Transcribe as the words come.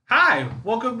Hi,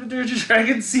 welcome to Dungeons &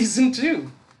 Dragons Season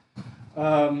 2.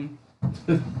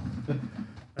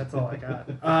 That's all I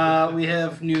got. We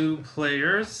have new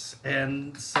players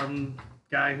and some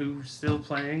guy who's still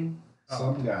playing.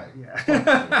 Some guy.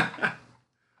 Yeah.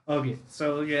 Okay,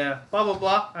 so yeah, blah, blah,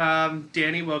 blah.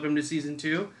 Danny, welcome to Season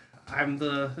 2. I'm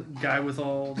the guy with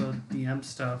all the DM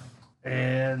stuff.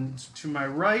 And to my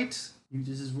right,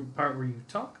 this is the part where you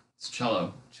talk. It's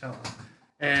Cello.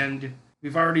 And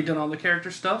we've already done all the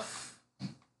character stuff.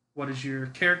 What is your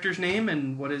character's name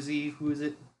and what is he? Who is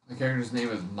it? My character's name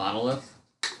is Monolith.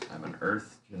 I'm an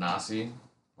Earth Genasi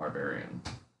barbarian.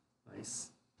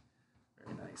 Nice.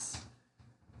 Very nice.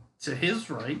 To his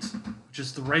right, which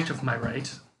is the right of my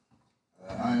right.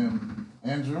 I am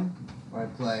Andrew. I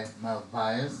play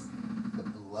Malvias, the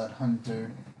Blood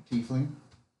Hunter Tiefling.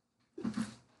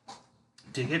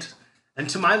 Dig it. And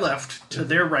to my left, to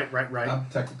their right. I'm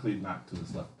technically not to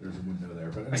his left. There's a window there.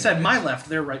 But anyway. I said my left,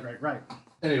 their right.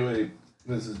 Anyway,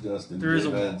 this is Justin. There is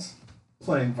a wall. Beds,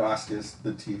 playing Vasquez,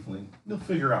 the Tiefling. You'll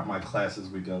figure out my class as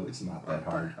we go. It's not that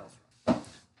hard.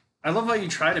 I love how you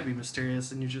try to be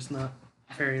mysterious and you're just not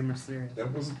very mysterious.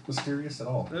 That wasn't mysterious at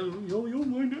all. You'll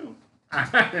find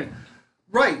out.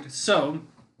 Right, so...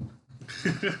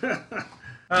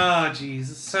 Oh, jeez.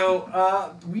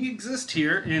 So, we exist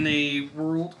here in a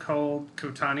world called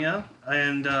Cotania,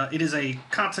 and it is a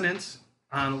continent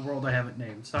on a world I haven't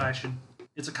named. So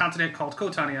it's a continent called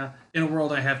Cotania in a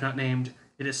world I have not named.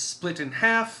 It is split in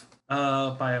half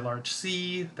by a large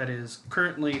sea that is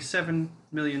currently 7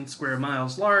 million square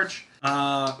miles large.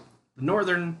 The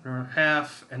northern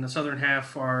half and the southern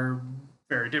half are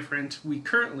very different. We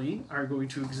currently are going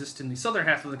to exist in the southern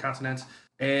half of the continent,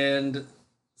 and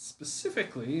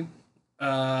specifically,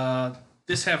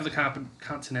 this half of the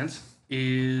continent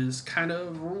is kind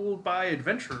of ruled by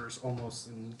adventurers almost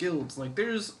in guilds. Like,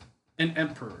 there's an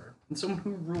emperor and someone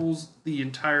who rules the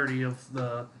entirety of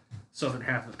the southern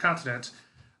half of the continent,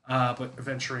 but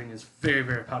adventuring is very,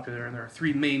 very popular, and there are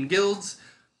 3 main guilds,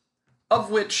 of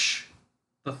which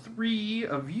the 3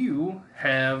 of you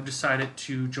have decided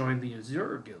to join the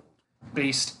Azure Guild,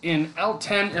 based in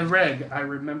Altan Ereg. I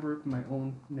remember my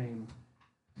own name,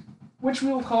 which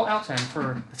we will call Altan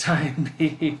for the time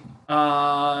being.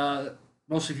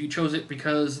 Most of you chose it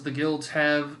because the guilds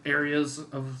have areas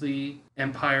of the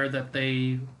empire that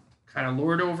they kind of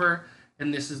lord over,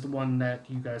 and this is the one that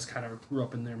you guys kind of grew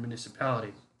up in their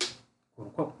municipality, quote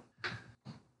unquote.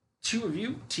 2 of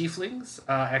you, tieflings,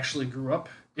 actually grew up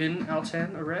in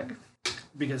Altan Ereg,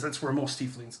 because that's where most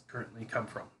tieflings currently come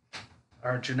from.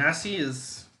 Our Genasi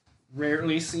is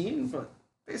rarely seen, but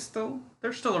they're still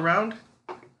around.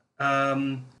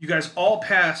 You guys all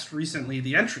passed recently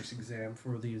the entrance exam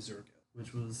for the Azure Guild,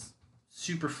 which was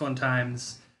super fun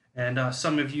times, and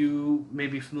some of you may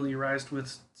be familiarized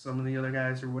with some of the other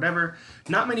guys or whatever.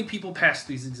 Not many people pass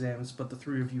these exams, but the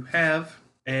 3 of you have,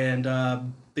 and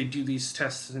they do these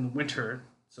tests in winter,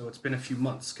 so it's been a few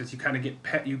months, because you kind of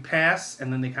you pass,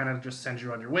 and then they kind of just send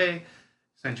you on your way,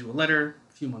 send you a letter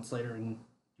a few months later, and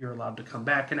you're allowed to come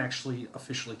back and actually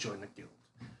officially join the guild.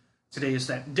 Today is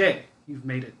that day. You've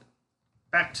made it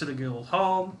back to the guild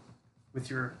hall with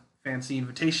your fancy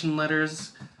invitation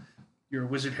letters, your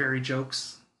Wizard Harry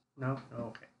jokes. No?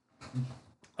 Oh,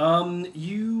 okay.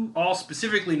 You all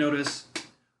specifically notice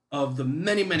of the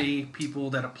many, many people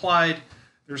that applied,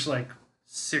 there's like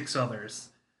 6 others,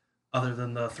 other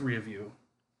than the 3 of you,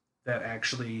 that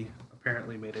actually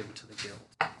apparently made it into the guild.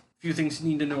 A few things you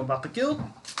need to know about the guild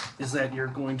is that you're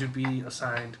going to be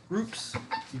assigned groups.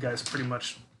 You guys pretty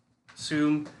much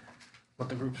assume what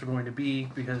the groups are going to be,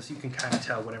 because you can kind of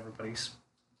tell what everybody's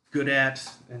good at,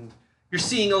 and you're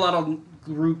seeing a lot of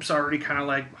groups already kind of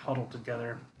like huddled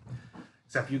together,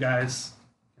 except you guys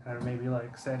kind of maybe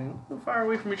like standing a little far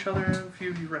away from each other. A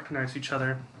few of you recognize each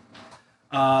other.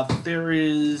 There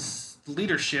is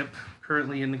leadership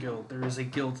currently in the guild. There is a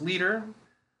guild leader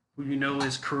who you know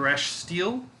is Koresh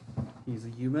Steele. He's a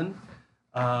human.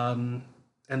 And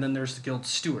then there's the guild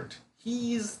steward.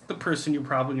 He's the person you're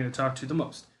probably going to talk to the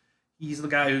most. He's the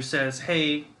guy who says,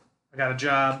 hey, I got a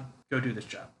job, go do this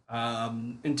job.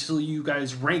 Until you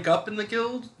guys rank up in the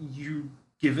guild, you're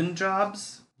given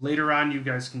jobs. Later on, you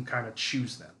guys can kind of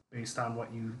choose them based on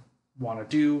what you want to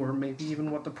do, or maybe even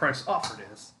what the price offered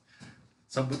is.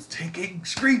 Someone's taking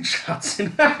screenshots.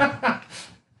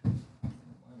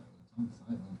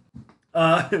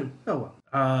 Oh well.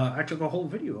 I took a whole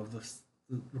video of the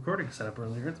recording setup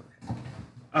earlier. It's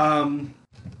okay.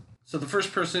 So the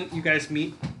first person you guys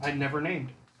meet, I never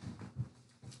named.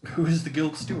 Who is the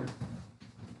guild steward?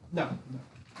 No.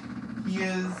 He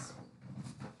is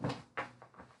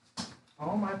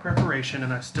all my preparation,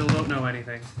 and I still don't know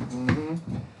anything.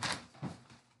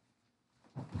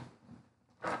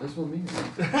 This one me.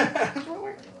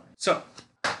 So,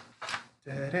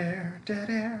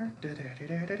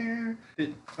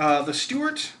 the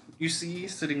steward you see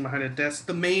sitting behind a desk.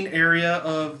 The main area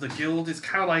of the guild is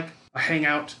kind of like a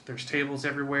hangout. There's tables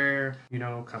everywhere,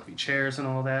 comfy chairs and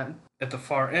all that. At the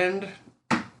far end,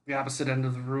 the opposite end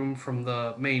of the room from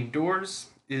the main doors,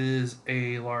 is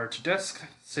a large desk.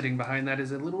 Sitting behind that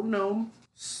is a little gnome,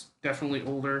 definitely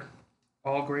older,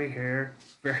 all gray hair,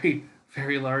 very,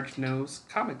 very large nose,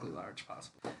 comically large,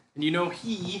 possibly. And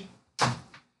he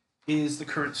is the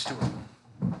current steward.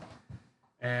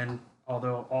 And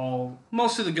although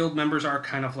most of the guild members are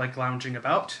kind of like lounging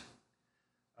about,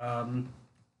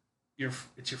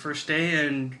 it's your first day,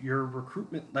 and your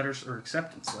recruitment letters or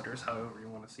acceptance letters, however you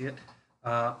want to see it,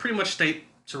 pretty much state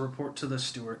to report to the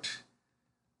steward,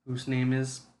 whose name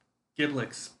is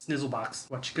Giblix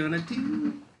Snizzlebox. What you gonna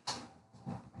do?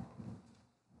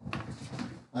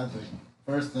 I think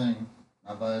first thing,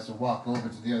 Malvias will walk over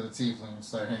to the other tiefling and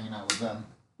start hanging out with them.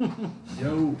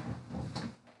 Yo.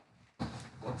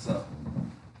 What's up?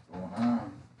 What's going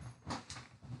on?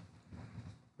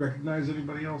 Recognize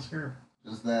anybody else here?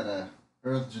 Just that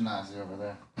Earth Genasi over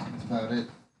there. That's about it.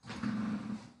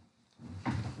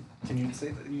 Can you say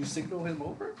that you signal him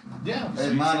over? Yeah.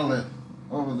 Hey, Monolith,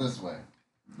 over this way.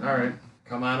 Alright,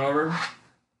 come on over.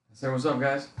 Say what's up,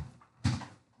 guys.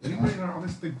 Anybody know how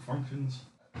this thing functions?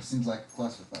 It seems like a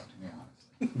clusterfuck to me,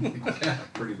 honestly. Yeah,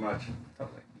 pretty much.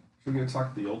 Totally. Should we go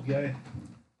talk to the old guy?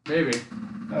 Maybe.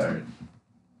 Alright.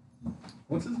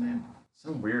 What's his name?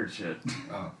 Some weird shit.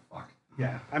 Oh, fuck.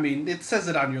 Yeah, I mean, it says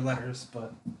it on your letters,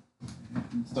 but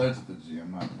It starts with the G.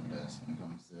 I'm not the best when it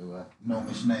comes to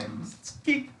gnomish names. it's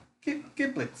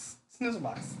Giblix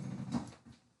Snizzlebox.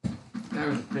 Guy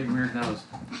with a big weird nose.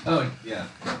 Oh, yeah.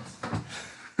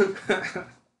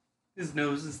 His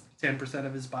nose is 10%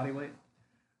 of his body weight.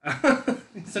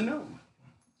 He's a gnome.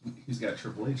 He's got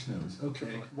Triple H nose.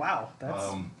 Okay. Wow,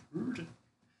 that's rude.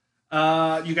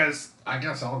 You guys, I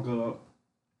guess I'll go up.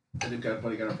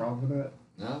 Anybody got a problem with that?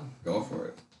 No, go for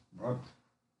it.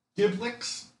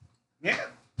 Giblix? yeah.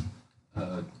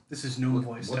 This is gnome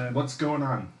voice time. What's going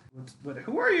on?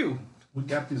 Who are you? We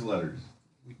got these letters.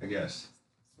 I guess.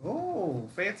 Oh,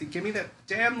 fancy. Give me that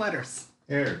damn letters.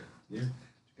 Here. Yeah. You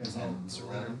guys all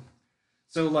surround him.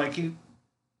 So, like, he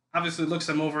obviously looks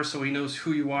them over so he knows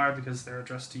who you are because they're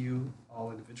addressed to you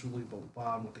all individually, blah, blah,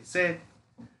 blah, and what they say.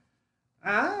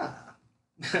 Ah.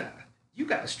 You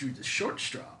guys drew the short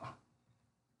straw.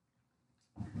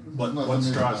 What Nothing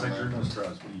straws? new I about drew that. no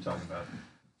straws. What are you talking about?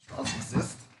 Straws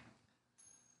exist.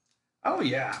 Oh,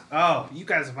 yeah. Oh, you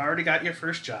guys have already got your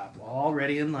first job all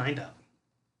ready and lined up.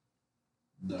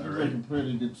 Seems like a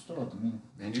pretty good start to me.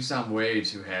 Man, you sound way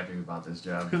too happy about this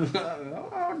job.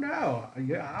 Oh, no.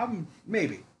 Yeah,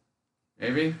 maybe.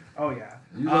 Maybe? Oh, yeah.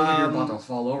 You look like you're about to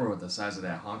fall over with the size of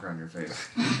that honker on your face.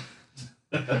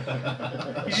 He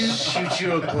just shoots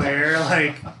you a glare,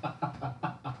 like,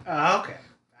 oh, okay.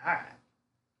 All right.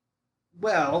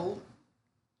 Well,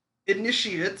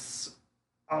 initiates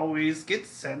always get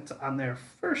sent on their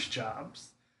first jobs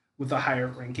with a higher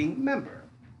ranking member.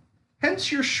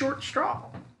 Hence your short straw.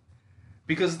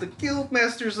 Because the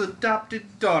Guildmaster's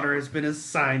adopted daughter has been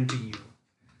assigned to you.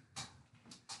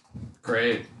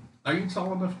 Great. Are you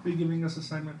tall enough to be giving us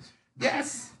assignments?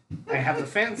 Yes, I have the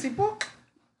fancy book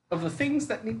of the things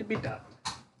that need to be done.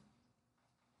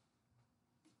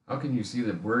 How can you see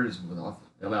the words over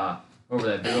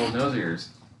that big old nose of yours?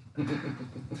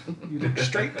 You look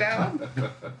straight down.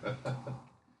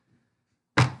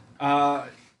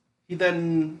 He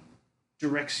then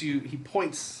directs you, he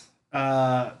points to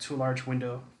a large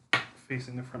window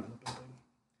facing the front of the building.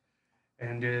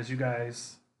 And as you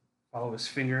guys follow his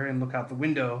finger and look out the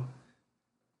window,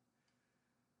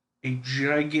 a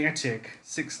gigantic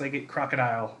six-legged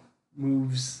crocodile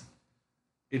moves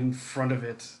in front of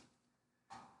it.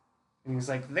 And he's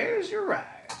like, there's your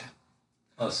ride.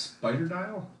 A spider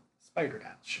dial? Spider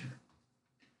dial, sure.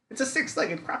 It's a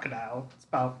six-legged crocodile. It's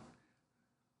about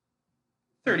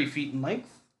 30 feet in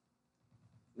length.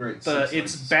 Right.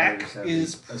 Its back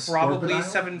is probably scorpidile?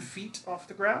 7 feet off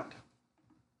the ground.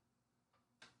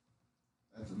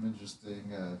 That's an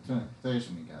interesting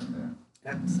transportation you got there.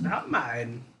 That's not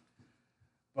mine.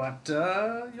 But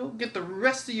you'll get the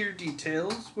rest of your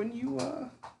details when you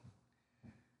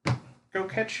go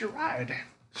catch your ride.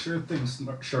 Sure thing,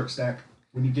 Short Stack.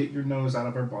 When you get your nose out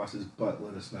of our boss's butt,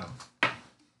 let us know.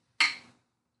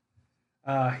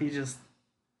 He just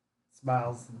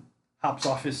smiles and hops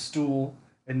off his stool.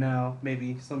 And now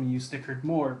maybe some of you snickered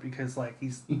more because, like,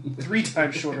 he's 3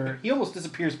 times shorter. He almost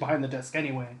disappears behind the desk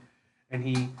anyway. And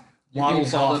he You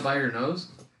waddles held off. it by your nose?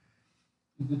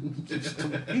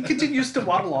 He continues to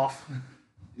waddle off.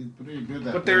 He's pretty good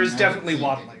at But there is playing hide and definitely seek,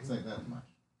 waddling. I can say that much.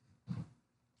 I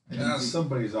Yeah, can see-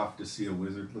 somebody's off to see a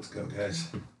wizard. Let's go, guys.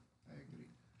 I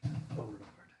agree. Oh, Lord.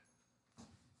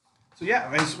 So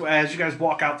yeah, as you guys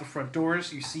walk out the front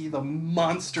doors, you see the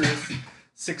monstrous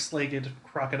six-legged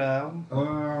crocodile.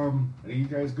 Are you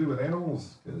guys good with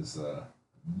animals? Because,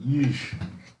 yeesh.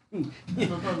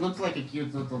 It looks like a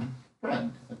cute little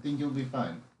friend. I think you'll be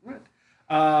fine.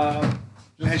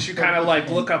 As you Just kind of put like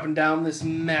your look hand- up and down this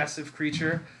massive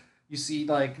creature, you see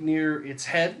like near its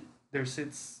head there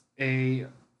sits a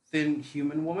thin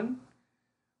human woman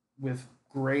with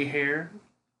gray hair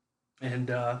and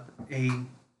a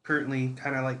currently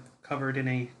kind of like covered in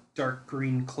a dark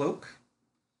green cloak.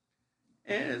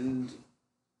 And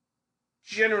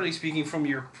generally speaking, from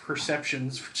your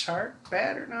perceptions, which are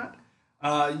bad or not,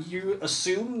 you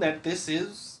assume that this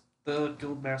is the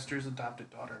Guildmaster's adopted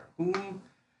daughter, whom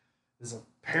is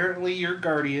apparently your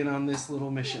guardian on this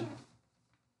little mission.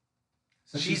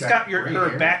 So She's got gray her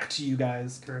hair? back to you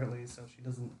guys currently, so she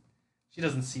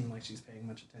doesn't seem like she's paying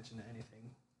much attention to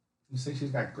anything. You say she's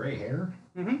got gray hair?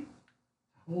 Mm-hmm.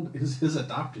 How old is his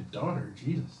adopted daughter?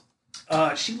 Jesus.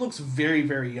 She looks very,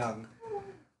 very young.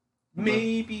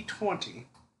 Maybe 20.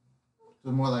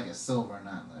 So more like a silver,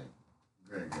 not like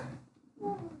gray.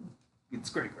 It's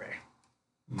gray.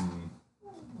 Hmm.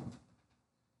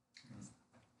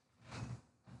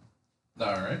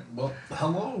 All right. Well,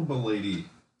 hello, milady.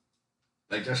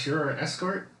 I guess you're an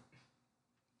escort?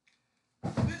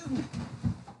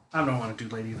 I don't want to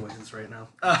do lady voices right now.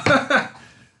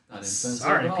 Not insensitive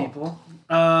Sorry, at all. people.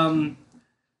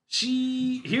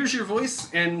 She hears your voice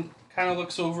and kind of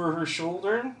looks over her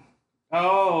shoulder.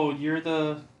 Oh, you're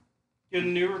the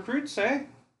new recruits, eh?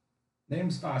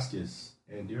 Name's Vasquez.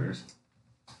 And yours?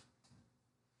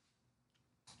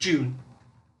 June.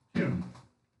 June.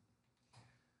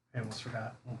 I almost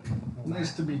forgot.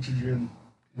 Nice to meet you, June.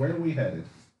 Where are we headed?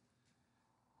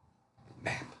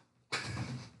 Map.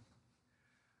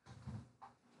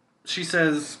 She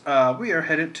says, we are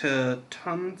headed to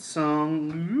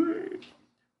Tazganeg.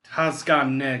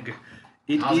 Tazganeg?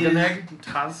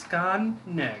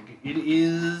 Tazganeg. It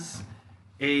is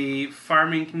a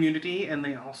farming community, and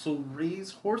they also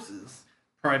raise horses.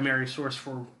 Primary source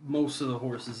for most of the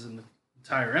horses in the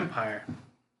entire empire.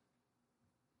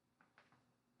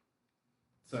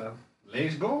 It's a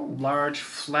Let's go. large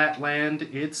flat land.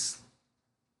 It's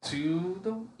to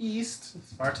the east,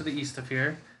 it's far to the east of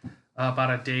here, about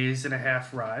a day's and a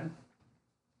half ride.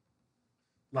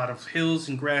 A lot of hills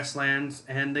and grasslands,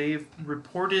 and they've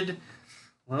reported,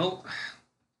 well,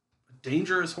 a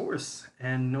dangerous horse,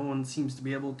 and no one seems to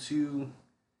be able to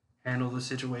handle the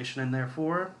situation, and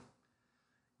therefore,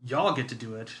 y'all get to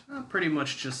do it. I'm pretty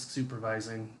much just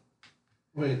supervising.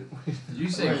 Wait. Did you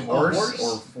say Wait, a horse, horse?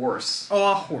 or force?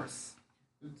 Oh, a horse.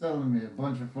 You're telling me a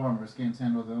bunch of farmers can't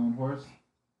handle their own horse?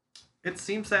 It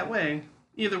seems that way.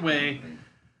 Either way,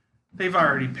 they've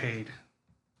already paid.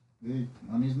 Hey,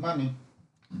 money's money.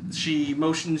 She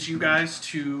motions you guys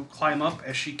to climb up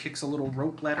as she kicks a little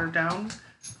rope ladder down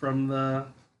from the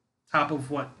top of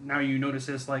what now you notice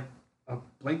is like a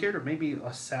blanket or maybe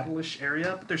a saddle-ish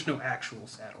area, but there's no actual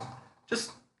saddle.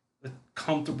 Just a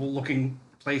comfortable looking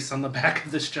place on the back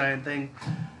of this giant thing.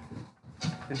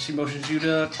 And she motions you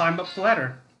to climb up the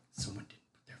ladder. Someone didn't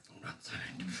put their phone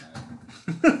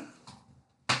outside.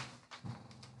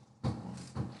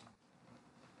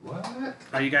 What?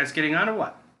 Are you guys getting on or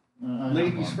what?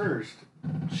 Ladies first.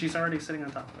 She's already sitting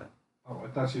on top of it. Oh, I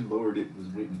thought she lowered it and was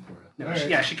waiting for us. No, All right.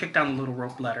 yeah, she kicked down the little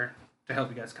rope ladder to help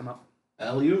you guys come up.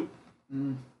 Alley-oop.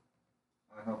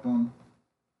 I hop on.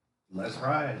 Let's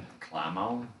ride. Climb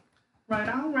on. Right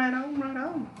on, right on, right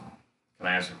on. Can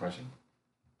I ask you a question?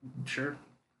 Sure.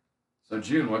 So,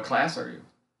 June, what class are you?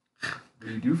 What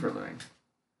do you do for a living?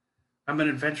 I'm an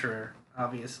adventurer,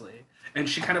 obviously. And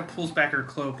she kind of pulls back her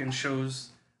cloak and shows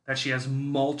that she has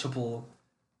multiple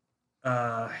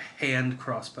hand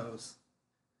crossbows.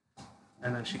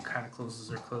 And then she kind of closes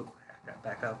her cloak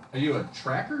back up. Are you a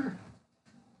tracker?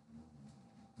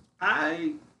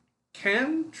 I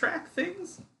can track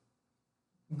things.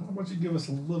 Why don't you give us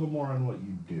a little more on what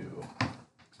you do?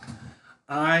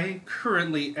 I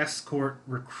currently escort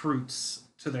recruits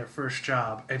to their first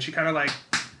job. And she kind of like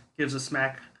gives a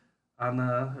smack on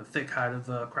the thick hide of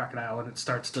the crocodile, and it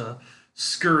starts to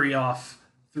scurry off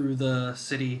through the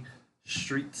city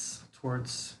streets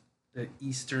towards the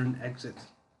eastern exit.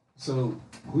 So,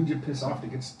 who'd you piss off to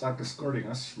get stuck escorting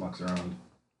us schmucks around?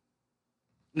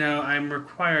 Now, I'm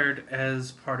required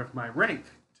as part of my rank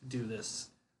to do this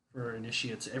for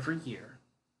initiates every year.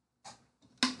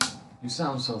 You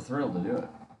sound so thrilled to do it.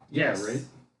 Yeah, Yes. right?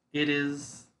 it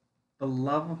is the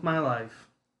love of my life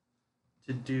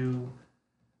to do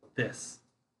this.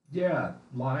 Yeah,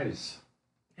 lies.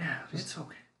 Yeah, it's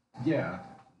okay. Yeah.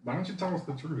 Why don't you tell us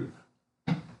the truth?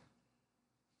 I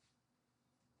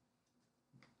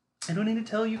don't need to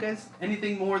tell you guys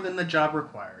anything more than the job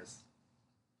requires.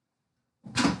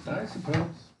 I suppose.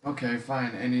 Okay,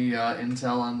 fine. Any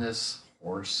intel on this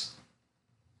horse?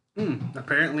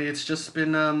 Apparently, it's just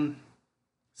been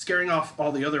scaring off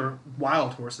all the other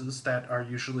wild horses that are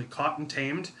usually caught and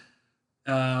tamed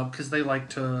because they like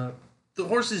to. The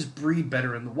horses breed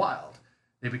better in the wild.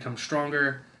 They become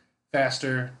stronger,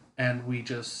 faster, and we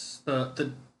just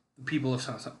the people of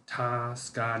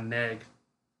Taskaneg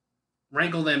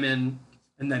wrangle them in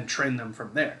and then train them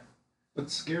from there. But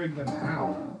scaring them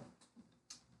how?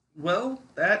 Well,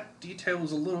 that detail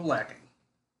was a little lacking.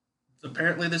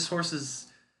 Apparently, this horse has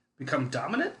become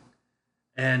dominant,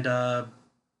 and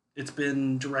it's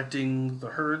been directing the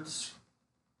herds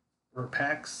or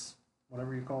packs,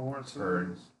 whatever you call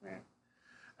horses,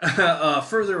 Herds.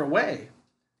 further away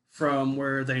from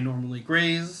where they normally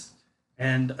graze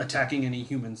and attacking any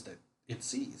humans that it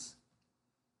sees.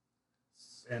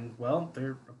 And, well,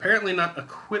 they're apparently not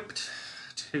equipped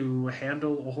to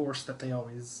handle a horse that they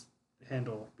always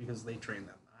handle because they train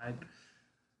them. I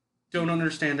don't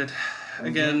understand it.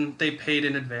 Again, they paid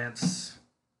in advance.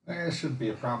 That shouldn't be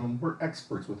a problem. We're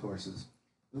experts with horses.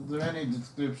 Is there any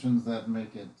descriptions that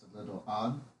make it a little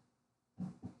odd?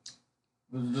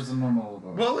 Was it just a normal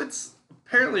horse? Well, it's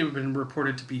apparently been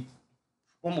reported to be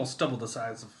almost double the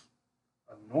size of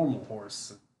a normal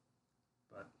horse,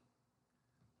 but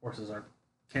horses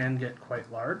can get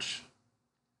quite large.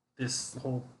 This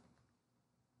whole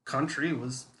country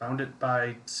was founded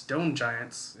by stone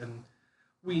giants, and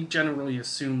we generally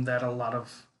assume that a lot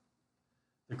of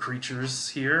the creatures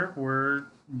here were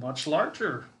much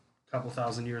larger a couple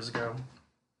thousand years ago.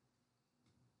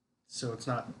 So it's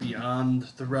not beyond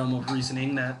the realm of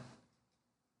reasoning that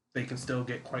they can still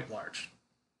get quite large.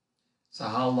 So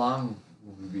how long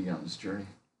will we be on this journey?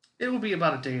 It will be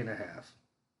about a day and a half.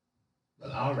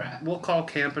 But all right. We'll call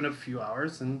camp in a few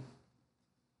hours and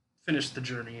finish the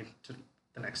journey to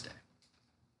the next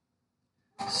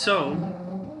day.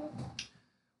 So,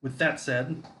 with that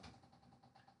said,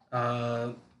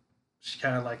 she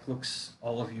kind of like looks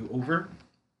all of you over,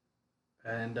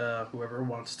 and whoever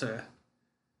wants to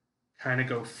kind of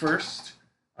go first,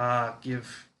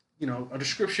 give a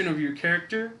description of your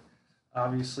character.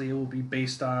 Obviously, it will be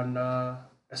based on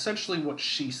essentially what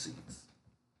she sees.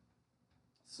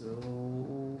 So,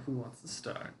 who wants to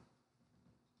start?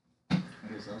 I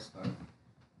guess I'll start.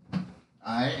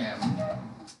 I am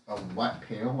a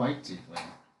pale white tiefling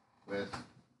with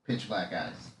pitch black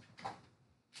eyes.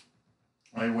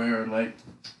 I wear like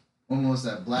almost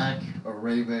a black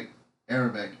Arabic They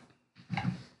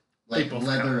like both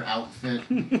leather outfit.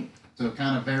 So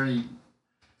kind of very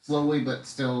flowy but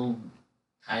still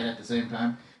tight at the same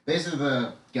time. Basically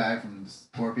the guy from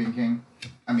Scorpion King,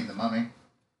 the Mummy,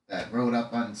 that rode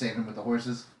up on Save Him with the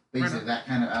Horses. Basically Right. that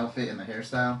kind of outfit and the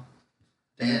hairstyle.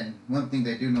 And one thing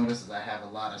they do notice is I have a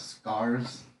lot of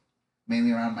scars,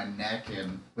 mainly around my neck,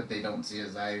 and what they don't see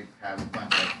is I have a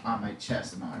bunch on my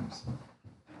chest and arms.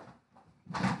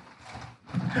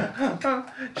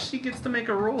 She gets to make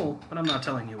a roll, but I'm not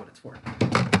telling you what it's for.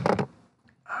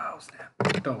 Oh,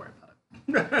 snap. Don't worry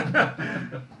about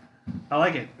it. I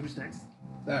like it. Who's next?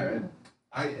 All right.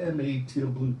 I am a teal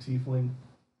blue tiefling.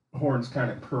 Horns kind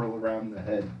of curl around the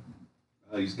head.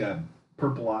 He's got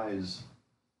purple eyes.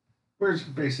 Wears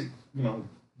basic,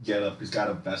 get up. He's got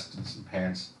a vest and some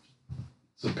pants.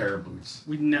 It's a pair of boots.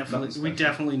 We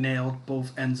definitely nailed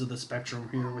both ends of the spectrum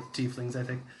here with tieflings, I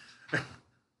think.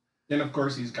 And of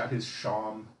course, he's got his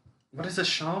shawm. What is a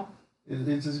shawm?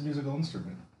 It's his musical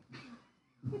instrument.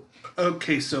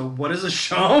 Okay, so what is a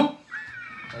shawm?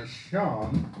 A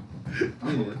shawm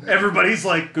is... Everybody's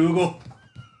like, Google.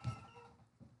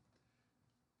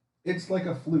 It's like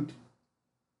a flute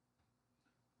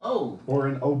Oh, or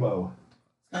an oboe.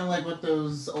 it's kind of like what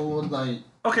those old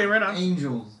Okay, right on.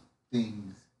 angels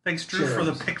things. Thanks, Drew, for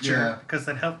the Cherubs. picture, Yeah. because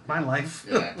that helped my life.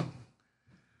 Yeah.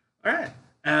 All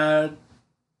right.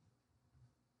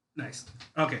 Nice.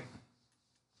 Okay.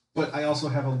 But I also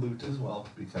have a lute as well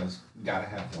because you gotta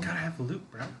have one. Gotta have a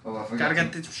loop, bro. Oh, I Gotta forgot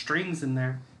get to, the strings in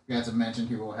there. forgot to mention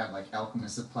he will have like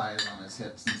alchemist supplies on his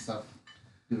hips and stuff,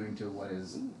 doing to what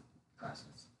his class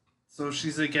is. So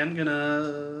she's again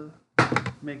gonna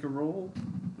make a roll.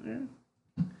 Yeah.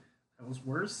 That was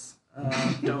worse.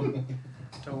 Don't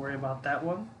worry about that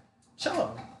one.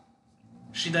 Cello.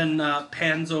 She then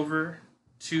pans over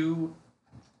to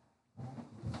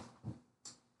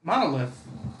Monolith.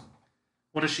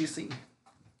 What does she see?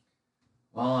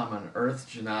 Well, I'm an Earth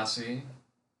Genasi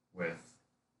with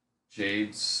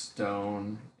jade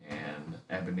stone and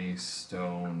ebony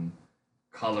stone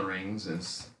colorings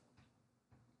as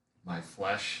my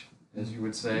flesh, as you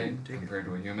would say, compared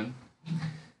to a human.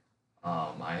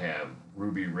 I have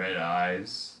ruby red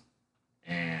eyes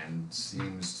and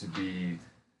seems to be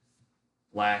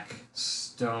black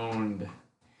stoned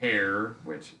hair,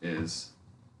 which is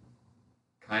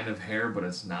kind of hair, but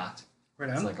it's not. Right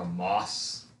It's on. like a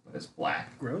moss, but it's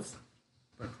black. Growth.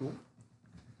 But cool.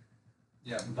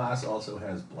 Yeah, Voss also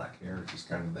has black hair, just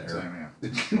kind of there. Same here.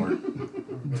 It's short.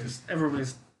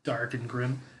 Everybody's dark and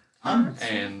grim. I'm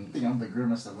And the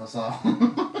grimmest of us all.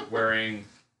 wearing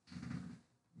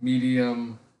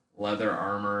medium leather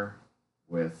armor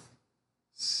with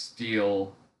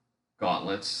steel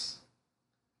gauntlets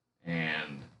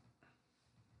and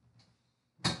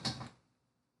a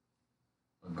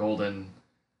golden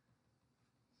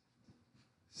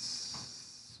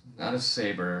not a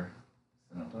saber,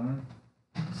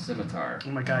 scimitar. Oh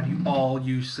my god, you all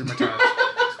use scimitars.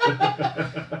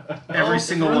 Every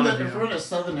single one of If we're in you. a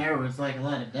southern area, it's like a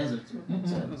lot of deserts. It makes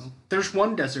sense. There's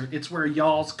one desert. It's where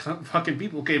y'all's fucking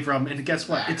people came from, and guess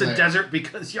what? It's a Exactly. desert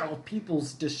because y'all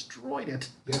peoples destroyed it.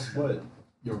 Guess what?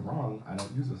 You're wrong. I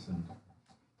don't use a scimitar.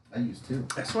 I used to.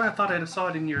 That's why I thought I saw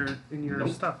it in your Nope.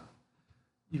 stuff.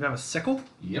 You have a sickle?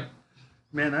 Yep.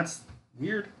 Man, that's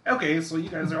weird. Okay, so you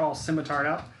guys are all scimitared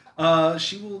out.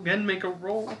 She will again make a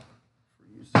roll for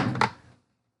you, sir.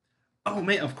 Oh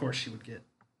man, of course she would get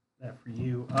that for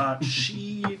you.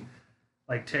 She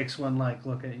like takes one like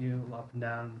look at you up and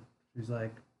down. She's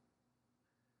like,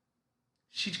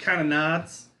 she kind of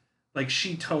nods, like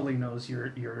she totally knows your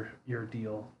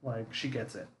deal. Like she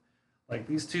gets it. Like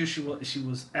these two, she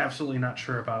was absolutely not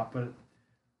sure about, but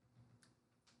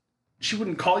she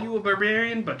wouldn't call you a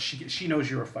barbarian, but she knows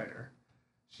you're a fighter.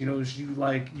 She knows you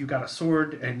got a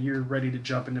sword and you're ready to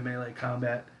jump into melee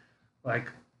combat,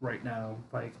 like right now.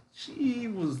 Like she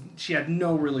had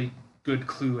no really good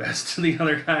clue as to the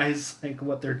other guys, like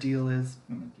what their deal is.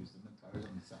 I'm gonna do some guitars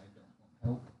on the side.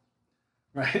 Don't help.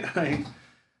 Right? Like,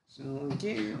 so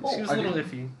yeah, she was a I little do-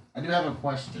 iffy. I do have a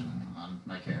question on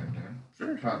my character.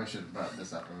 Sure. Probably should have brought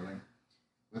this up earlier.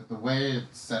 With the way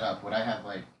it's set up, would I have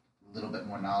like a little bit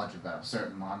more knowledge about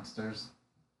certain monsters?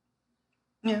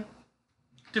 Yeah.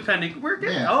 Depending, we're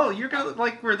getting. Yeah. Oh, you're gonna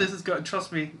like where this is going.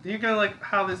 Trust me, you're gonna like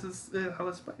how this is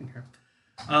playing here.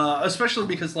 Especially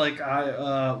because like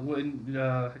I when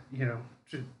you know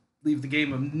to leave the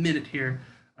game a minute here.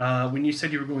 When you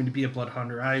said you were going to be a blood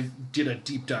hunter, I did a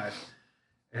deep dive,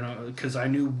 and because I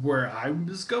knew where I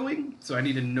was going, so I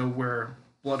needed to know where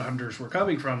blood hunters were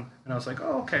coming from, and I was like,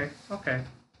 oh okay.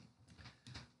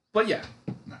 But yeah,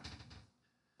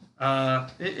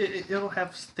 it'll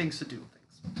have things to do with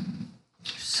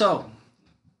things. So,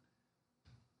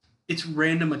 it's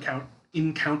random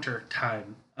encounter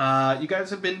time. You guys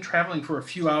have been traveling for a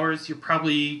few hours. You're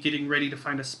probably getting ready to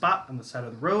find a spot on the side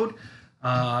of the road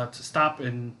to stop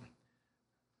and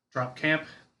drop camp,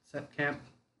 set camp.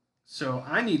 So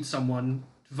I need someone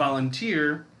to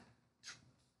volunteer,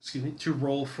 to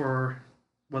roll for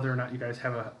whether or not you guys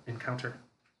have an encounter.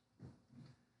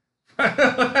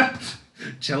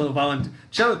 Jello volunteer.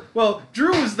 Well,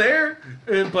 Drew was there,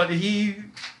 but he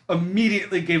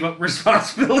immediately gave up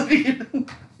responsibility.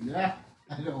 Yeah,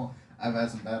 I know. I've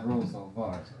had some bad rolls so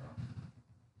far.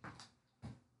 So.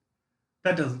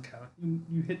 That doesn't count.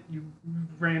 You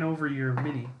ran over your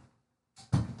mini.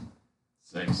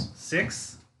 6.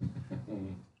 6.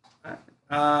 You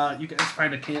guys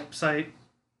find a campsite.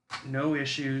 No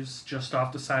issues. Just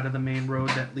off the side of the main road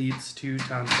that leads to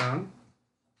Tansan.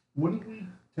 Wouldn't we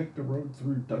take the road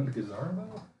through Dundagazar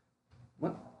though?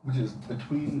 What? Which is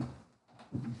between.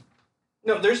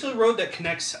 No, there's a road that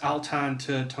connects Altan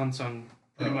to Tansan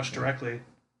pretty much directly.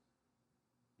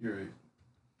 You're right.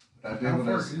 Would I be How able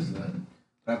far to? is that? Would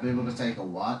I be able to take a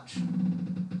watch?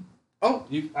 Oh,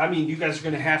 you guys are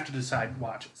going to have to decide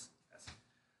watches. Yes.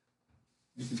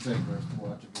 You can take first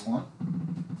watch if you want.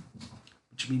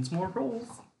 Which means more rolls.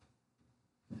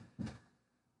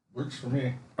 Works for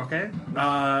me. Okay.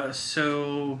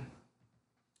 So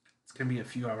it's gonna be a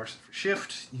few hours for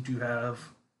shift. You do have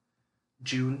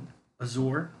June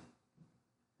Azor.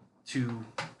 She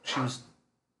was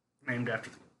named after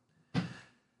the.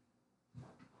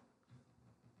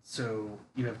 So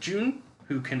you have June,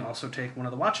 who can also take one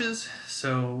of the watches.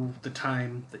 So the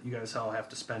time that you guys all have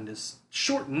to spend is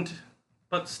shortened,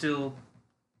 but still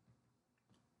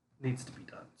needs to be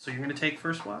done. So you're gonna take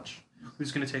first watch.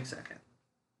 Who's gonna take second?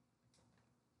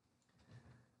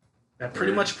 That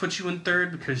pretty Third. much puts you in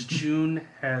third because June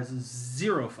has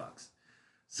 0 fucks.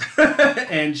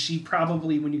 And she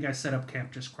probably, when you guys set up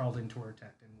camp, just crawled into her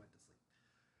tent and went to sleep.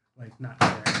 Like, not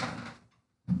caring.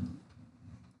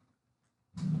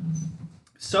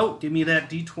 So, give me that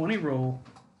D20 roll.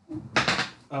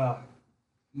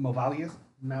 Malvavius?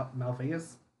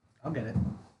 Malvavius? I'll get it.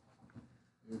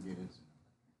 You'll get it.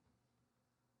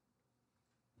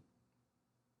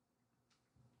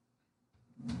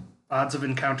 Odds of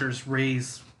encounters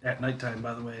raise at nighttime,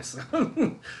 by the way. So,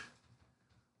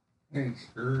 Thanks,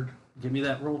 Bird. give me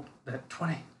that roll, that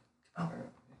 20. Oh,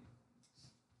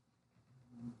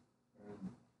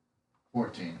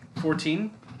 14.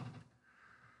 14.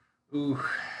 Ooh,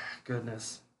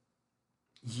 goodness.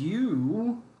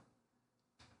 You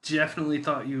definitely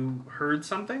thought you heard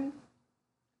something,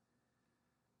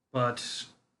 but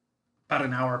about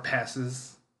an hour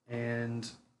passes and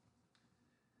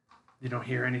you don't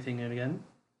hear anything again.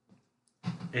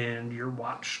 And your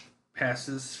watch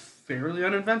passes fairly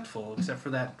uneventful, except for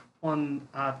that one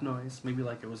odd noise. Maybe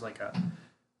like it was like a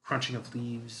crunching of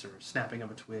leaves or snapping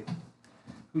of a twig.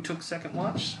 Who took second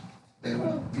watch? It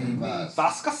would be Voss.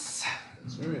 Vasquez.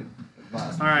 That's right.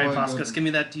 Voss. All right, Before I go Vasquez, to- give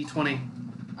me that D20.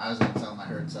 I was going to tell him I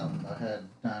heard something ahead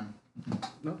of time.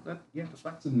 No, yeah, that's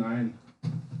fine. It's a 9.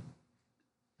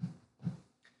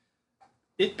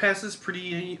 It passes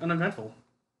pretty uneventful.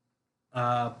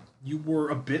 You were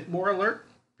a bit more alert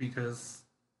because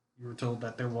you were told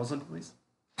that there was a noise.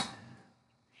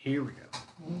 Here we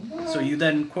go. So you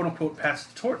then, quote unquote, pass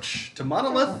the torch to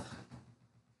Monolith.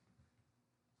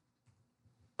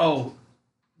 Oh,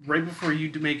 right before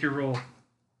you make your roll.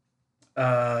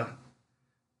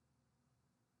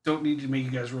 Don't need to make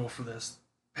you guys roll for this.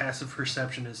 Passive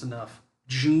perception is enough.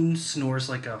 June snores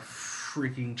like a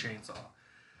freaking chainsaw.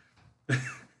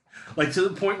 Like to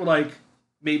the point where like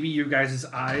maybe your guys'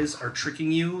 eyes are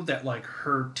tricking you that like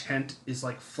her tent is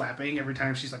like flapping every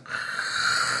time she's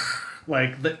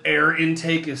like the air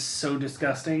intake is so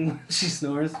disgusting when she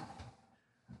snores.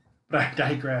 But I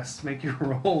digress. Make your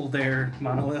roll there,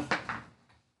 Monolith.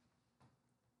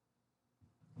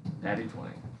 Natty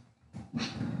 20.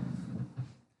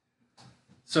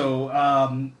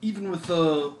 So even with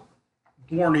the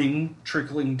warning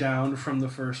trickling down from the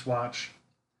first watch,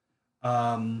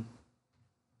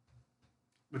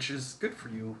 which is good for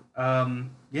you.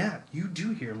 Yeah, you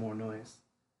do hear more noise.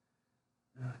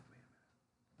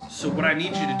 So what I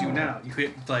need you to do now, you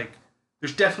hit like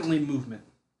there's definitely movement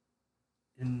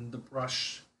in the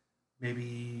brush,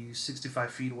 maybe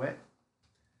 65 feet away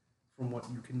from what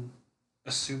you can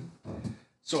assume.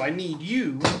 So I need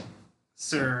you,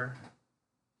 sir,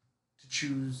 to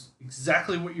choose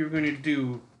exactly what you're going to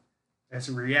do as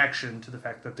a reaction to the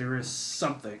fact that there is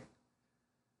something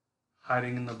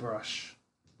hiding in the brush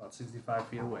about 65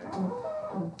 feet away.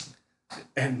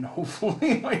 And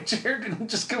hopefully my chair didn't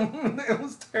just come. It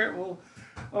was terrible.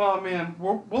 Oh man,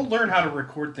 we'll learn how to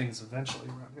record things eventually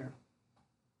around here.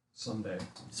 Someday.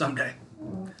 Someday.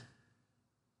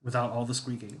 Without all the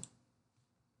squeaking.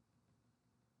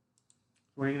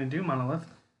 What are you going to do, Monolith?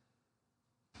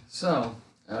 So,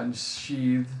 I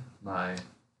unsheathed my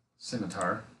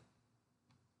scimitar.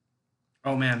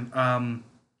 Oh man,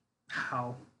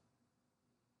 how?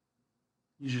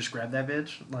 You just grab that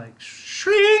bitch? Like,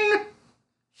 shing!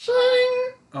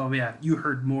 Shing! Oh yeah, you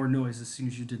heard more noise as soon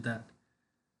as you did that.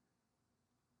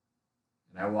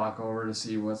 And I walk over to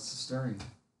see what's stirring.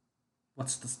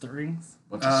 What's the stirrings?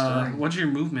 What's stirring? What's your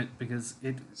movement? Because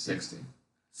it... 60.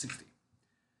 60.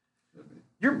 Should be.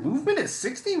 Your movement is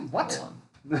 60? What? Hold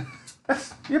on.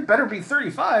 You better be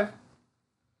 35.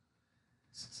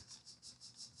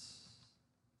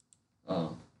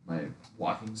 Oh, my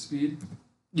walking speed?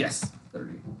 Yes.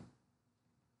 30.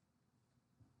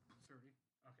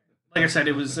 Like I said,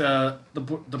 it was the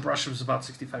brush was about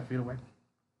 65 feet away.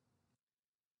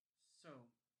 So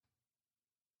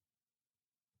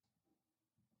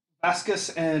Vasquez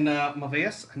and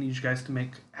Maveus, I need you guys to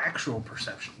make actual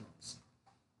perception rolls.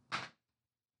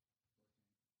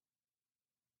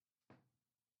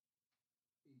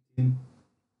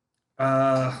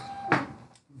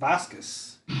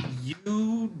 Vasquez,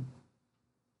 you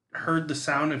heard the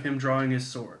sound of him drawing his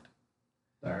sword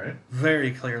All right.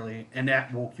 very clearly, and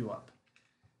that woke you up.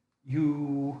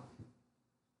 You,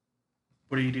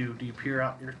 what do? Do you peer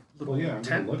out your little Well, yeah, I'm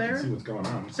tent gonna look there? and see what's going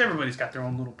on. So everybody's got their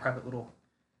own little private little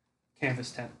canvas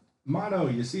tent. Mono,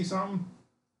 you see something?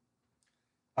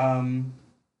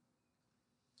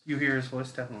 You hear his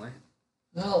voice definitely.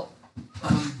 Well,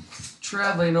 I'm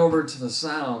traveling over to the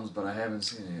sounds, but I haven't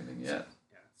seen anything yet.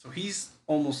 Yeah. So he's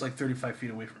almost like 35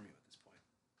 feet away from you at this point.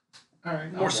 All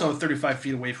right. More so 35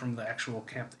 feet away from the actual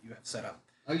camp that you have set up.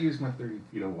 I'll use my 30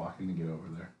 feet of walking to get over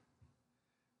there.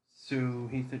 So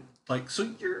like so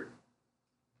you're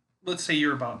let's say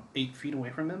you're about 8 feet away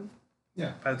from him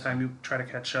Yeah. by the time you try to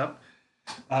catch up.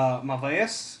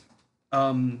 Malveus,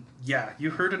 yeah,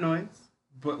 you heard a noise,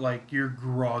 but like you're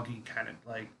groggy, kind of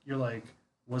like you're like,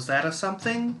 was that a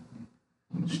something?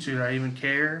 Should I even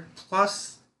care?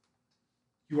 Plus,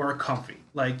 you are comfy.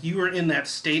 Like you are in that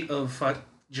state of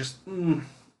just,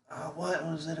 what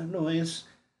was that a noise?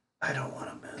 I don't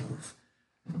want to move.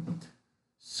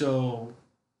 So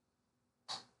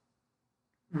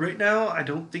right now, I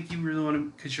don't think you really want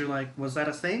to, because you're like, was that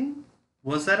a thing?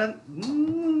 Was that a?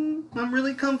 I'm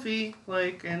really comfy,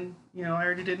 like, and I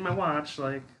already did my watch.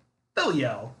 Like, they'll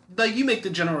yell. Like, you make the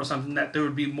general assumption that there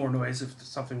would be more noise if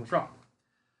something was wrong.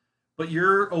 But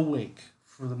you're awake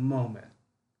for the moment.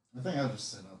 I think I'll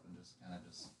just sit up and just kind of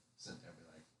just sit there, and be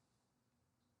like,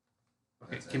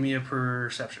 Okay, That's give it. me a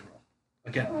perception roll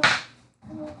again.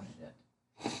 oh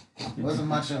shit. It wasn't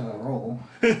much of a roll.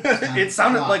 It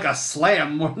sounded like a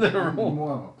slam more than a roll.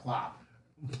 More of a plop.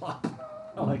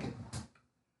 I like it.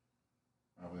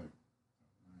 Probably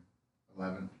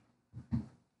 11.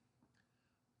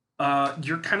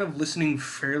 You're kind of listening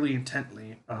fairly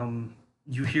intently.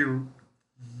 You hear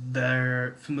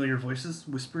their familiar voices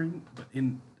whispering, but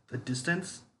in the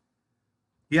distance.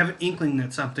 You have an inkling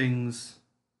that something's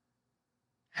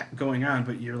going on,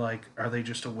 but you're like, are they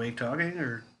just awake talking?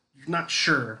 Or you're not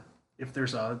sure if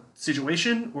there's a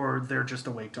situation or they're just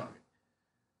awake talking.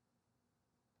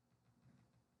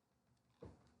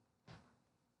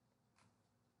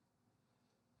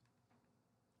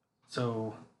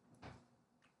 So,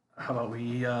 how about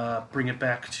we bring it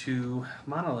back to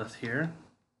Monolith here?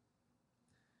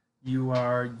 You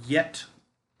are yet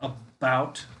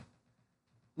about,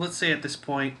 let's say at this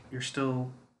point, you're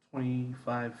still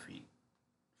 25 feet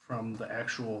from the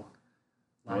actual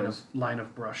line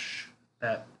of brush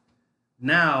that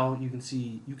now you can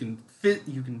see, you can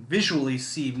visually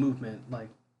see movement, like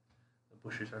the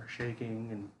bushes are shaking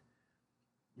and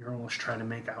you're almost trying to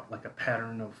make out like a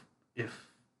pattern of if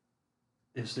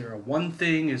is there a one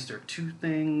thing, is there two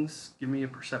things? Give me a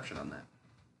perception on that.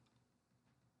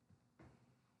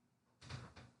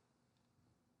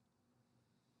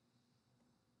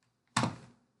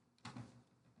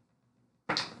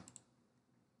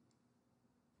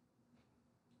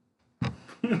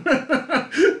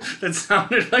 That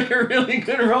sounded like a really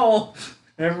good roll.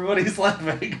 Everybody's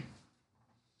laughing.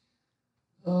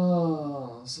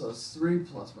 Oh, so it's 3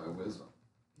 plus my wisdom.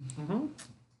 Mm-hmm.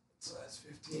 So that's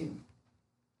 15.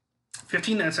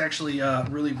 15, that's actually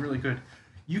really, really good.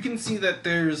 You can see that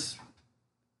there's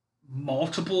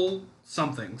multiple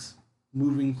somethings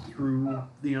moving through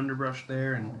the underbrush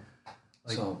there. And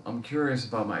like, So I'm curious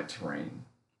about my terrain.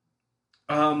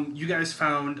 you guys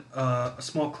found a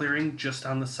small clearing just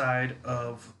on the side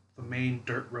of the main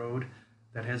dirt road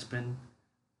that has been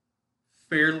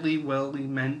fairly well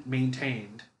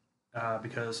maintained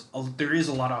because there is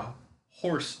a lot of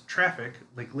horse traffic,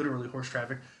 like literally horse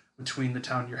traffic, between the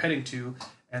town you're heading to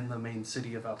and the main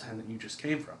city of Alten that you just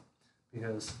came from.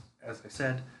 Because, as I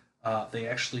said, they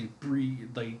actually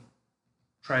breed, they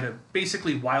try to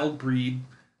basically wild breed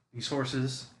these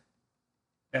horses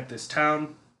at this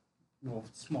town, well,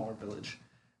 smaller village,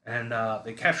 and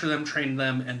they capture them, train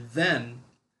them, and then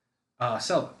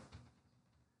sell them.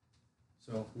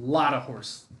 So, a lot of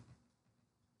horse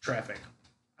traffic.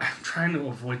 I'm trying to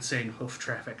avoid saying hoof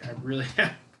traffic. I really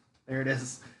am. There it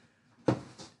is.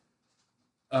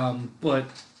 But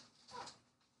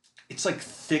it's like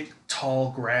thick,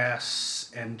 tall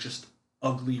grass and just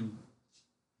ugly,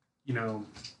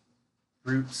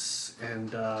 roots and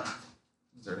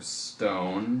There's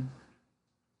stone.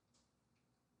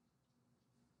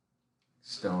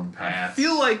 Stone I paths.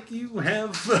 feel like you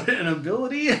have an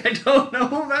ability I don't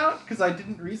know about because I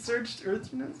didn't research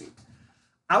Earth Genasi.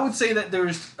 I would say that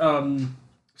there's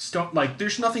stone, like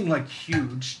there's nothing like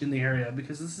huge in the area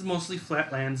because this is mostly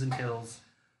flat lands and hills.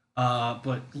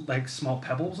 But like small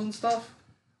pebbles and stuff,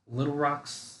 little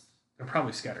rocks, they're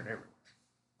probably scattered everywhere.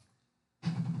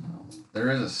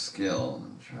 There is a skill.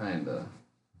 I'm trying to.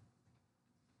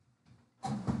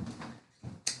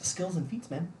 Skills and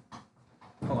feats, man.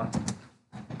 Hold on.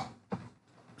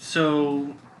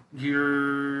 So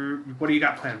what do you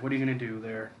got planned? What are you gonna do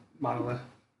there, Monolith?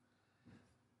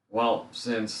 Well,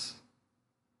 since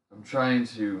I'm trying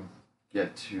to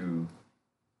get to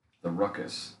the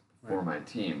ruckus for my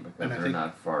team because And I they're think-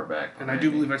 not far back. And I do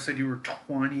believe I said you were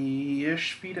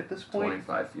 20-ish feet at this point.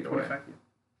 25 feet away. 25 feet.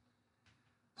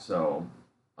 So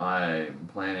I'm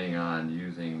planning on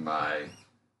using my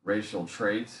racial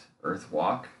trait, Earth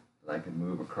Walk, that I can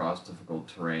move across difficult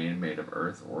terrain made of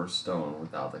earth or stone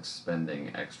without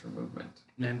expending extra movement.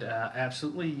 And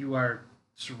absolutely, you are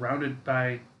surrounded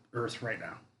by Earth right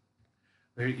now.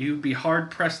 You'd be hard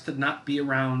pressed to not be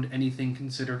around anything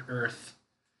considered Earth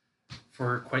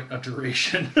for quite a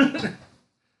duration.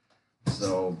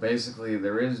 So basically,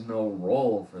 there is no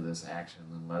role for this action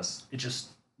unless It just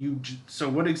so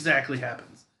what exactly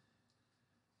happens?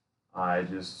 I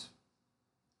just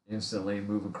instantly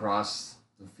move across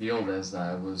the field as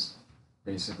I was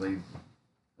basically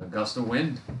a gust of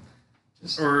wind.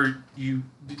 Just Or do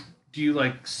you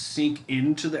like sink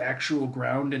into the actual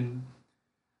ground and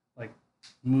like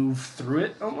move through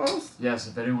it almost? yes,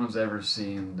 if anyone's ever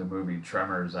seen the movie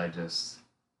Tremors, I just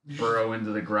burrow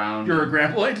into the ground. You're a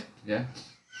graboid? Yeah.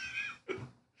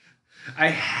 I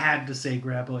had to say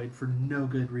graboid for no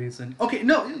good reason. Okay,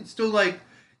 no, it's still like,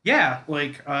 yeah,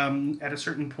 like at a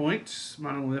certain point,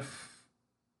 Monolith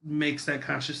makes that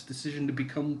conscious decision to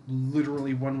become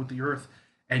literally one with the earth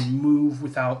and move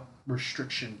without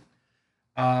restriction.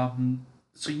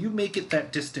 So you make it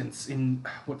that distance in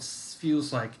what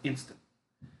feels like instant.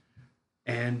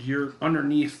 And you're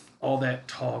underneath all that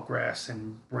tall grass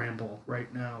and bramble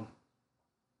right now.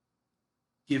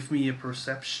 Give me a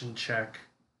perception check.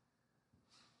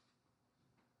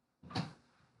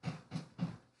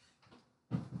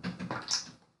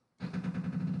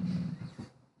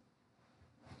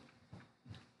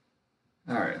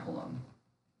 All right, hold on.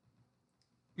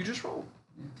 You just roll.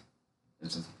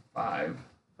 It's a 5,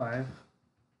 5.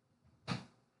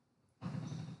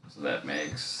 so that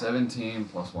makes 17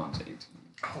 plus 1 is 18.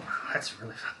 Oh, wow, that's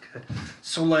really good.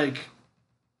 So, like,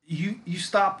 you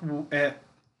stop at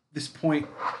this point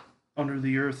under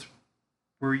the earth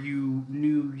where you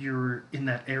knew you're in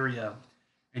that area,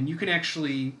 and you can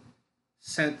actually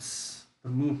sense the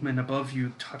movement above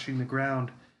you touching the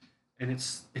ground, and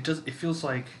it feels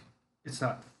like it's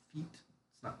not feet,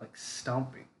 it's not like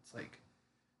stomping, it's like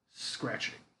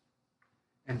scratching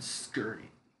and scurrying.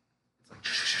 It's like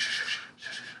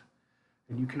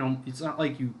and you can it's not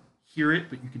like you hear it,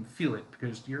 but you can feel it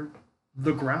because you're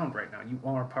the ground right now. You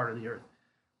are part of the earth.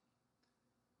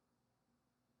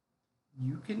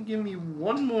 You can give me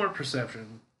one more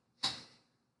perception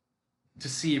to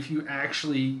see if you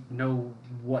actually know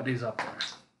what is up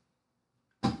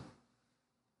there.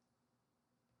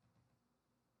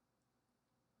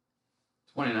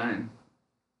 29.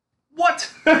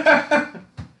 What?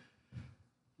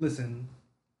 Listen.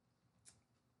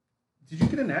 Did you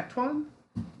get a nat 20?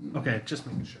 Okay, just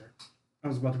making sure. I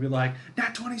was about to be like,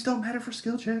 nat 20s don't matter for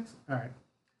skill checks. Alright.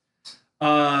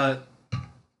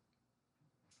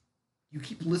 You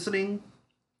keep listening.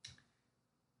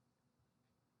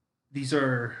 These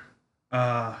are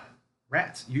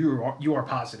rats. You are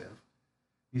positive.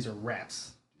 These are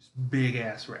rats. Just big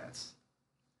ass rats.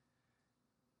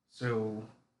 So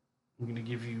I'm gonna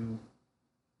give you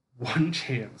one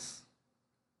chance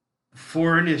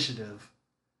for initiative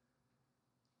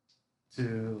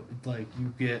to like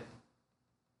you get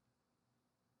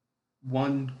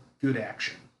one good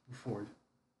action before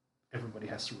everybody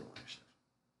has to roll initiative.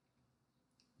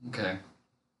 Okay.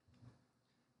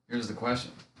 Here's the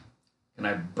question. Can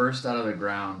I burst out of the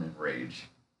ground in rage?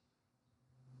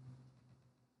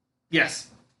 Yes.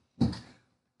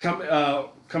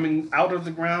 Coming out of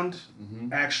the ground,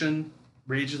 Mm-hmm. action,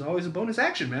 rage is always a bonus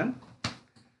action, man.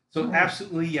 So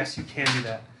absolutely, yes, you can do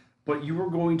that. But you are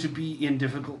going to be in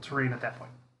difficult terrain at that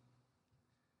point.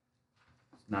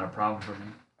 Not a problem for me.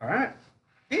 All right.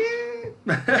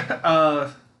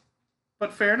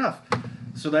 But fair enough.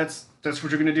 So that's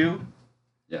what you're gonna do.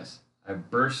 Yes. I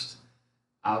burst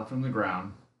out from the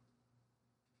ground,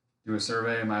 do a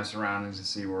survey of my surroundings to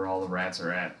see where all the rats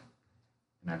are at,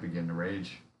 and I begin to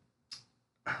rage.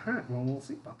 All right. Well, we'll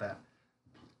see about that.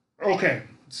 Okay.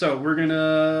 So we're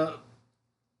gonna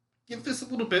give this a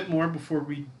little bit more before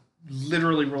we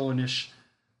literally roll inish.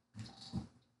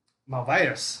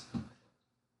 Malvirus.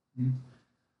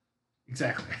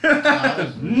 Exactly.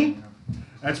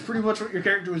 That's pretty much what your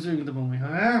character was doing at the moment.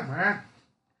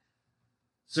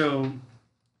 So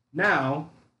now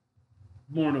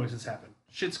more noises happen.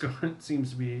 Shit's going seems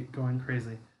to be going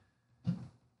crazy.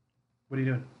 What are you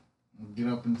doing? Get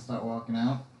up and start walking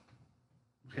out.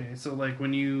 Okay, so like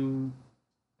when you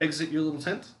exit your little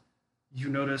tent, you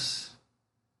notice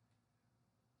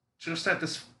just at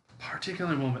this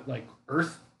particular moment, like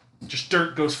just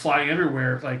dirt goes flying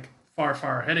everywhere, like far,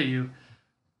 far ahead of you.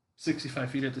 65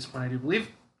 feet at this point, I do believe.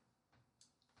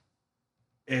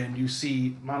 And you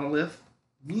see Monolith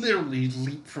literally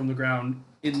leap from the ground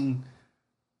in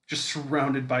just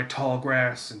surrounded by tall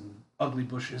grass and ugly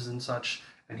bushes and such.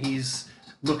 And he's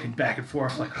looking back and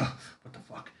forth like, oh, what the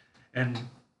fuck? And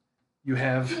you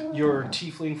have your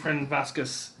tiefling friend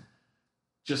Vasquez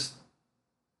just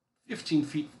 15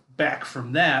 feet back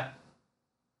from that,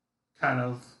 kind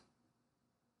of,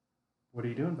 what are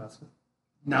you doing, Vasquez?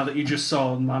 Now that you just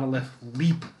saw Monolith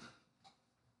leap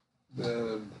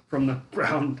The from the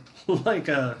ground like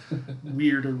a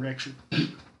weird erection.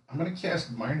 I'm gonna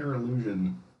cast Minor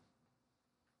Illusion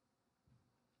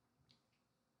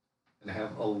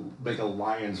and make a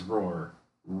lion's roar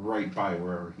right by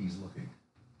wherever he's looking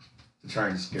to try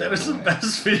and scare That is him the away.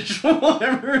 best visual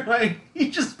ever. Like, he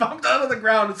just bumped out of the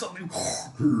ground and something.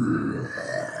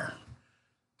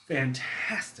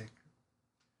 Fantastic.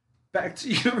 Back to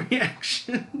your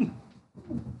reaction.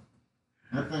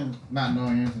 I think not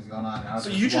knowing anything's going on. I'll So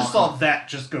you just walk saw that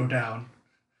just go down.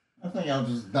 up. I think I'll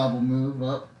just double move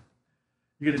up,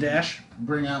 You gonna dash?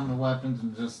 bring out my weapons,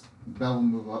 and just double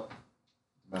move up.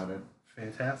 That's about it.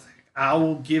 Fantastic. I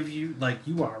will give you, like,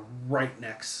 you are right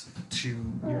next to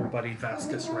your buddy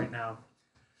Vasquez right now.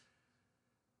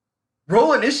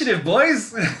 Roll initiative,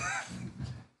 boys! That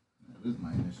is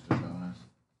my initiative bonus.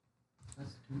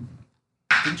 That's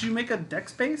 2. Did you make a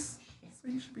dex base? So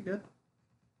you should be good.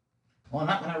 Well,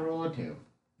 not when I roll a 2.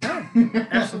 No,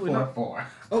 absolutely not. 4.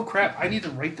 Oh crap, I need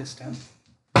to write this down.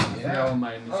 I forgot what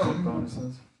my initiative bonus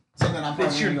is. So then I'm probably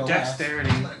It's your gonna go last. dexterity.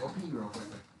 I'm gonna go pee real quickly.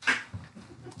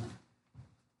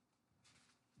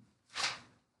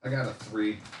 I got a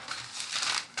 3.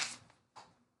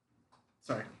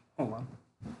 Sorry, hold on.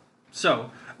 So,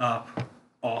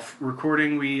 off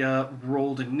recording, we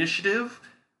rolled initiative,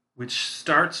 which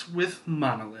starts with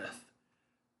Monolith.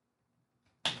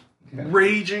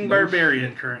 Raging No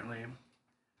Barbarian currently.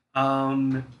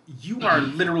 You are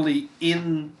literally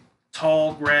in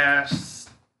tall grass,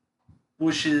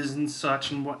 bushes and such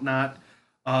and whatnot.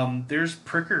 There's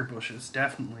pricker bushes,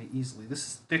 definitely, easily. This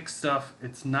is thick stuff.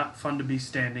 It's not fun to be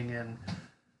standing in.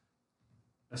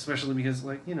 Especially because,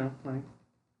 like, you know, like,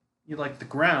 you like the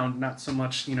ground, not so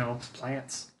much, you know,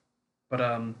 plants. But,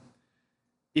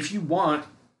 if you want,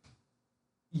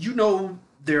 you know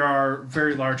there are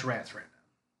very large rats right now.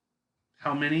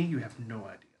 How many? You have no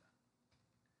idea.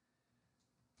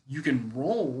 You can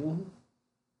roll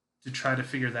to try to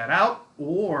figure that out,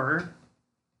 or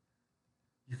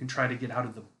you can try to get out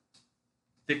of the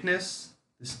thickness,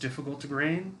 this difficult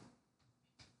terrain.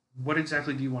 What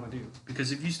exactly do you want to do?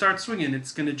 Because if you start swinging,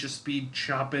 it's going to just be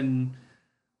chopping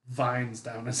vines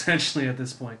down, essentially, at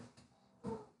this point.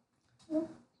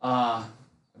 I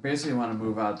basically want to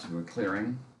move out to a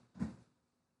clearing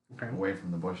Okay. away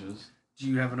from the bushes. Do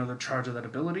you have another charge of that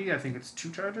ability? I think it's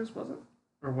 2 charges, was it?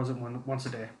 Or was it once a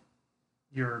day?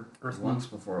 Your earth Once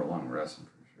before a long rest, I'm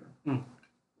pretty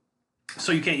sure.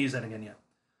 So you can't use that again yet.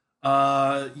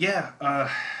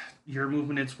 Your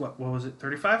movement is what was it,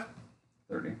 35?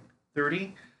 30.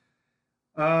 30?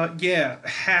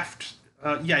 Halved.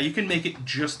 You can make it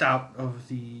just out of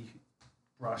the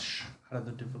brush, out of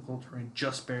the difficult terrain,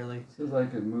 just barely. It says I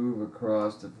could move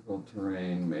across difficult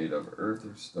terrain made of earth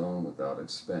or stone without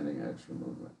expending extra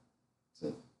movement.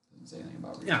 That's it. Doesn't say anything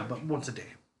about Yeah, recharge. but once a day.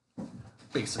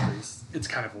 Basically, it's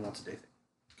kind of a once a day thing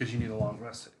because you need a long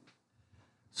rest.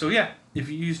 So yeah, if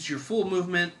you used your full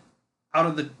movement out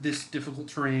of this difficult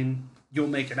terrain, you'll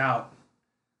make it out,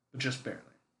 but just barely.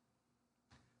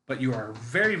 But you are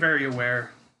very, very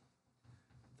aware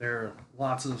there are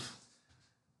lots of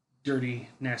dirty,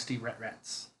 nasty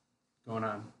rats going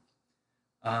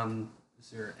on. Is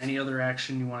there any other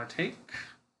action you want to take?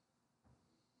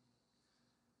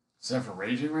 Except for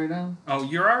raging right now? Oh,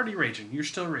 you're already raging. You're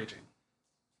still raging.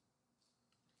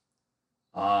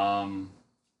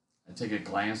 I take a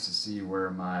glance to see where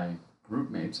my group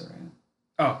mates are at.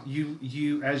 Oh,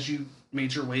 you as you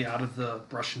made your way out of the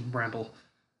brush and bramble,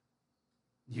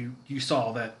 you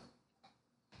saw that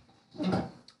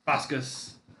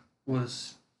Vasquez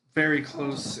was very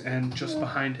close and just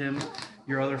behind him,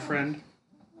 your other friend,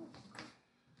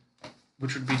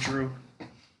 which would be Drew,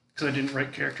 because I didn't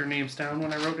write character names down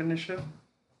when I wrote initiative.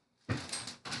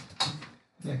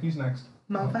 Yeah, he's next.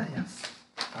 Malvayas.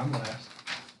 I'm last.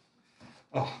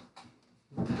 Oh,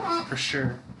 for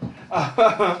sure.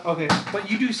 Okay,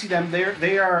 but you do see them.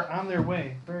 They are on their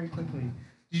way very quickly.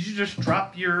 Did you just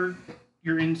drop your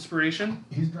inspiration?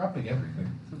 He's dropping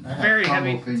everything. I have Very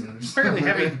combo heavy, fingers. fairly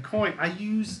heavy coin. I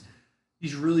use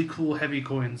these really cool heavy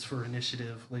coins for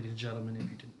initiative, ladies and gentlemen. If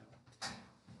you didn't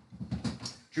know,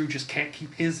 Drew just can't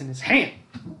keep his in his hand.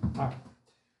 All right.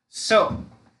 So,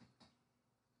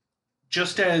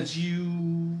 just as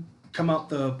you come out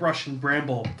the brush and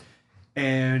bramble,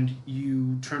 and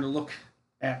you turn to look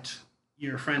at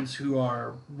your friends who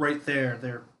are right there,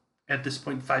 they're at this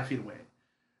point 5 feet away.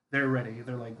 They're ready.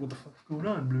 They're like, "What the fuck's going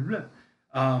on?" Blah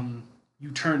blah. You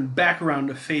turn back around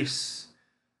to face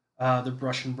the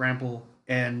brush and bramble,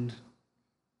 and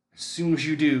As soon as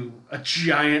you do, a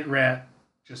giant rat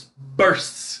just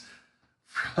bursts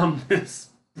from this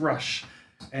brush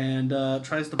and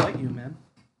tries to bite you, man.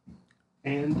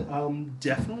 And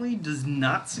definitely does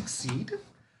not succeed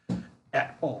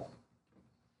at all.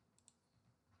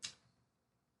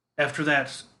 After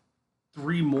that,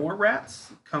 3 more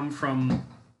rats come from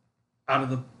out of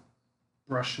the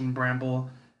brush and bramble,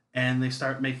 and they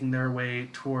start making their way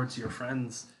towards your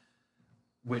friends.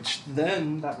 Which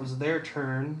then, that was their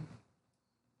turn.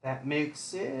 That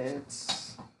makes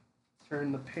it.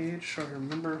 Turn the page so I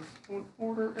remember what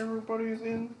order everybody's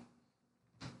in.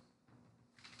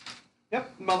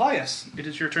 Yep, Matthias, it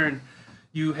is your turn.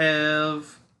 You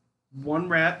have 1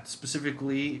 rat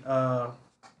specifically,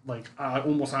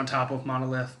 almost on top of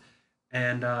Monolith,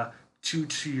 and 2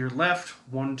 to your left,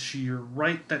 1 to your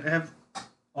right that have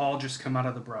all just come out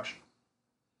of the brush.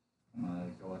 I'm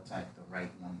gonna go attack the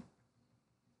right one.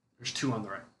 There's 2 on the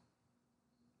right.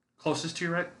 Closest to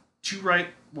your right, 2 right,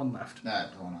 1 left.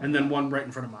 That one. And then 1 right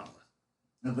in front of Monolith.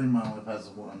 I think Monolith has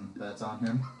the one that's on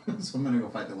him, so I'm gonna go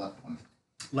fight the left one.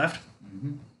 Left?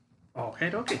 Mm-hmm.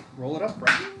 Okay. Roll it up,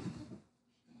 right?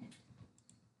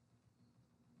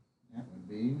 That would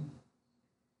be.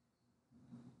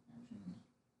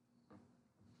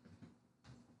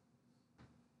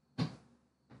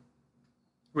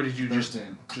 What did you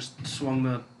 13. just swung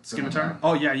the scimitar? Scimitar.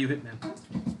 Oh yeah, you hit, man.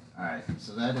 Alright,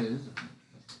 so that is.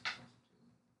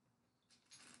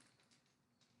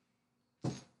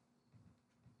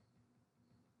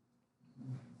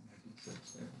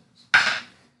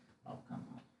 Oh, come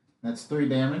on. That's 3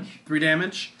 damage. 3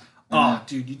 damage. Oh,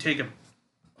 dude, you take a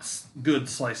good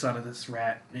slice out of this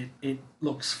rat. It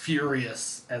looks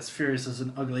furious as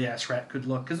an ugly ass rat could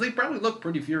look, because they probably look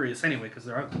pretty furious anyway, because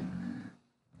they're ugly.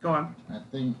 Go on. I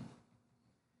think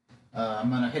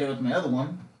I'm gonna hit it with my other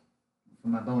one for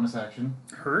my bonus action.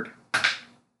 Heard.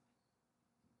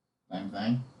 Same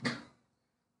thing.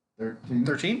 13.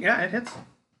 13. Yeah, it hits.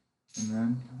 And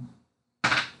then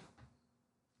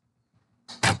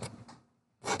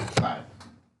 5.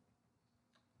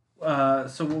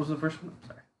 So what was the first one?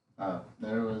 Sorry.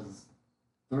 There was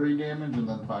 3 damage and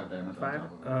then 5 damage. 5. On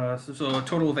top of it. So a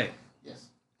total of 8. Yes.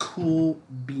 Cool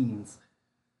beans.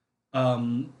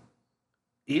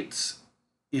 It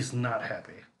is not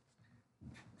happy.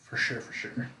 For sure.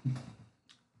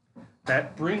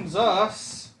 That brings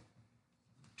us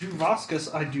to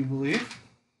Vasquez, I do believe.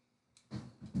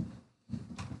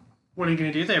 What are you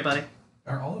going to do there, buddy?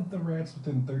 Are all of the rats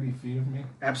within 30 feet of me?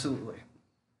 Absolutely.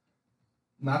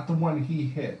 Not the one he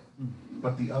hit,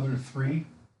 but the other 3.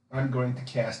 I'm going to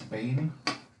cast Bane.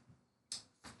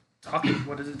 Talk it.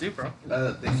 What does it do, bro?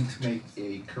 They need to make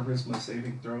a charisma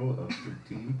saving throw of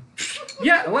 13.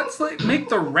 Yeah, let's make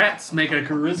the rats make a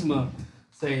charisma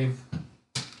save.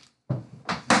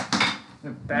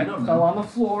 That You don't fell know. on the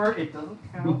floor. It doesn't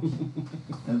count.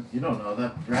 You don't know,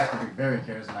 that rat could be very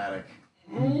charismatic.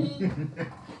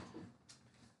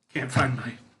 Can't find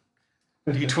my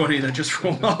D20 that just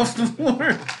rolled off the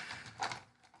floor.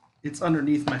 It's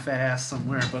underneath my fat ass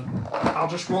somewhere, but I'll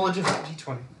just roll a different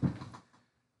D20.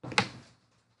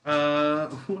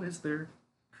 What is there?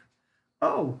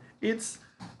 Oh, it's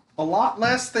a lot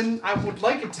less than I would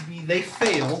like it to be. They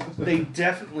fail. They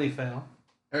definitely fail.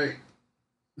 Alright.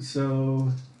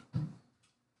 So,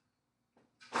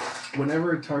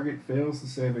 whenever a target fails the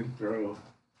saving throw,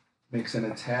 makes an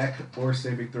attack or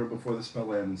saving throw before the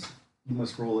spell ends, you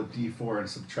must roll a d4 and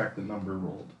subtract the number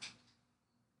rolled.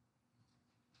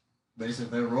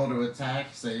 Basically, they roll to attack,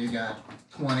 say you got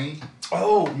 20.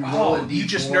 Oh, You roll a you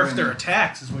just D4 nerfed and- their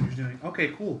attacks is what you're doing. Okay,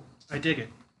 cool. I dig it.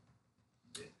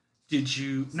 Did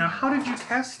you... Now, how did you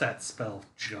cast that spell,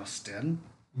 Justin?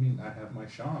 I mean, I have my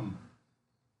Sham.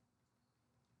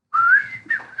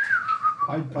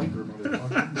 Pied Piper,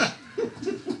 motherfucker.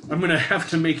 I'm going to have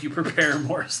to make you prepare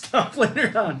more stuff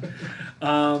later on.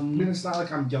 I mean, it's not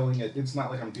like I'm yelling at... It's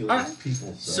not like I'm dealing Alright. with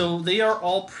people, so... So they are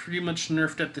all pretty much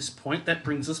nerfed at this point. That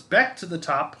brings us back to the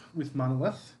top with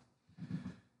Monolith.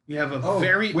 You have a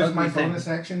very with ugly my thing. bonus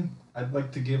action, I'd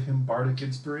like to give him Bardic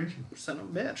Inspiration. Son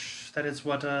of a bitch. That is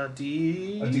what a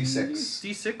D... A D6.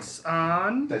 D6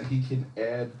 on... That he can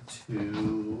add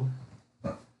to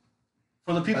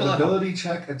For the people an that... ability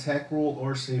check, attack roll,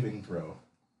 or saving throw.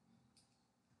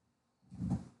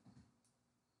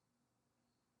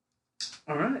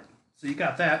 Alright. So you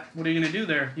got that. What are you going to do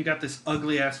there? You got this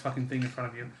ugly-ass fucking thing in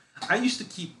front of you. I used to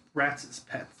keep rats as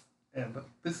pets, and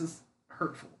this is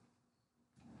hurtful.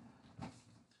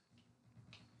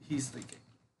 He's thinking.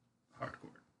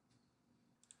 Hardcore.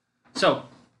 So,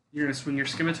 you're going to swing your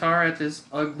scimitar at this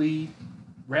ugly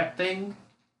rat thing.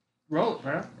 Roll it,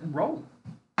 bro. Roll.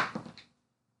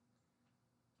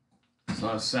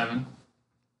 7.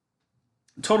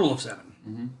 Total of 7.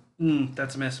 Mm-hmm.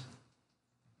 That's a miss.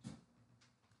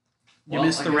 You Well,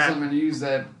 missed I the guess rat. I'm going to use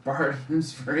that Bard of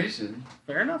Inspiration.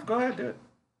 Fair enough. Go ahead, do it.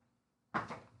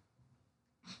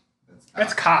 That's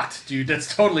That's cocked, dude.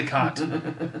 That's totally cocked.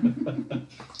 1.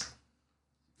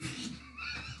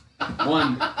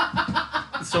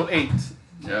 So 8.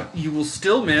 Yep. You will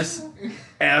still miss.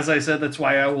 As I said, that's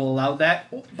why I will allow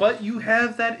that. But you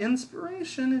have that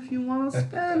inspiration if you want to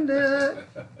spend it.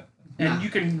 And you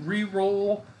can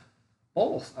re-roll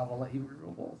both. I will let you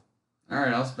re-roll both.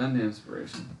 Alright, I'll spend the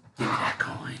inspiration. Give me that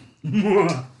coin.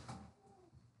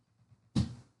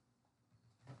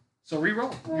 So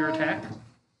re-roll your attack.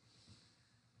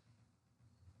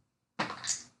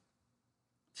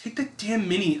 Take the damn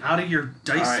mini out of your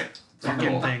dice Alright.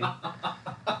 fucking thing.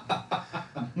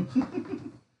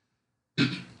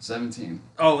 17.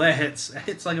 Oh, that hits. That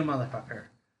hits like a motherfucker.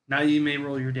 Now you may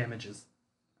roll your damages.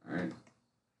 Alright.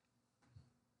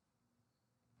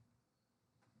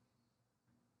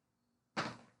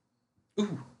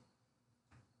 Ooh,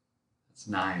 That's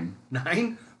 9.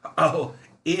 9? Oh,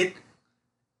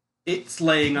 it's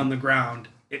laying on the ground.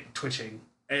 It twitching.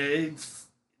 It's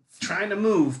trying to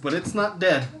move, but it's not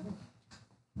dead.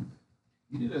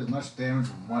 You did as much damage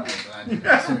from one as I did.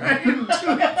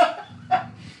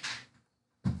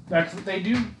 That's what they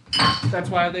do. That's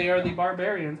why they are the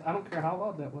barbarians. I don't care how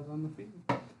loud that was on the feed.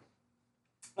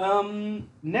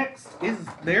 Next is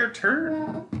their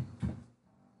turn.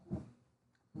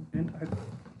 And what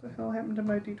the hell happened to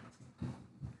my D20?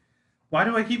 Why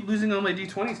do I keep losing all my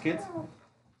D20s, kids?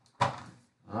 I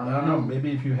don't know.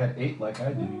 Maybe if you had 8 like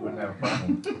I do, you wouldn't have a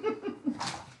problem.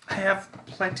 I have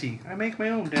plenty. I make my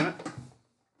own, damn it.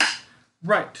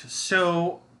 Right,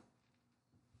 so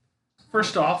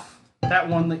first off, that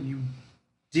one that you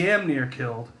damn near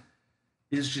killed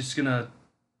is just gonna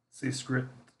say screw it.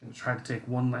 Gonna try to take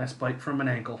one last bite from an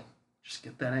ankle. Just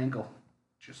get that ankle.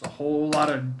 Just a whole lot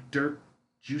of dirt,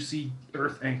 juicy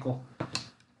earth ankle.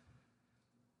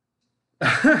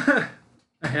 I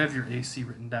have your AC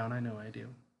written down. I know I do.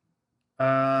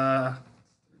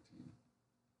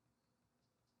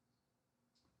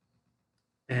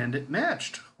 And it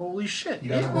matched. Holy shit. You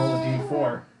gotta roll a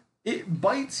d4. It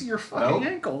bites your fucking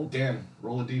Nope. ankle. Dan,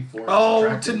 roll a d4. Oh,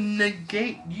 Subtract to it.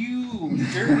 negate you,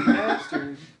 dirty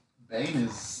bastard. Bane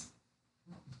is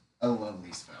a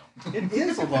lovely spell. It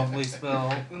is a lovely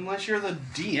spell, unless you're the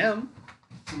DM.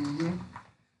 Mm-hmm.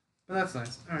 But that's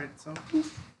nice. Alright, so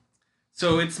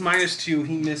it's -2.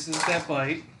 He misses that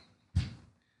bite.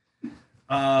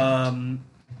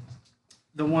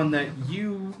 The one that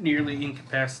you nearly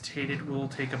incapacitated will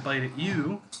take a bite at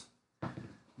you.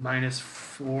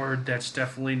 -4. That's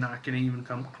definitely not going to even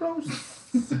come close.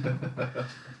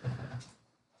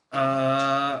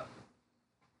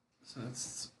 So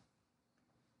that's.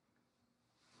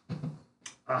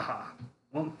 Aha.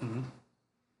 Well,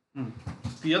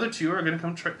 the other two are going to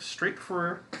come straight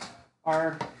for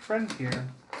our friend here.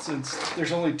 Since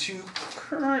there's only 2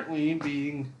 currently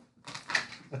being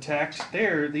attacked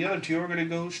there, the other 2 are going to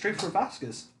go straight for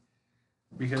Vasquez.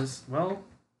 Because, well,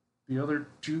 the other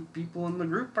 2 people in the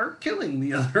group are killing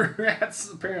the other rats,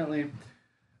 apparently.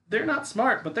 They're not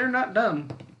smart, but they're not dumb.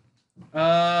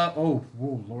 Whoa,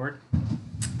 Lord.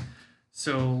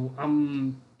 So,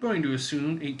 I'm going to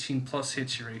assume 18 plus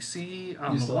hits your AC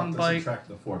on You the still one have to bite. subtract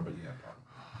the 4, but yeah,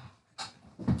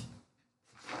 probably.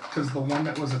 Because the one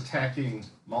that was attacking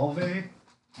Malve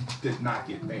did not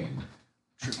get banned.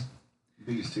 True.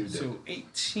 These 2 did. So,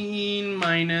 18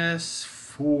 minus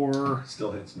 4.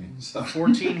 Still hits me. So.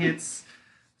 14 hits.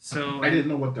 So I didn't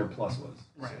know what their plus was.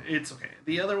 Right, it's okay.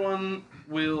 The other one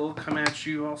will come at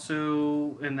you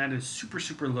also, and that is super,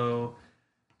 super low.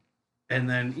 And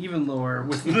then even lower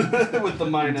with with the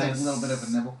minus. Take a little bit of a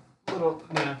nibble.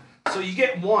 Yeah. So you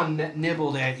get one that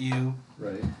nibbled at you.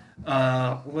 Right.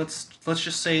 Let's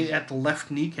just say at the left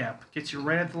kneecap. Gets you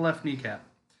right at the left kneecap.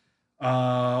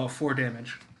 4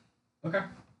 damage. Okay.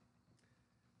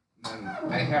 Then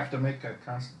I have to make a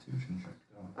Constitution check,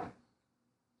 don't I?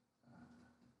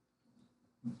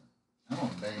 I don't know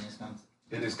if Bane is constant.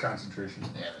 It is concentration.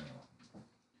 Yeah,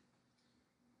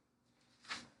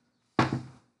 then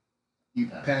you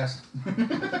pass. Passed.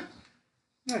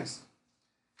 Nice.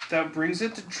 That brings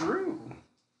it to Drew.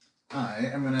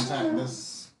 Alright, I'm gonna attack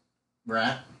this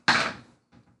rat.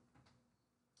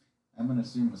 I'm gonna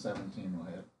assume a 17 will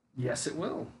hit. Yes, it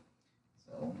will.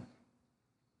 So,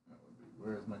 that would be,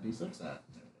 where's my d6 at?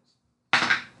 There it is.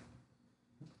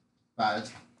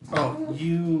 5. Oh,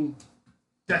 you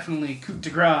definitely coup de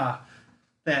grace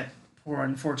that poor,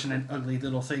 unfortunate, ugly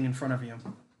little thing in front of you.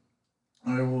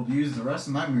 I will use the rest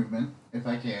of my movement, if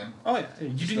I can, Oh yeah, you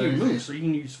didn't even move, so you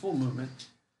can use full movement.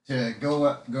 to go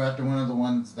after one of the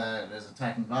ones that is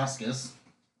attacking Vasquez,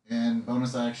 and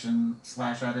bonus action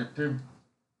slash at it too.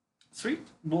 Sweet.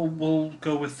 We'll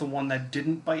go with the one that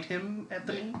didn't bite him at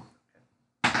the knee.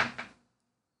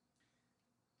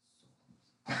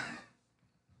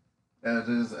 That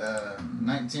is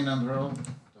 19 on the roll,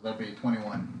 so that'll be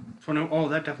 21. Oh,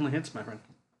 that definitely hits, my friend.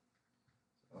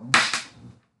 So.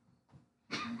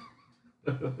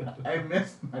 I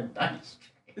missed my dice.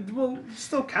 Well, it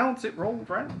still counts. It rolled,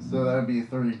 right? So that would be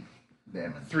 3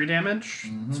 damage. 3 damage.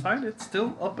 It's fine. It's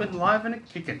still up and alive and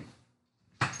kicking.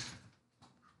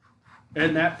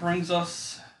 And that brings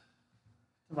us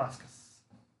to Vasquez.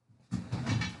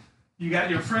 You got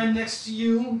your friend next to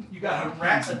you. You got a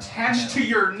rat attached to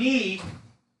your knee.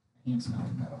 I can't smell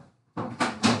metal.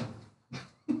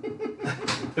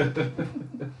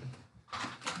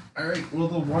 All right. Well,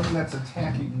 the one that's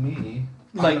attacking me.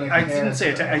 Like I'm gonna I didn't cast,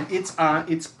 say attack.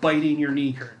 It's biting your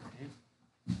knee currently.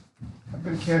 I'm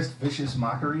gonna cast vicious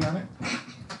mockery on it.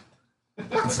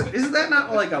 Is that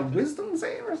not like a wisdom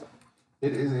save or something?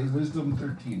 It is a Wisdom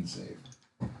 13 save.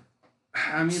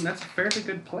 I mean, that's a fairly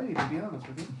good play, to be honest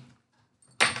with you.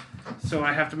 So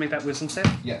I have to make that wisdom save?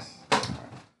 Yes.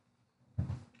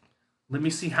 Let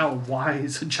me see how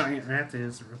wise a giant rat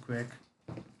is, real quick.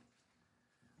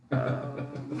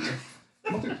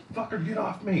 Motherfucker, get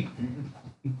off me!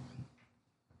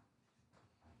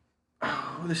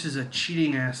 Oh, this is a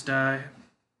cheating ass die.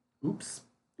 Oops.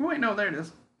 Wait, no, there it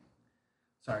is.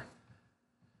 Sorry.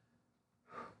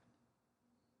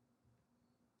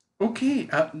 Okay,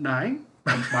 9.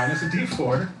 Minus a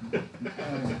D4.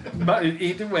 But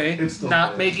either way, It's still not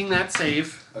fair. making that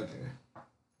save. Okay.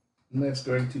 And that's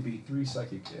going to be 3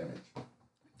 psychic damage.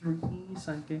 3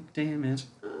 psychic damage.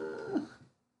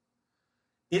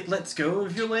 It lets go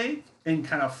of your leg and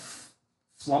kind of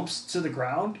flumps to the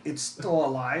ground. It's still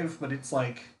alive, but it's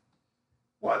like,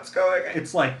 what's going on?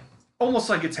 It's like,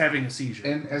 almost like it's having a seizure.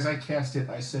 And as I cast it,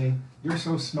 I say, "You're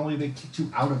so smelly they kicked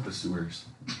you out of the sewers."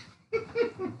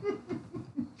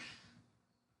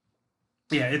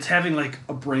 Yeah, it's having like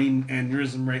a brain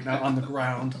aneurysm right now on the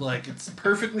ground. Like, it's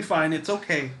perfectly fine. It's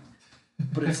okay.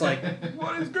 But it's like,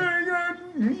 what is going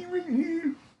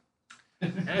on?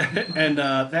 And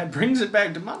that brings it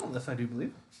back to Monolith, I do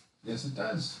believe. Yes, it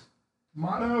does.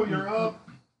 Mono, you're up.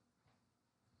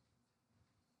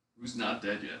 Who's not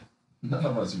dead yet? None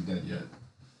of us are dead yet.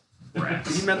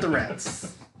 Rats. He meant the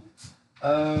rats.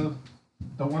 The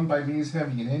one by me is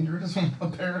having an aneurysm,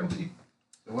 apparently.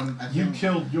 The one I You think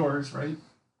killed yours, right?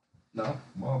 No?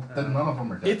 Well, then none of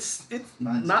them are dead. It's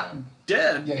mine's not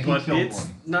dead. dead, Yeah, he but killed it's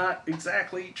one. not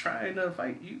exactly trying to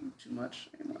fight you too much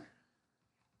anymore.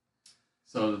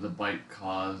 So did the bite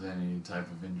cause any type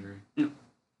of injury? No.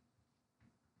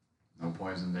 No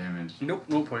poison damage. Nope,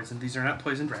 no poison. These are not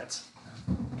poisoned rats.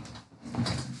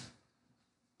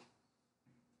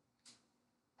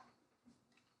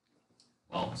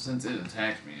 Well, since it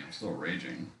attacked me, I'm still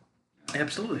raging.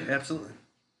 Absolutely, absolutely.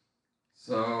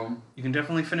 So You can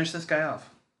definitely finish this guy off.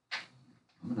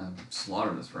 I'm gonna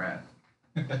slaughter this rat.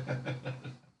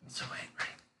 So angry.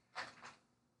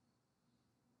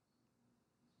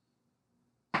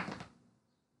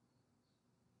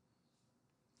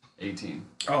 $18.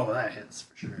 Oh, that hits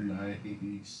for sure.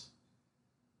 Nice.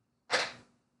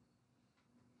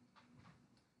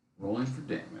 Rolling for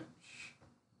damage.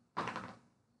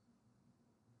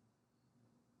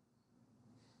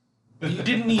 You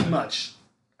didn't need much.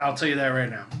 I'll tell you that right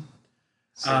now.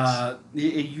 6.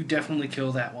 You definitely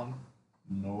kill that one.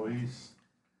 Noise.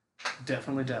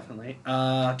 Definitely. Do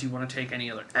you want to take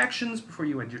any other actions before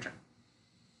you end your turn?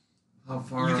 How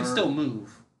far? You can still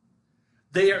move.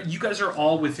 You guys are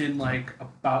all within like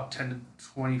about 10 to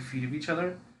 20 feet of each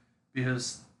other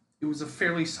because it was a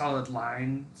fairly solid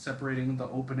line separating the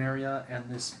open area and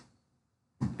this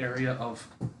area of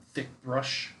thick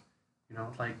brush. You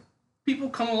know, like people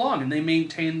come along and they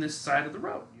maintain this side of the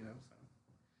road, you know.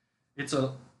 So it's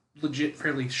a legit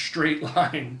fairly straight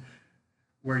line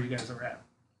where you guys are at.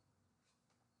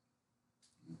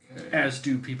 Okay. As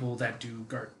do people that do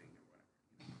gardening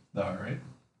or whatever. All right.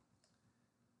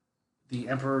 The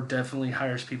Emperor definitely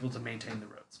hires people to maintain the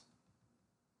roads.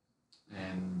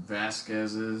 And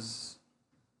Vasquez's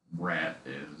rat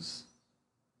is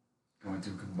going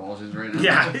through convulsions right now.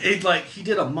 Yeah, he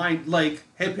did a mind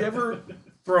have you ever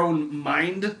thrown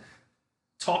mind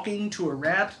talking to a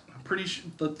rat? I'm pretty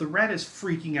sure the rat is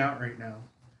freaking out right now.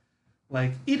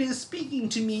 Like, it is speaking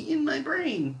to me in my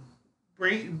brain.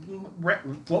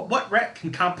 What rat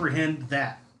can comprehend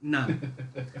that? None.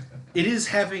 It is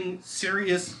having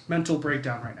serious mental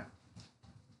breakdown right now.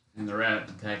 And the rat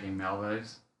attacking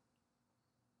Malvise.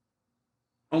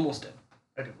 Almost dead.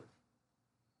 I do believe.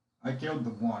 I killed the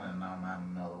one, and now I'm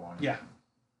having another one. Yeah.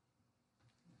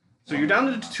 So you're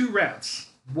down to 2 rats.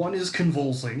 One is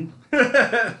convulsing,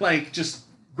 like just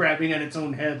grabbing at its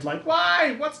own head, like,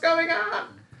 why? What's going on?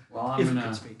 Well, I'm If it gonna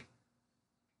can speak.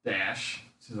 dash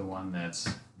to the one that's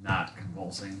not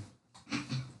convulsing.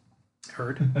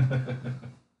 Heard.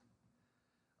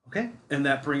 Okay, and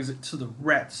that brings it to the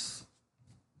rats'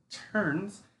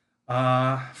 turns.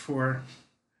 For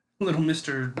little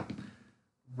Mr.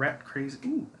 Rat Crazy.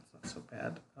 Ooh, that's not so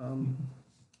bad.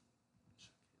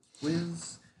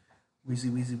 Whiz.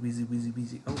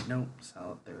 Wheezy. Oh, no,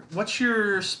 solid there. What's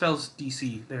your spell's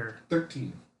DC there?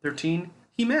 13. 13?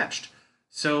 He matched.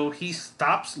 So he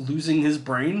stops losing his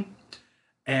brain,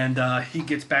 and he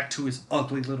gets back to his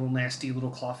ugly little nasty little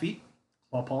claw feet.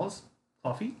 Claw paws?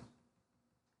 Claw feet?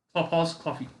 Claw paws,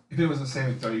 claw feet. If it was a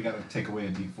saving throw, you gotta take away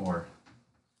a d4.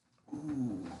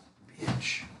 Ooh,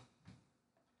 bitch.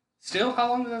 Still, how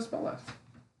long does that spell last?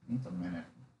 It's a minute.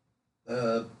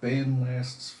 Bane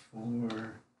lasts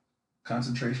for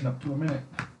concentration up to a minute.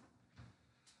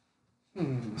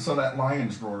 So that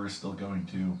lion's roar is still going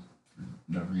to, for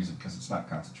no reason, because it's not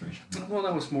concentration. Well,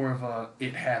 that was more of a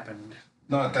it happened.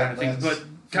 No, Kind that of thing, lasts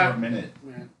but for a minute,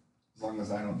 as long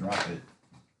as I don't drop it.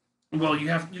 Well, you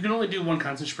can only do one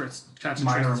concentration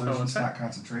Minor spell. illusion's I not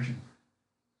concentration.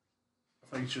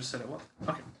 thought you just said it was.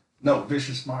 Okay. No,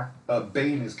 vicious mock.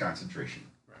 Bane is concentration.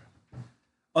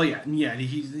 Oh yeah,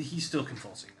 he's still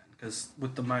convulsing then because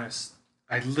with the minus,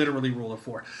 I literally roll a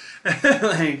 4.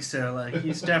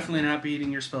 He's definitely not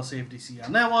beating your spell save DC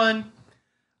on that one.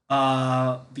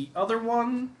 The other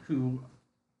one who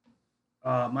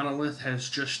Monolith has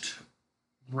just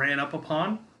ran up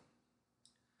upon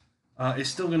is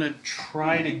still gonna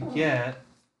try to get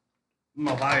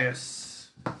Matthias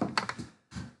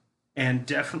and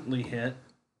definitely hit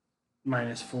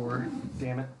 -4.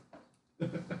 Damn it.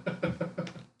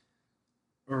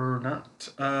 Or not.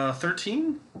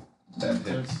 13? That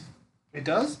hits. It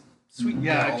does? Sweet.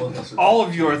 Yeah, All of us are- all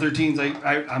of you are 13s.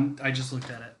 I just looked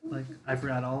at it. Like, I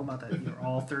forgot all about that. You're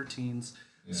all 13s.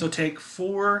 Yeah. So take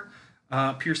 4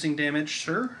 piercing damage,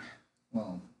 sir.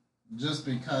 Well, just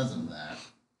because of that,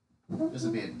 just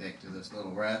to be a dick to this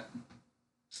little rat,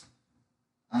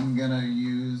 I'm gonna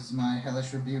use my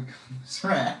Hellish Rebuke on this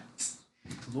rat,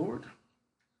 Lord.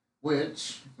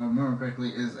 which, if I remember correctly,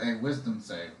 is a Wisdom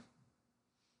save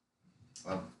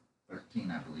of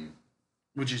 13, I believe.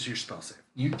 Which is your spell save.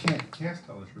 You can't cast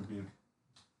Hellish Rebuke.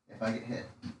 If I get hit.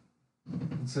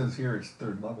 It says here it's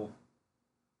 3rd level.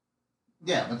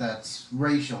 Yeah, but that's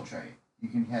racial trait. You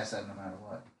can cast that no matter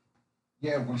what.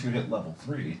 Yeah, once you hit level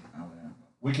 3. Oh, yeah.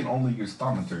 We can only use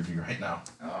Thaumaturgy right now.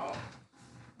 Oh.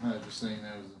 I was just saying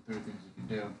that was the 3 things you could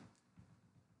do.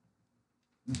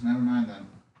 Never mind then.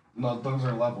 No, those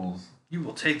are levels. You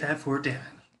will take that for damage.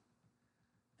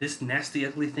 This nasty,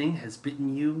 ugly thing has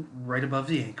bitten you right above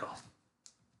the ankle.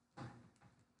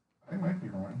 I might be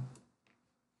wrong.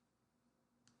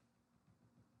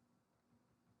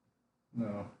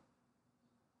 No.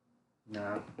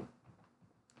 No.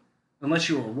 Unless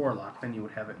you were a warlock, then you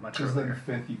would have it much Because then earlier.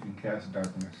 5th you can cast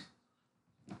Darkness.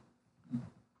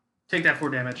 Take that 4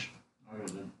 damage. Oh, yeah,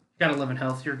 then. Got 11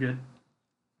 health. You're good.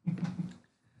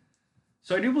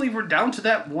 So I do believe we're down to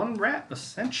that one rat,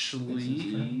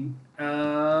 essentially.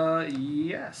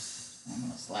 Yes. I'm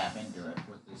gonna slap into it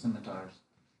with the scimitars.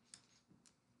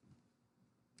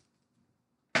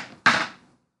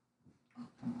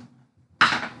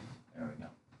 There we go.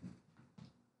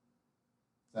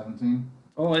 17.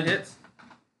 Oh, it hits.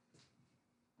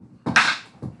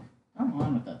 I'm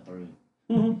on with that 3.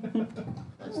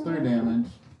 That's 3 damage.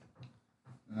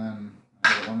 And then I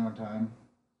hit it one more time.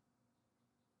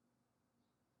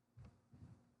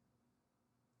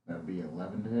 That would be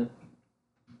 11 to hit.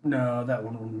 No, that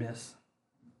one will miss.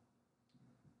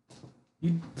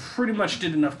 You pretty much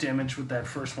did enough damage with that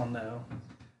first one, though.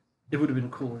 It would have been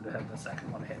cooler to have the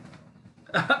second one hit.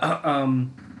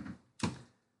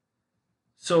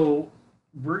 So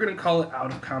we're gonna call it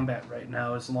out of combat right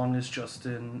now, as long as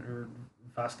Justin or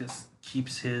Vasquez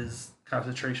keeps his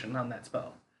concentration on that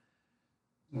spell.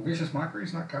 Vicious Mockery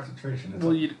is not concentration. It's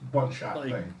Well, a you one-shot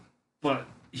like- thing. But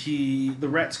the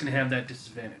rat's gonna have that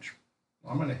disadvantage,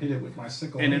 I'm going to hit it with my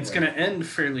sickle. and it's anyway. gonna end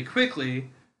fairly quickly.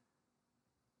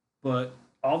 But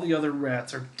all the other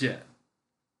rats are dead.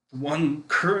 One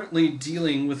currently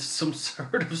dealing with some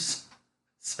sort of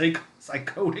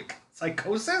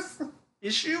psychosis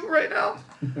issue right now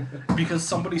because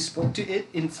somebody spoke to it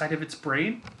inside of its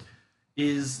brain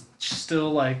is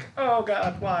still like, oh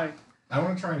god, why? I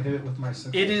want to try and hit it with my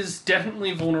sickle. It is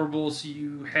definitely vulnerable, so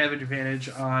you have advantage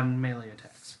on melee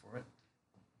attacks for it.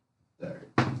 Alright.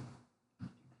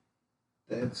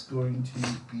 That's going to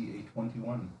be a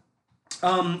 21.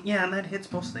 Yeah, and that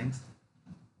hits most things.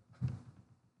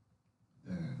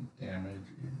 Then damage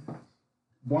is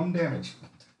 1 damage.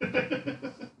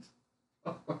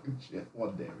 Oh, fucking shit.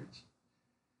 1 damage.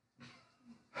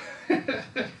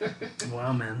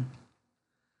 Wow, man.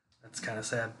 That's kind of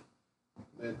sad.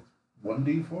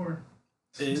 1d4.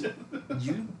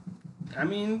 I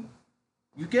mean,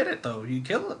 you get it, though. You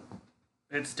kill it.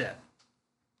 It's dead.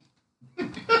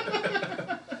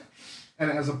 And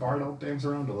as a bard, I'll dance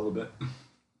around a little bit.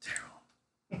 Terrible.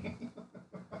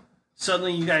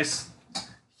 Suddenly, you guys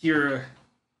hear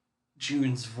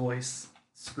June's voice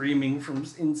screaming from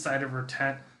inside of her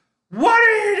tent. What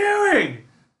are you doing?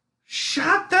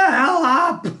 Shut the hell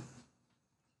up!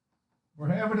 We're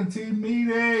having a team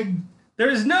meeting.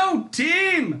 There's no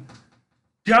team!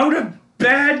 Go to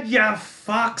bed, you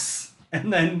fucks!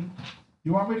 And then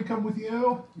You want me to come with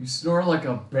you? You snore like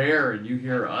a bear and you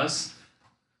hear us?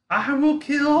 I will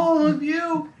kill all of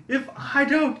you if I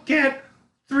don't get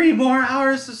 3 more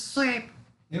hours of sleep.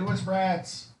 It was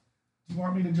rats. Do you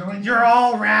want me to join you? You're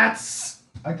all rats.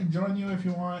 I can join you if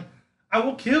you want. I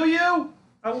will kill you.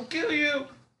 I will kill you.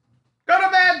 Go to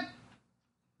bed.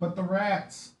 But the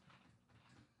rats.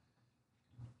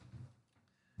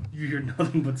 You hear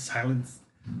nothing but silence.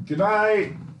 Good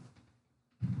night.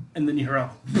 And then you hear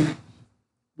a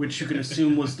which you can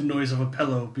assume was the noise of a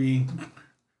pillow being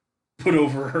put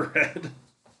over her head.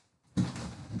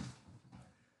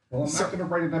 Well, I'm not going to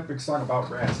write an epic song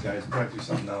about rats, guys. We're going to do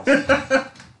something else.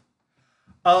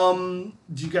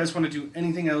 Do you guys want to do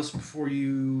anything else before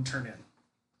you turn in?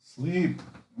 Sleep.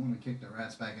 I'm gonna kick the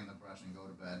rats back in the brush and go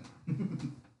to bed.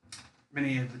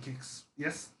 Many of the kicks.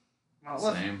 Yes?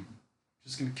 Well, Same.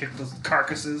 just gonna kick those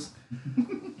carcasses.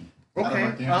 That'll Okay.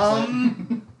 work the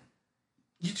opposite.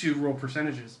 You two roll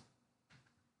percentages.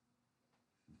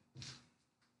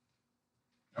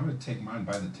 I'm going to take mine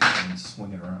by the tail and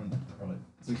swing it around and throw it.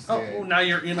 68. Oh, now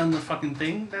you're in on the fucking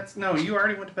thing? No, you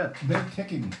already went to bed. They're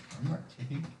kicking. I'm not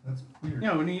kicking. That's weird.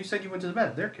 No, when you said you went to the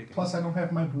bed, they're kicking. Plus, I don't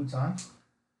have my boots on.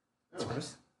 That's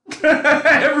gross.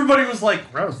 Everybody was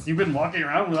like, gross, you've been walking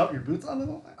around without your boots on the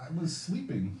whole time? I was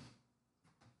sleeping.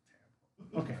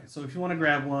 Okay, so if you want to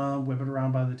grab one, whip it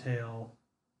around by the tail,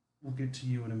 we'll get to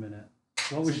you in a minute.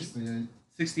 What was 68.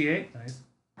 68? Nice.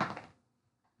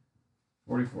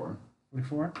 44.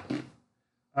 44?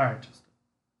 Alright, just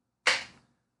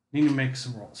need to make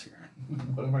some rolls here.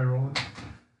 What am I rolling?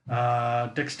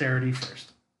 Dexterity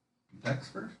first. Dex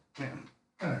first? Yeah.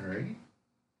 Alrighty.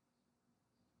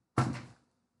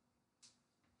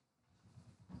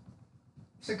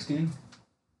 $16.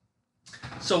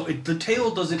 So the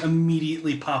tail doesn't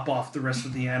immediately pop off the rest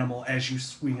of the animal as you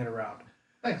swing it around.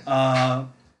 Nice.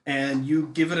 And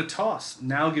you give it a toss.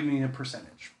 Now give me a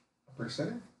percentage. A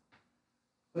percentage?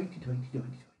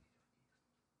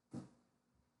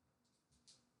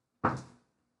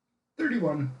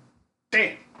 31.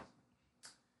 Damn.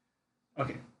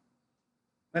 Okay.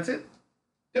 That's it?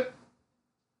 Yep.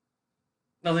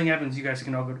 Nothing happens. You guys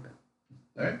can all go to bed.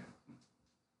 Alright.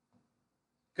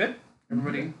 Good?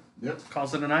 Everybody Yep.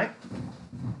 calls it a night?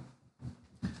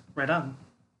 Right on.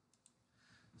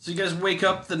 So you guys wake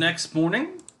up the next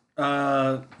morning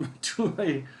to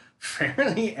a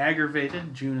fairly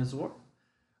aggravated June Azor.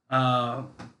 And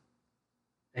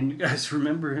you guys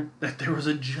remember that there was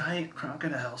a giant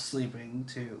crocodile sleeping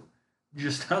too,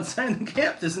 just outside the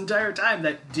camp this entire time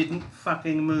that didn't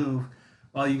fucking move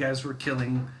while you guys were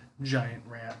killing giant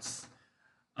rats.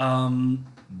 Bum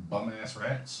ass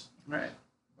rats. Right.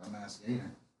 Bum ass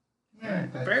gator.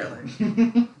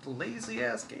 Barely. Lazy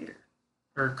ass gator.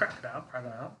 Or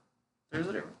crocodile. There's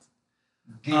a difference.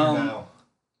 Gator now.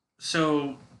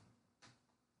 So,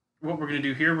 what we're going to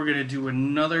do here, we're going to do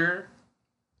another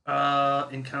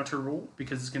encounter roll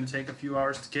because it's going to take a few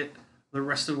hours to get the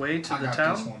rest of the way to I the got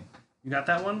town. this one. You got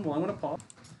that one? Well, I'm going to pause.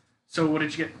 So, what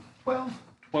did you get? 12.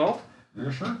 12?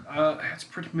 You're sure? That's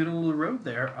pretty middle of the road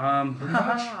there. Pretty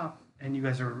much. And you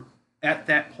guys are at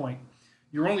that point.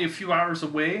 You're only a few hours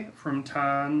away from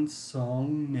Tan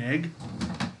Song Neg.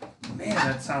 Man,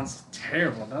 that sounds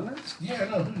terrible, doesn't it? Yeah,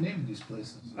 no, who named these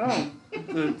places? Oh,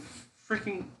 the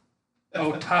freaking...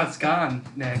 Oh, Tazgan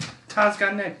Neg.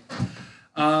 Tazgan Neg.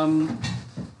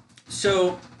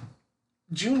 So,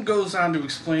 June goes on to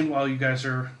explain while you guys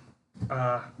are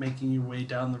making your way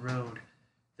down the road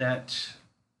that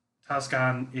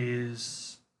Tazgan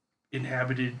is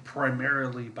inhabited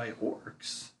primarily by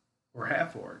orcs, or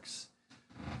half-orcs.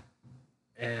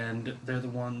 And they're the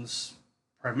ones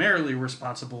primarily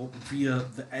responsible via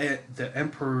the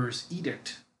emperor's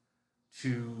edict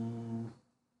to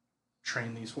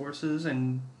train these horses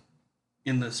and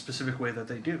in the specific way that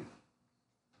they do.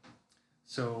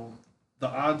 So the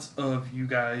odds of you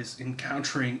guys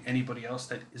encountering anybody else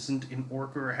that isn't an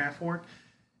orc or a half orc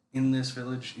in this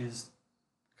village is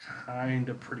kind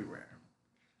of pretty rare.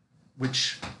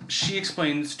 Which she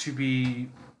explains to be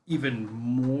even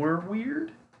more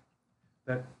weird,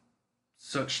 that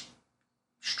such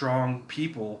strong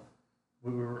people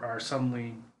who are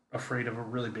suddenly afraid of a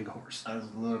really big horse. I was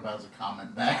literally about to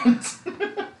comment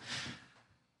that.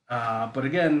 But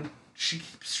again, she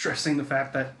keeps stressing the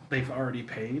fact that they've already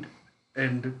paid,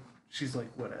 and she's like,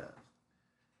 whatever.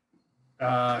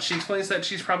 She explains that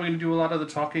she's probably going to do a lot of the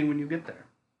talking when you get there.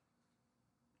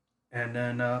 And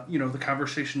then, the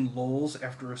conversation lulls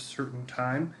after a certain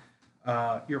time.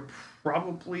 You're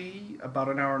probably about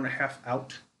an hour and a half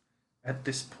out at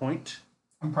this point.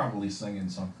 I'm probably singing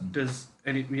something.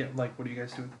 What do you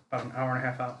guys do? About an hour and a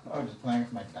half out? I was just playing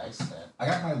with my dice set. I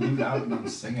got my lute out and I'm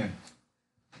singing.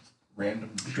 Random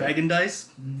shit. Dragon dice?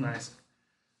 Nice.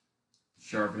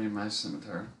 Sharpening my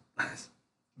scimitar. Nice.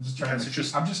 I'm just trying to. You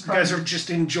guys are just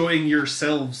enjoying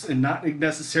yourselves and not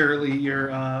necessarily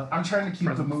your. I'm trying to keep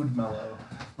the mood mellow.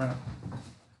 Right.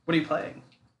 What are you playing?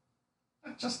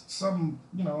 Just some,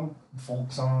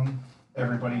 folk song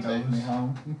everybody knows. Take me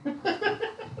home.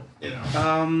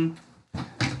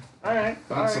 All right.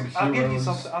 Some I'll give you heroes.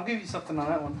 something. I'll give you something on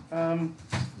that one.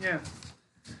 Yeah.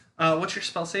 What's your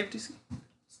spell save DC?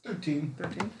 It's 13.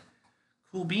 13.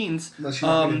 Cool beans. Unless you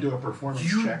want me to do a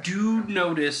performance You check. do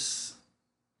notice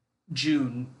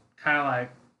June kind of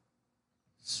like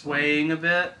swaying a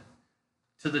bit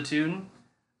to the tune.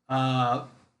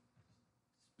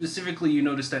 Specifically, you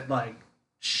notice that like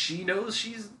she knows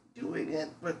she's doing it,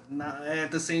 but not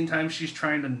at the same time she's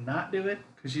trying to not do it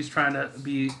because she's trying to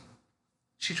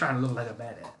look like a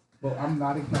badass. Well, I'm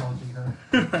not acknowledging her.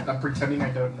 I'm pretending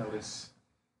I don't notice.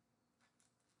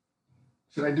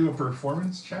 Should I do a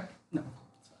performance check? No.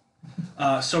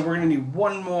 So we're gonna need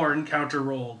one more encounter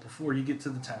roll before you get to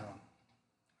the town.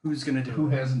 Who's gonna do Who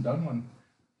it? hasn't done one?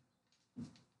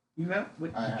 You have?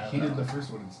 Wait. I have He did the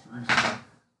first one. It's Drew's.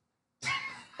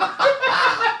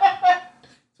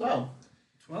 12.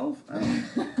 12?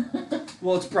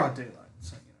 Well, it's broad daylight,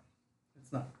 so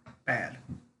it's not bad.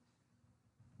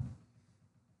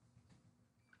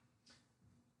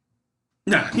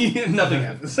 No, nothing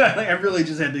happens. I really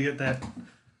just had to get that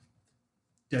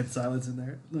dead silence in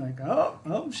there. Like,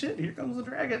 oh shit, here comes the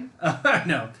dragon.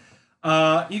 No.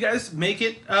 You guys make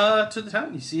it to the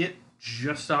town. You see it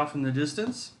just off in the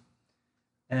distance.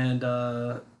 And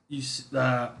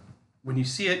when you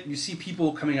see it, you see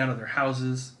people coming out of their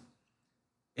houses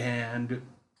and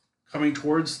coming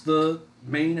towards the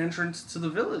main entrance to the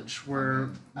village where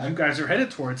you guys are headed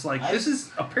towards. Like, this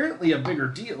is apparently a bigger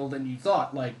deal than you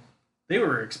thought. Like, they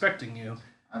were expecting you.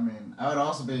 I mean, I would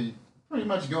also be pretty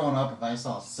much going up if I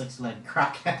saw a 6-legged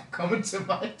crackhead coming to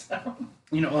my town.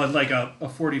 Like a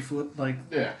 40-foot, like,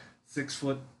 Yeah.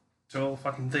 6-foot tall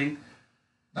fucking thing.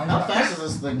 How fast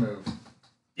does this thing move?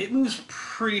 It moves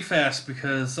pretty fast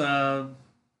because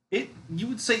you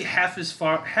would say half as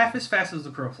fast as the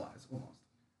crow flies, almost.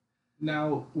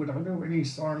 Now, would I know any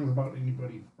songs about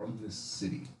anybody from this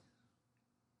city?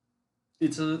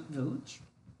 It's a village.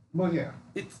 Well, yeah.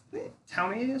 It's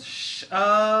towny-ish.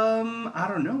 I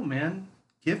don't know, man.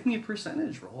 Give me a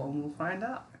percentage roll and we'll find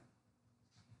out.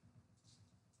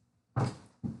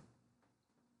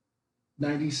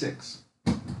 96.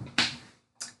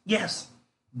 Yes.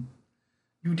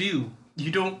 You do.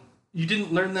 You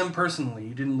didn't learn them personally.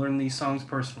 You didn't learn these songs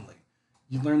personally.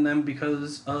 You learned them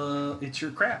because it's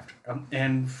your craft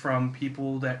and from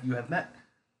people that you have met.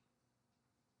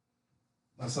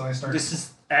 So I started. This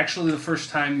is actually the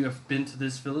first time you have been to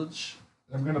this village.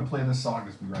 I'm going to play this song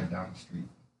as we ride down the street.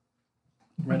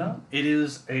 Right on. It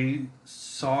is a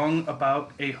song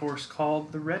about a horse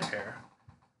called the Red Hare.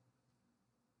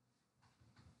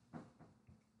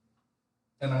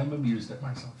 And I'm amused at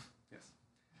myself.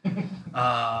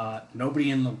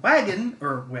 Nobody in the wagon,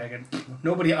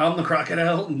 nobody on the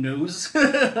crocodile knows.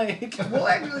 Well,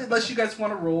 actually, unless you guys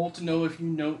want to roll to know if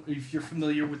you're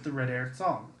familiar with the Red Hare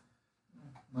song.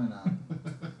 Why not?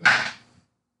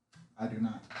 I do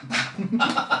not.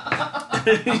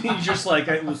 You're just like,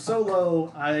 it was so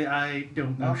low, I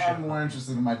don't know shit. I'm more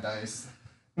interested in my dice.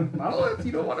 I don't know if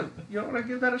you don't want to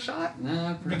give that a shot.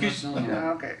 Nah, pretty much not.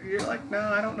 Yeah, okay. You're like, no,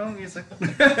 I don't know music.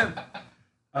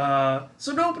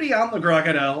 So nobody on the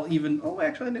crocodile even. Oh,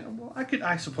 actually, well,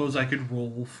 I suppose I could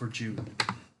roll for June.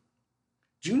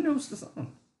 June knows the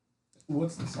song.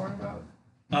 What's the song about?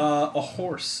 A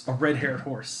horse, a red-haired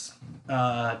horse,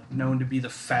 known to be the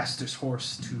fastest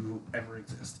horse to ever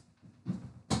exist.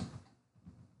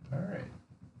 All right.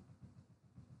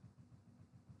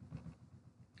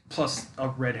 Plus, a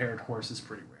red-haired horse is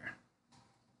pretty rare.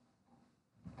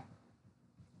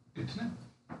 Good to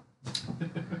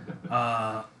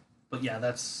know. But yeah,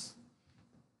 that's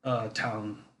a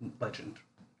town legend.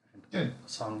 Good. A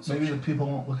song. Maybe the people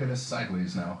won't look at us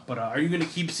sideways now. But are you gonna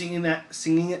keep singing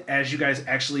it as you guys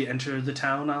actually enter the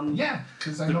town on Yeah,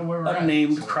 because I the know where we're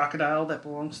unnamed at. crocodile that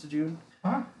belongs to June?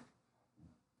 Huh?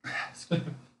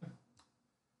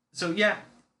 So yeah,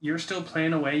 you're still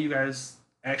playing away. You guys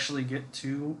actually get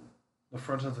to the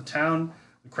front of the town.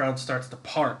 The crowd starts to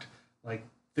part. Like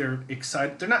they're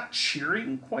excited. They're not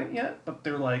cheering quite yet, but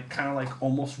they're like kind of like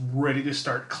almost ready to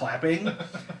start clapping.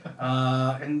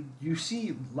 And you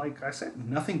see, like I said,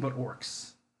 nothing but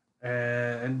orcs,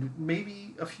 and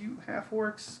maybe a few half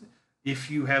orcs, if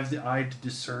you have the eye to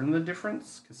discern the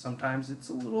difference, because sometimes it's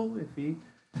a little iffy.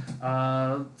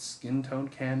 Skin tone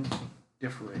can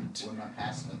differentiate. Would my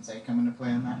passive insight come into play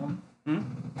on that one? Hmm?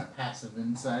 My passive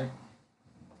insight?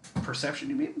 Perception,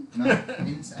 you mean? No,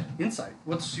 insight. Insight.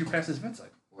 What's your passive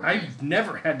insight? 14. I've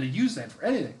never had to use that for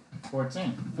anything.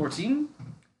 14. 14?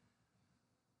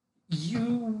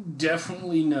 You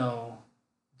definitely know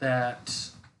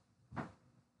that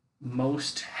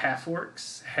most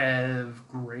half-orcs have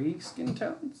gray skin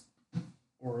tones.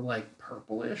 Or like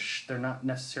purplish. They're not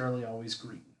necessarily always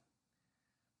green.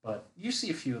 But you see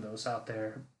a few of those out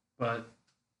there. But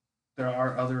there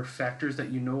are other factors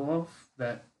that you know of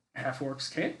that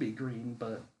half-orcs can't be green,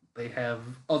 but they have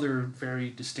other very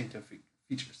distinctive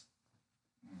features.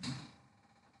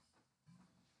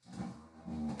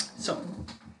 So,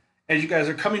 as you guys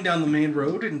are coming down the main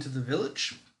road into the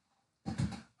village,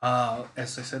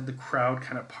 as I said, the crowd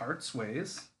kind of parts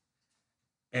ways.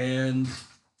 And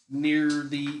near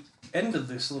the end of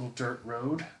this little dirt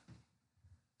road,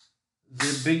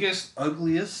 the biggest,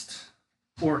 ugliest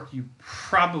orc you've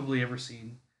probably ever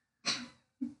seen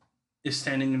is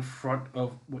standing in front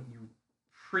of what you're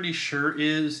pretty sure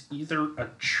is either a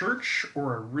church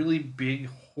or a really big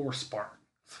horse barn.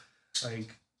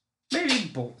 Like, maybe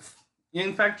both.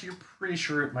 In fact, you're pretty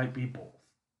sure it might be both.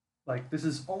 Like, this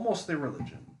is almost their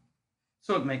religion.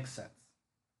 So it makes sense.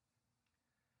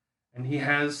 And he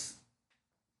has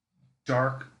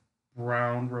dark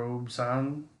brown robes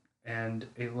on and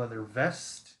a leather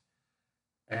vest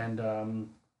and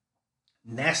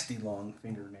nasty long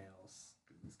fingernails.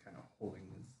 He's kind of holding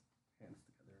his hands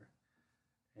together.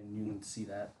 And you can see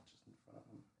that just in front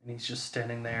of him. And he's just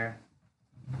standing there.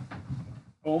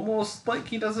 Almost like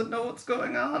he doesn't know what's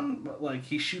going on, but like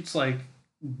he shoots like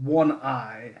one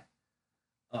eye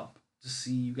up to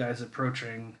see you guys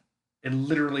approaching, and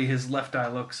literally his left eye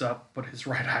looks up, but his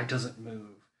right eye doesn't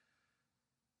move,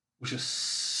 which is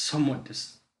somewhat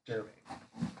disturbing.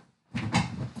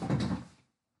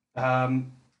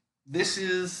 This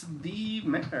is the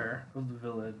mayor of the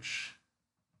village,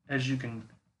 as you can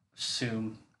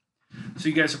assume. So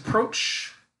you guys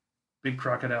approach, big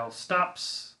crocodile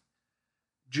stops.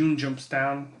 June jumps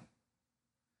down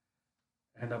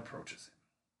and approaches him.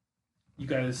 You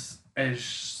guys,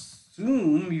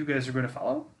 assume you guys are going to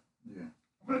follow? Yeah.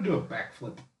 I'm going to do a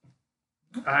backflip.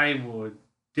 I would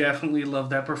definitely love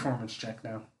that performance check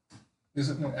now. Is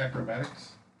it no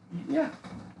acrobatics? Yeah.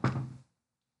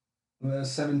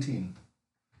 17.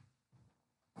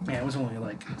 Yeah, it was only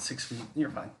like 6 feet. You're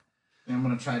fine. And I'm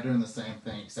going to try doing the same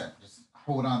thing, except just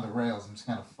hold on the rails and just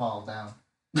kind of fall down.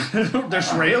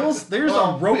 There's rails? There's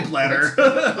a rope ladder.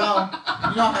 Well,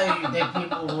 you know how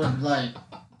people would like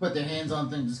put their hands on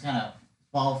things, just kind of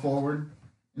fall forward,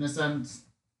 in a sense.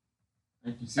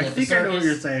 Like you see I at the think I know what circus?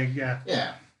 you're saying, yeah.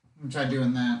 Yeah, I'm gonna try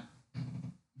doing that. You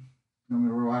want me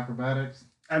to roll acrobatics?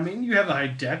 I mean, you have a high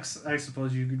dex. I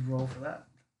suppose you could roll for that.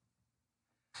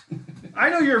 I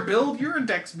know your build. You're a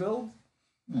dex build.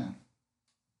 Yeah.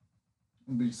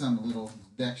 It'll be something a little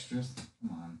dexterous.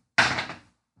 Come on.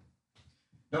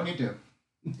 Don't need to.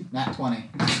 Nat 20.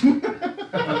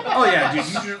 Oh yeah,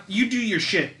 dude. You do your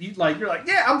shit. You're like,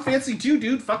 yeah, I'm fancy too,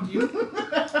 dude. Fuck you.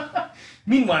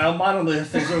 Meanwhile,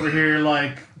 Monolith is over here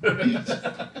like,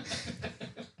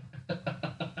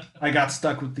 I got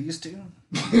stuck with these two.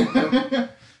 I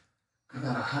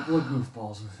got a couple of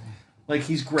goofballs with me. Like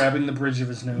he's grabbing the bridge of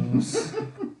his nose.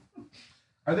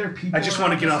 Are there people? I just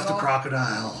want to around get us off the at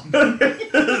all?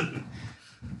 crocodile.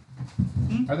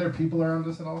 Are there people around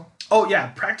us at all? Oh yeah,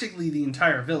 practically the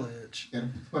entire village. Gotta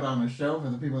put on a show for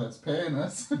the people that's paying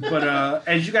us. But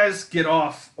as you guys get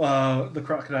off the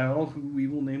crocodile, who we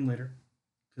will name later,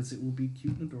 because it will be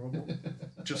cute and adorable,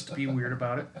 just to be weird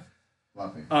about it.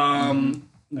 Fluffy.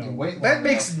 No, You wait that long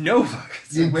makes no fucking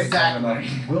sense. You wait Exactly. long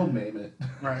enough, we'll name it.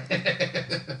 Right.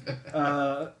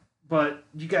 But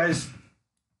you guys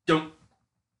don't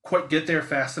quite get there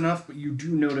fast enough, but you do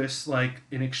notice like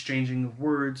an exchanging of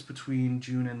words between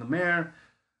June and the mayor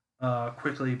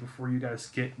quickly before you guys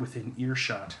get within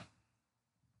earshot.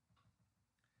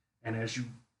 And as you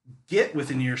get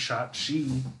within earshot,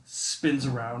 she spins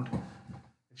around. And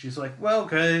she's like, well,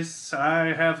 guys,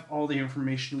 I have all the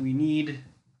information we need.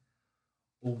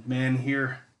 Old man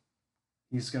here,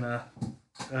 he's gonna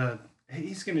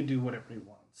do whatever he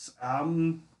wants.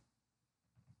 I'm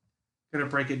gonna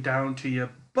break it down to you,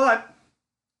 but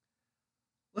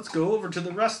let's go over to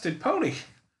the Rusted Pony.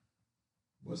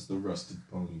 What's the Rusted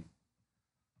Pony?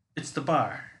 It's the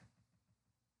bar.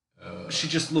 She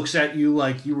just looks at you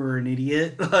like you were an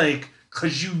idiot, like,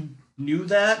 cause you knew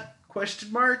that,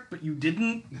 question mark, but you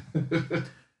didn't.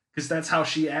 Cause that's how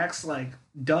she acts, like,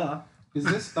 duh. Is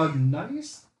this a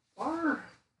nice bar?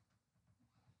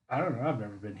 I don't know, I've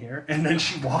never been here. And then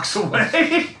she walks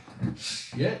away.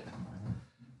 Shit.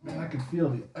 Man, I can feel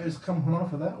the ice coming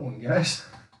off of that one, guys.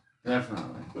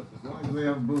 Definitely. As long as they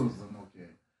have booze, I'm okay.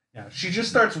 Yeah, she just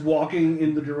starts walking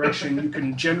in the direction you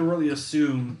can generally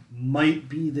assume might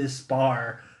be this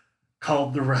bar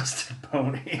called the Rusted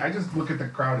Pony. I just look at the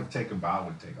crowd and take a bow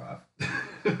and take off.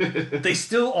 They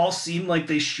still all seem like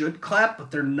they should clap, but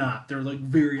they're not. They're like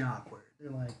very awkward. They're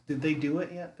like, did they do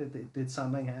it yet? Did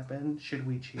something happen? Should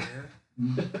we cheer?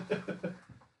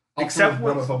 I'll Except throw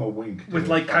one with- of them a wink. With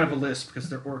like kind of a lisp because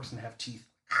they're orcs and have teeth.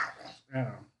 I don't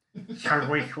know.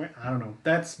 I don't know.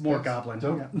 That's more goblin.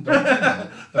 Don't, Yeah.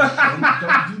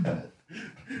 don't do that.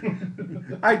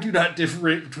 I do not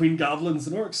differentiate between goblins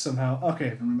and orcs somehow.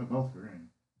 Okay. I mean, they're both green.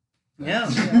 Yeah.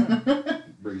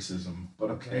 Racism, but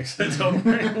okay.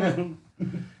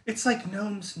 It's like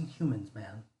gnomes and humans,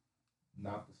 man.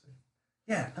 Not the same.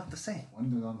 Yeah, not the same. One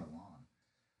is on the lawn.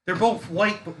 They're both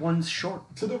white, but one's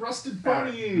short. To the Rusted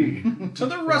Pony! To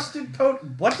the Rusted Pony.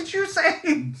 What did you say?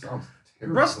 Sounds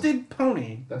terrible. Rusted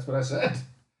Pony. That's what I said.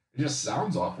 It just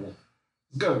sounds awful.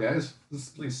 Let's go, guys. This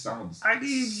place sounds. I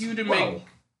need you to swell. make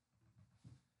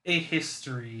a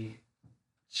history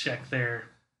check there,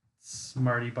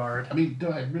 Smarty Bard. I mean, do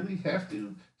I really have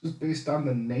to? Just based on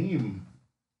the name.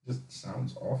 Just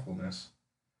sounds awfulness.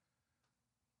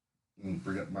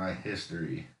 Bring up my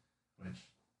history, which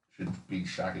should be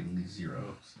shockingly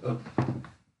 0. So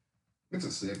it's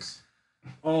a 6.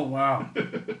 Oh, wow.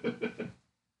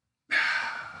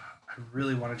 I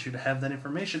really wanted you to have that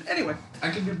information. Anyway. I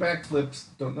can do backflips.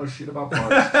 Don't know shit about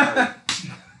bars.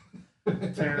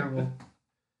 Terrible.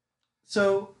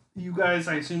 So, you guys,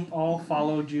 I assume, all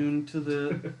follow June to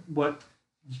the, what,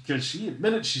 because she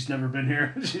admitted she's never been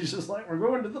here. She's just like, we're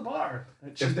going to the bar.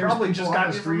 And she If there's probably people just on got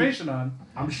the street- information on.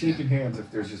 I'm shaking hands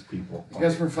if there's just people. I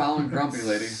guess we're following Grumpy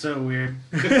Lady. So weird.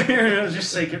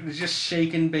 just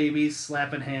shaking babies,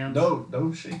 slapping hands.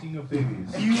 No shaking of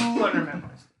babies. You remember.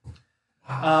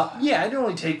 Yeah, it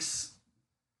only takes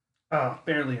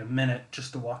barely a minute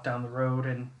just to walk down the road,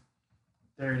 and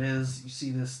there it is. You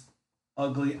see this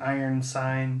ugly iron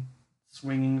sign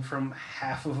swinging from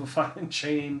half of a fucking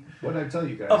chain What did I tell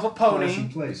you guys? of a pony.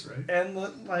 Pleasant place, right? And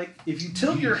if you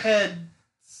tilt your head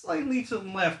slightly to the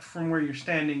left from where you're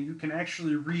standing, you can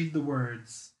actually read the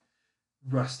words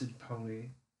 "Rusted Pony."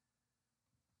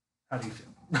 How do you feel?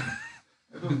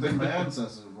 I don't think my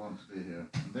ancestors would want to be here.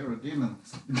 They were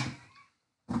demons.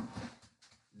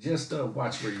 Just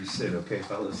watch where you sit, okay,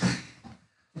 fellas?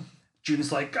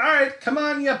 June's like, all right, come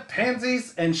on, you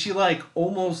pansies. And she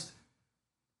almost,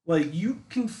 you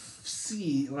can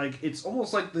see, it's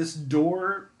almost like this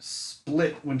door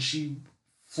split when she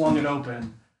flung it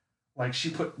open. Like, she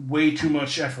put way too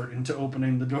much effort into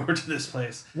opening the door to this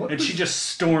place. What and was- she just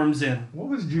storms in. What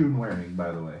was June wearing,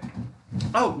 by the way?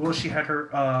 Oh, well, she had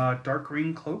her dark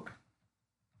green cloak.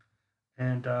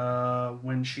 And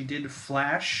when she did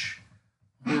flash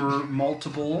her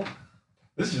multiple...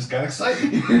 This just got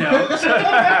exciting. No.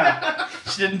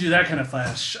 She didn't do that kind of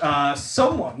flash.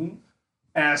 Someone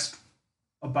asked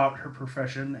about her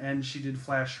profession, and she did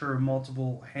flash her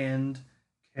multiple hand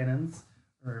cannons.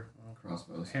 Or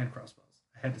Crossbows. hand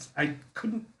crossbows. I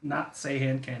couldn't not say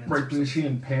hand cannons. Right, but is she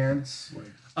in pants?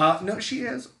 No, she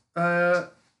has a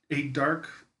dark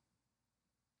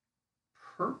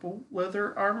purple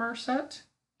leather armor set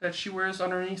that she wears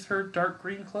underneath her dark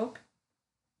green cloak.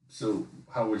 So,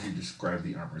 how would you describe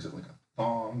the armor? Is it like a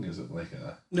thong? Is it like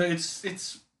a... No,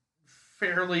 it's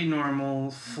fairly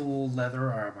normal full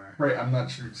leather armor. Right, I'm not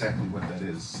sure exactly what that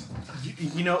is.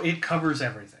 You know, it covers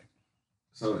everything.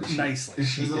 So is she, Nicely. Is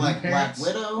she Is it in like Black pants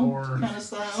Widow or... kind of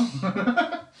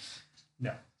style?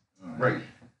 No. Right.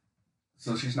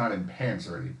 So she's not in pants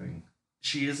or anything.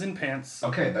 She is in pants.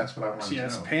 Okay, that's what I wanted She to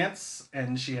has know. pants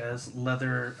and she has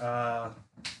leather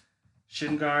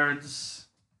shin guards,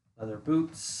 leather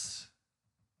boots,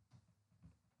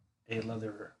 a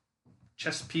leather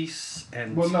chest piece,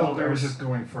 and Well, no, I was smuggler's- just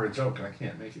going for a joke, and I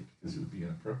can't make it because it would be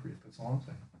inappropriate. That's all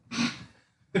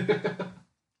I'm saying.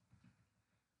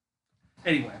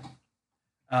 Anyway,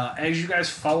 as you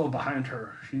guys follow behind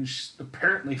her, she's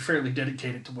apparently fairly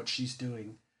dedicated to what she's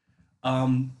doing.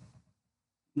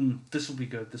 This will be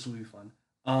good. This will be fun.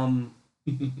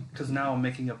 Because now I'm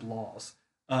making up laws.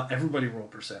 Everybody roll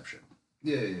perception.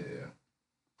 Yeah.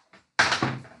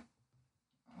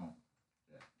 Oh.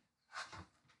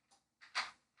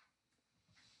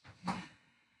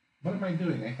 What am I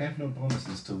doing? I have no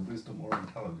bonuses to wisdom or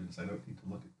intelligence. I don't need to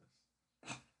look at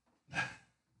this.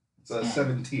 It's a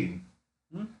 17.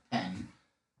 10.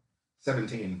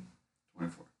 17.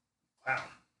 24. Wow.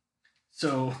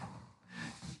 So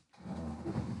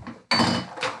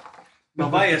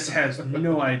Malvias has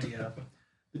no idea.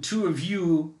 The two of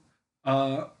you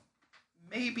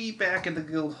maybe back at the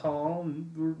guild hall,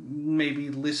 maybe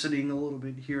listening a little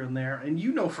bit here and there, and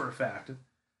you know for a fact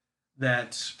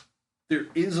that there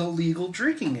is a legal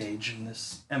drinking age in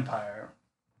this empire,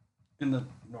 in the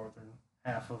northern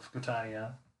half of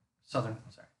Catania, southern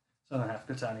half of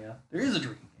Catania. There is a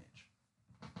drinking age.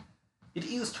 It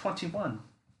is 21.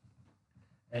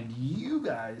 And you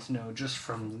guys know just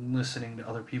from listening to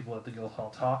other people at the guild hall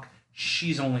talk,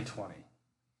 she's only 20.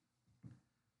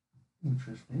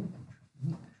 Interesting.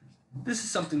 This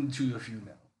is something the two of you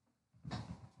know.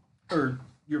 Or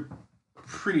you're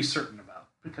pretty certain about,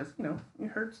 because, you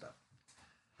heard stuff.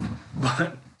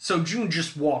 But, so June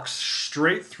just walks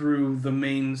straight through the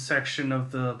main section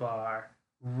of the bar,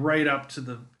 right up to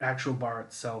the actual bar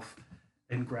itself,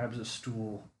 and grabs a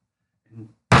stool, and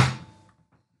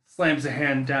slams a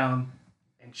hand down,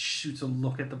 and shoots a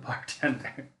look at the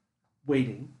bartender,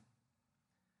 waiting.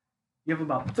 You have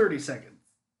about 30 seconds.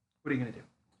 What are you going to do?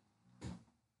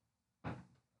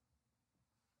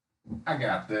 I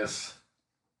got this.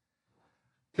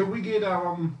 Can we get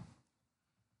ale?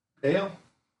 Ale?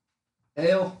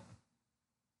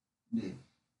 Yeah.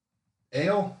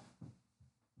 Ale?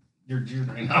 You're June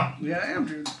right now. Yeah, I am,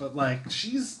 dude. But,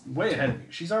 she's way ahead of you.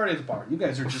 She's already at the bar. You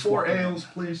guys are just 4 walking in. ales,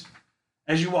 please.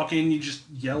 As you walk in, you just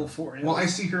yell 4 ales. Well, I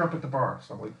see her up at the bar,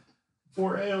 so I'm like,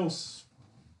 4 ales.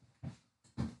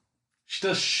 She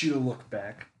does shoot a look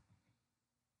back.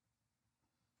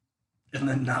 And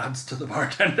then nods to the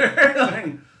bartender.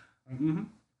 Mm-hmm.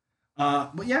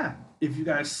 But yeah, if you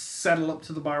guys settle up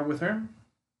to the bar with her,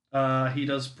 he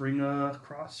does bring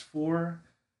across 4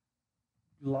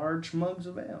 large mugs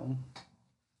of ale.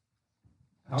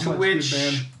 How To much, which,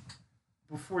 good man?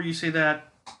 before you say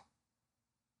that,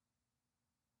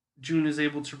 June is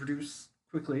able to produce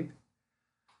quickly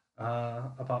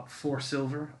about 4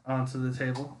 silver onto the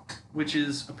table, which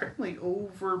is apparently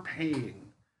overpaying.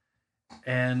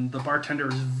 And the bartender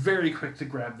is very quick to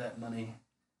grab that money.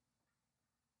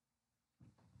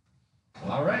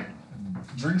 Well, all right.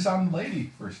 Drinks on lady,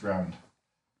 first round.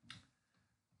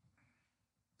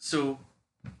 So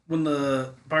when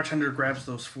the bartender grabs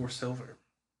those 4 silver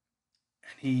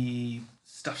and he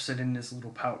stuffs it in his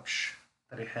little pouch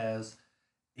that he has,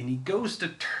 and he goes to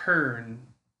turn,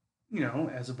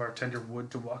 as a bartender would,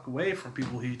 to walk away from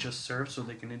people he just served so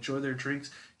they can enjoy their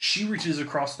drinks, she reaches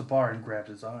across the bar and grabs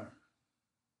his arm.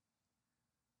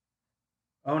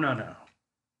 Oh, no.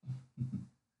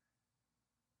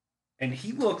 And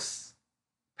he looks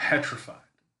petrified.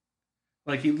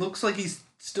 He looks like he's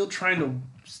still trying to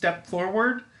step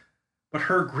forward, but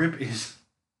her grip is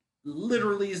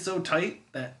literally so tight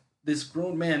that this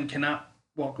grown man cannot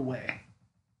walk away.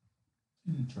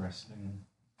 Interesting.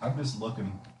 I'm just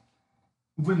looking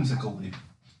whimsically.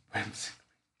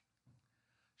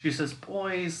 She says,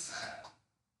 "Boys,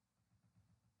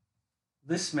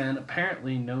 this man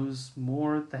apparently knows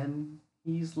more than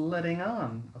he's letting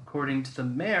on, according to the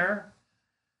mayor."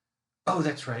 Oh,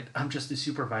 that's right. I'm just the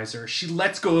supervisor. She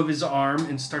lets go of his arm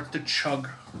and starts to chug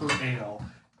her ale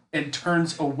and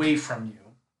turns away from you.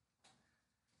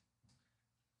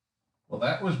 Well,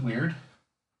 that was weird.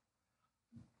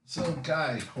 So,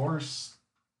 guy, horse,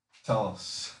 tell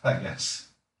us, I guess.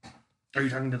 Are you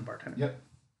talking to the bartender? Yep.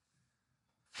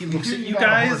 He looks at you got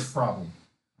a horse guys. problem.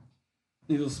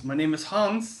 He goes, "My name is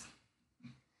Hans.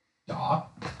 Yeah.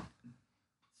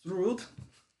 It's rude.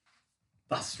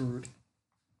 That's rude.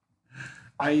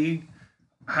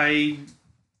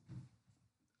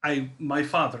 My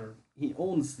father, he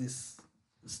owns this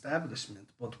establishment,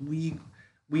 but we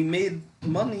made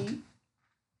money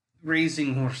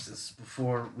raising horses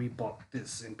before we bought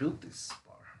this and built this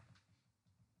bar.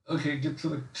 Okay, get to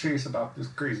the chase about this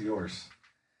crazy horse.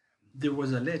 There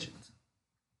was a legend.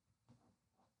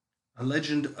 A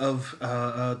legend of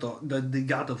the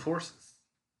god of horses.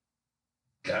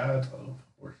 God of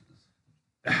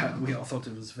horses. We all thought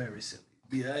it was very silly.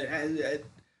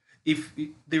 If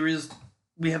there is,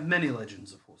 we have many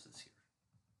legends of horses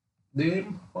here.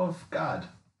 Name of God.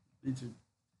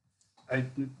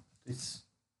 It's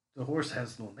the horse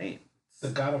has no name. The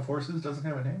God of horses doesn't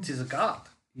have a name. It is a god.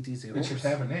 It is a It horse. should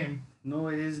have a name. No,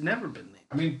 it has never been named.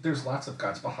 I mean, there's lots of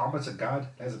gods. Bahamut's a god,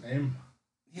 has a name.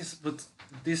 Yes, but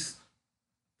this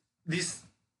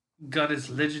god is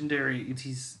legendary. It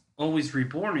is always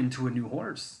reborn into a new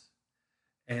horse,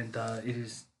 and it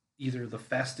is either the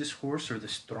fastest horse or the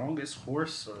strongest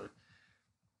horse or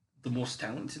the most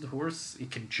talented horse.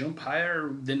 It can jump higher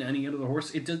than any other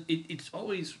horse. It does. It's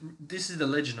always. This is the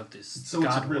legend of this So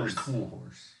god it's a really horse. cool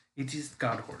horse. It is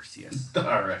god horse. Yes, All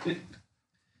right.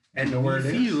 and know where we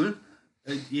it is? feel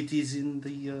it is in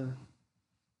the.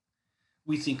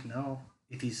 We think now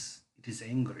it is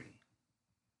angry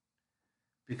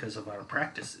because of our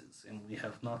practices, and we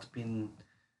have not been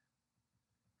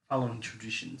following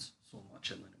traditions so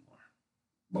much anymore.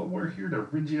 But we're here to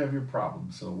rid you of your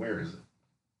problems. So where is it?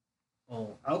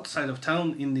 Oh, outside of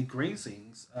town in the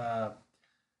grazings, a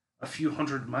few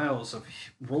hundred miles of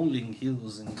rolling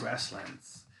hills and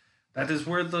grasslands. That is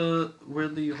where the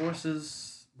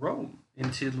horses roam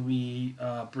until we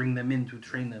bring them in to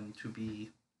train them to be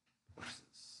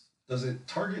horses. Does it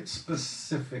target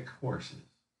specific horses?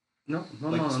 No,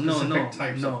 Like specific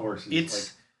types of horses,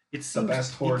 It's it The seems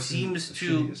best horses, it seems the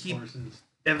to shittiest keep horses.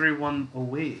 everyone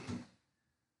away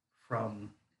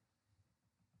from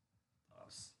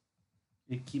us.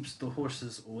 It keeps the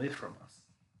horses away from us,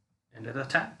 and it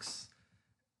attacks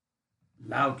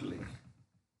loudly.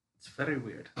 It's very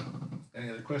weird. Any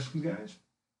other questions, guys?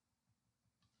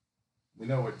 We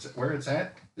know where it's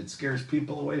at. It scares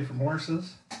people away from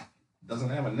horses. Doesn't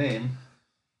have a name.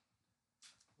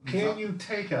 Can you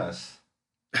take us?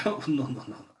 Oh no!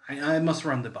 I must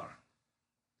run the bar.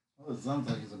 Well, it sounds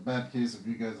like it's a bad case of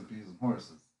you guys abusing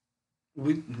horses.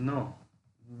 We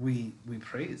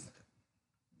praise it.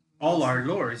 All our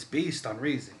lore is based on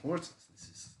raising horses.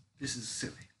 This is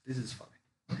silly. This is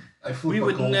funny. I flip We a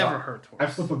would gold never out- hurt I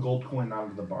horses. flip a gold coin out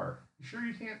of the bar. You sure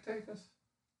you can't take us?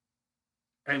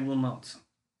 I will not.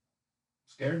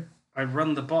 Scared? I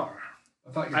run the bar.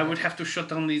 I thought you. I would have to shut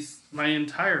down my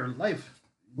entire life.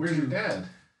 Where's your dad?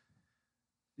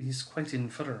 He's quite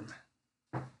infirm.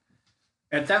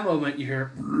 At that moment, you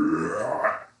hear,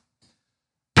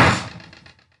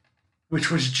 which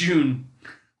was June,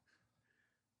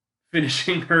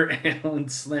 finishing her ale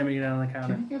and slamming it on the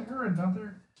counter. Can you get her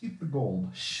another? Keep the gold.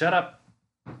 Shut up,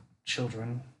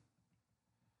 children.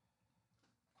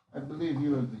 I believe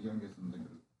you are the youngest in the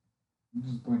group. I'm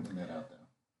just pointing that out there.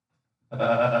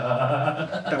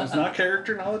 That was not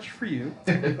character knowledge for you,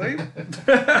 typically.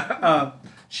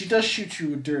 She does shoot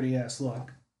you a dirty ass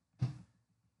look,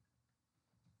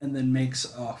 and then makes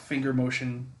a finger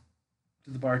motion to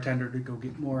the bartender to go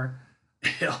get more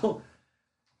ale,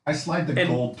 I slide the And-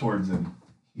 gold towards him.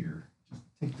 Here, just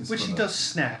take this. which for he the- does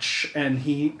snatch, and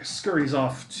he scurries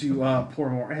off to pour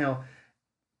more ale.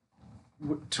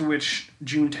 To which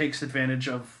June takes advantage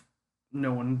of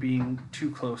no one being too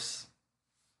close.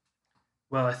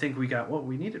 Well, I think we got what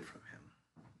we needed from him.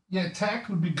 Yeah, tact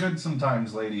would be good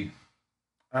sometimes, lady.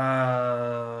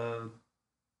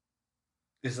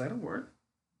 Is that a word?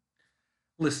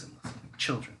 Listen,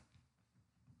 children.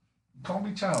 Call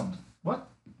me child. What?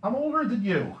 I'm older than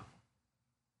you.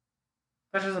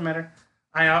 That doesn't matter.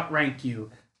 I outrank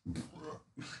you.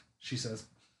 She says.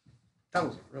 That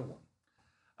was a real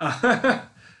one.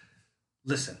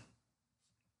 Listen.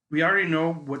 We already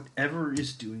know whatever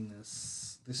is doing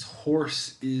this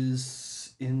horse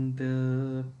is in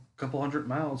the couple hundred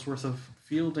miles worth of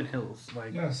field and hills.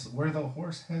 Like, Yes, where the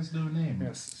horse has no name.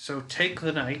 yes. So take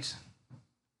the night.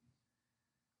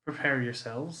 Prepare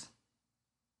yourselves.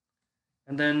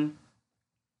 And then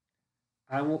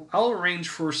I'll arrange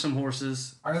for some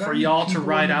horses Are there for any y'all to people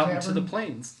ride in the out into the tavern?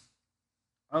 plains.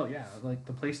 Oh yeah, like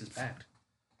the place is packed.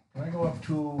 Can I go up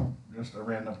to just a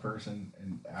random person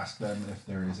and ask them if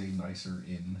there is a nicer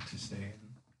inn to stay in?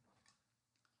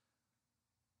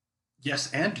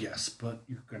 Yes and yes, but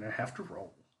you're gonna have to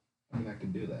roll. I mean, I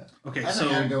can do that. Okay, I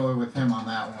think I'd so go with him on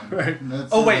that one. Right. That's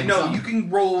oh wait, like no, something- you can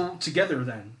roll together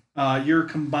then. Your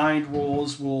combined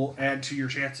rolls will add to your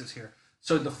chances here.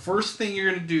 So the first thing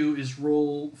you're gonna do is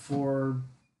roll for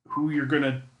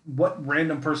what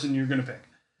random person you're gonna pick.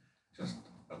 Just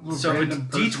a little So it's random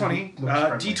person D20. who looks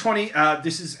friendly. D20.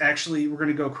 This is actually we're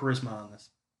gonna go charisma on this.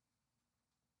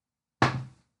 I'm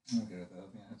okay with that.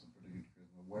 Yeah,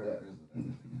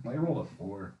 I rolled a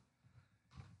 4.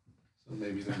 So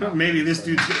maybe they're not Maybe very this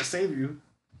funny. dude's gonna save you.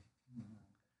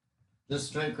 Just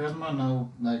straight charisma,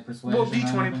 no like persuasion. Well, or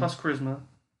D20 anything? plus charisma.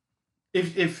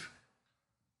 If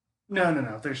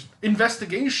no. There's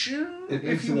investigation It if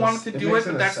makes you it a- wanted to it do makes it,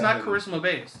 it but a that's not 7. charisma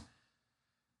based.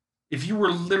 If you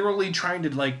were literally trying to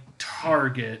like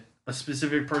target a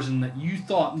specific person that you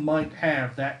thought might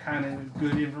have that kind of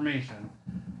good information,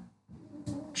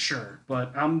 sure.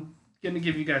 But I'm gonna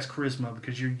give you guys charisma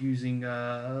because you're using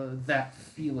that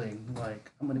feeling.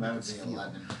 Like I'm gonna That get would this be feeling.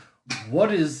 11.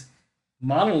 What is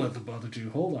Monolith about to do?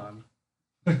 Hold on.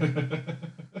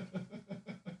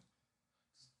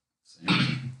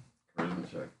 Same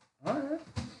charisma check. All right.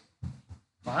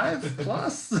 5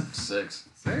 plus 6.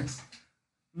 6.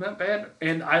 Not bad.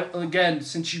 And I again,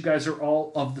 since you guys are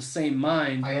all of the same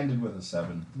mind, I ended with a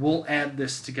 7. we'll add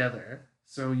this together.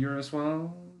 So you're as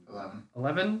well 11.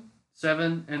 11,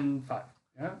 7, and 5.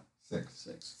 Yeah? 6.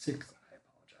 6. I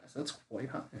apologize. That's quite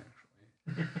high,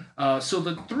 actually. So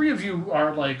the three of you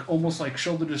are like almost like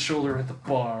shoulder to shoulder at the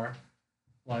bar,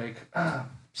 like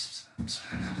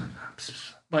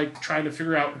like trying to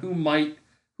figure out who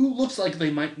looks like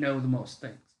they might know the most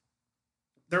things.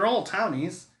 They're all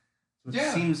townies, so it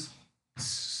Yeah. seems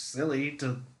silly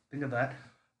to think of that.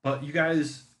 But you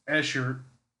guys, as you're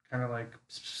kind of like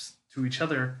to each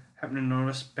other, happen to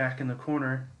notice back in the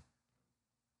corner,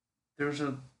 there's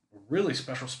a really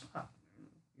special spot.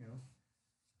 You know,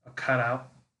 a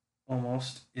cutout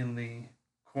almost in the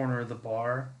corner of the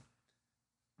bar.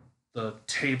 The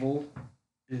table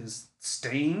is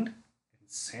stained and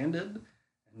sanded,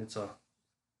 and it's a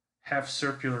half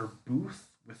circular booth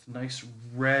with nice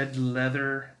red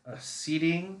leather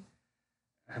seating.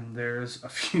 And there's a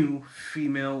few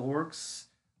female orcs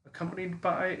accompanied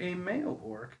by a male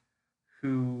orc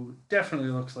who definitely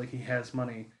looks like he has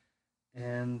money.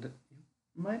 And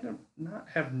you might not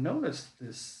have noticed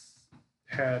this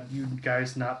had you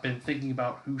guys not been thinking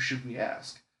about who should we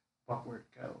ask about where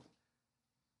to go.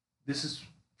 This is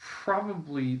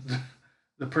probably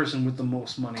the person with the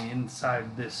most money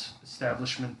inside this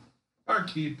establishment.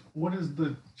 Barkeep, what is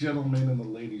the gentleman and the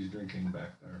ladies drinking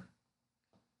back there?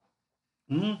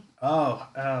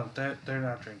 They're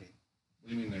not drinking. What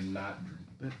do you mean they're not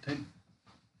drinking?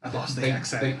 I lost the they,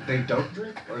 accent. They don't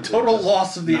drink? Or they're Total just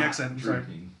loss of the not accent. Sorry.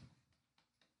 Drinking?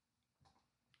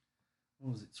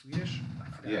 What was it? Swedish? I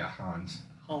forgot. Yeah, Hans.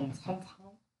 Hans. Let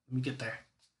me get there.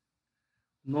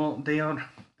 No, they aren't.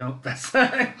 No, that's.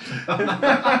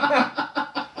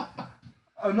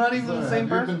 I'm not even the same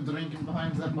Have person. you been drinking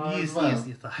behind that bar Yes, as well?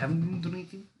 yes. I haven't been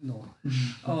drinking. No.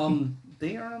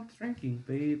 They are not drinking.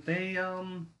 They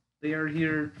are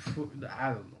here for, I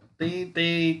don't know.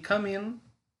 They come in.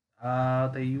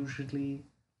 They usually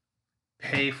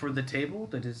pay for the table.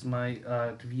 That is my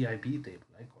VIP table.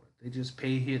 I call it. They just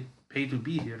pay to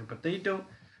be here, but they don't.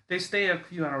 They stay a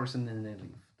few hours and then they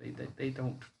leave. They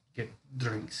don't get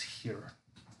drinks here.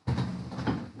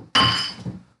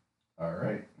 All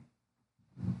right.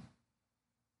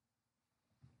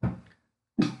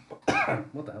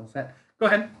 What the hell is that? Go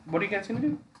ahead. What are you guys gonna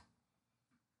do?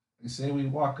 I say we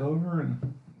walk over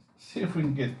and see if we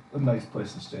can get a nice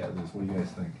place to stay at this. What do you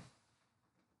guys think?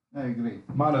 I agree.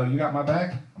 Mono, you got my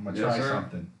back? I'm gonna Yes, try sir.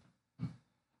 something.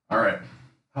 All right.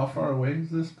 How far away is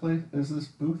this place? Is this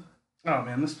booth? Oh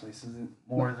man, this place isn't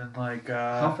more than like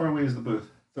How far away is the booth?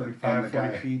 35, And the 40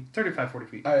 guy. feet. 35, 40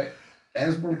 feet.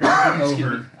 As we're walking Excuse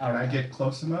over me. and I get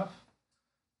close enough,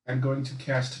 I'm going to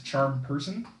cast Charm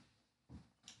Person.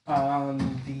 On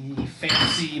the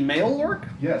fancy male orc?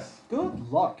 Yes.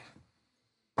 Good luck.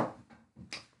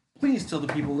 Please tell the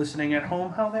people listening at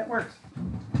home how that works.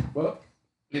 Well,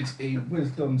 it's a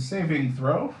Wisdom saving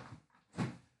throw.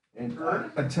 And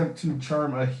attempt to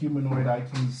charm a humanoid I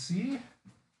can see.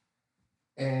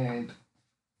 And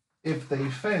if they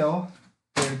fail,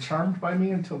 they're charmed by me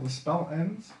until the spell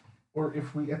ends, or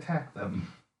if we attack them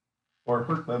or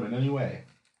hurt them in any way.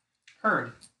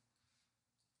 Heard.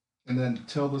 And then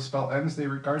till the spell ends, they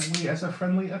regard me as a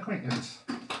friendly acquaintance.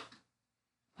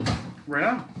 Right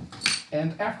on.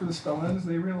 And after the spell ends,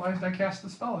 they realized I cast the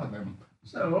spell on them.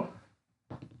 So,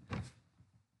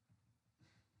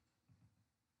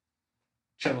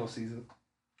 Cello sees it.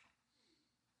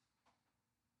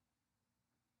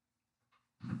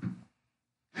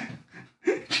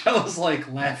 Cello's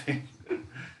like laughing.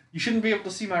 You shouldn't be able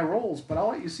to see my rolls, but I'll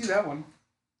let you see that one.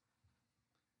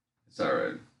 It's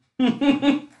alright.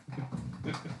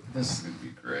 This is gonna be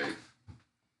great.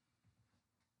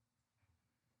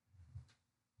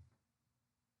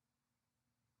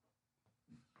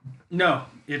 No,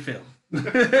 it failed.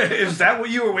 Is that what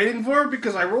you were waiting for?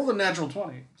 Because I rolled a natural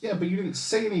 20. Yeah, but you didn't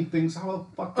say anything, so how the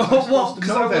fuck was I Oh, well, supposed to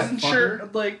because know I that, wasn't fucker? sure.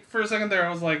 Like, for a second there, I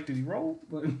was like, did he roll?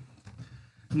 But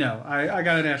no, I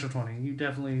got a natural 20. You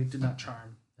definitely did not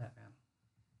charm that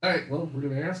man. Alright, well, we're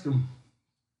gonna ask him.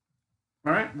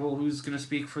 All right, well, who's going to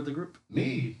speak for the group?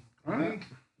 Me. All I right. think.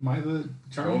 Am I the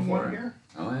charming Go for one it. here?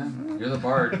 Oh yeah, you're the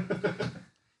bard.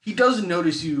 He does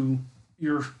notice you.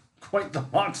 You're quite the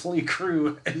motley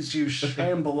crew as you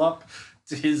shamble up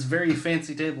to his very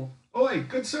fancy table. Oi,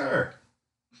 good sir.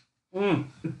 Mm.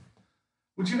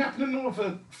 Would you happen to know of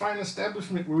a fine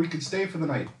establishment where we could stay for the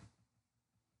night?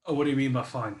 Oh, what do you mean by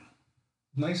fine?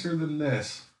 Nicer than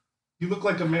this. You look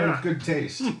like a man of good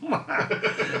taste.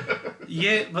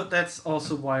 Yeah, but that's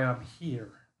also why I'm here.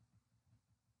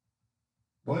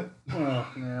 What? Well,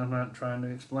 yeah, I'm not trying to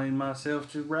explain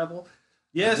myself to rabble.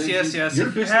 Yes, think yes, yes. Your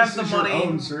If you business have the is your money,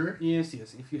 own, sir. yes,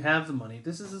 yes. If you have the money,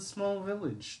 this is a small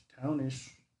village,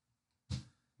 townish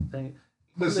thing.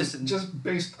 Listen, just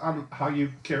based on how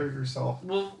you carry yourself.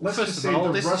 Well, Let's first just of say all,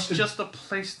 the this rusted- is just a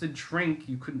place to drink.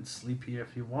 You couldn't sleep here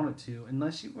if you wanted to,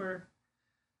 unless you were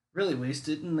really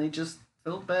wasted and they just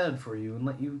felt bad for you and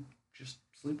let you just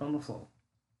sleep on the floor.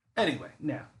 Anyway,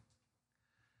 now.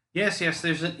 Yes, yes,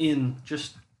 there's an inn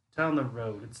just down the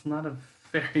road. It's not a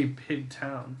very big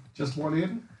town. Just one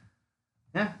in?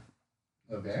 Yeah.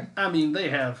 Okay. I mean, they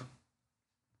have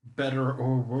better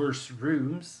or worse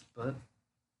rooms, but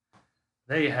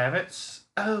there you have it.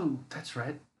 Oh, that's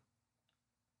right.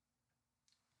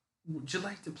 Would you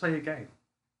like to play a game?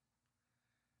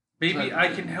 Maybe I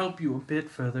can help you a bit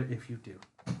further if you do.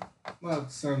 Well,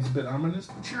 it sounds a bit ominous,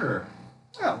 but sure.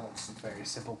 Well, it's a very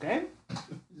simple game.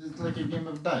 It's like a game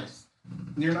of dice.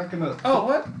 You're not gonna. Oh,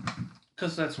 what?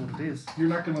 Because that's what it is. You're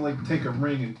not gonna like take a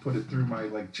ring and put it through my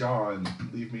like jaw and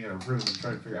leave me in a room and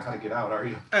try to figure out how to get out, are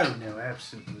you? Oh, no,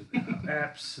 absolutely not.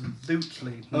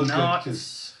 Absolutely Oh, good, not.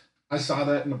 'cause- I saw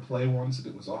that in a play once and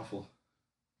it was awful.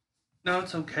 No,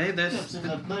 it's okay. There's Yes, in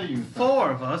that play you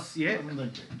four of us, yeah. I mean,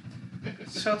 like,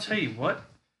 So I'll tell you what.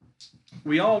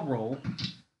 We all roll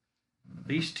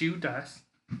these two dice.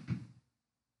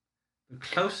 The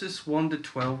closest 1 to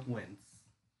 12 wins.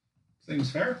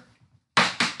 Seems fair.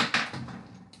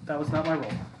 That was not my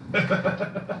roll.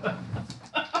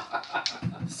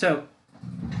 So,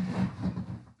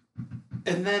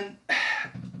 and then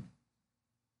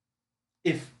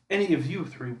if any of you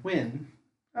three win,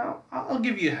 I'll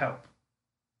give you help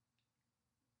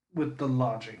with the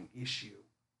lodging issue.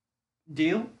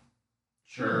 Deal?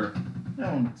 Sure.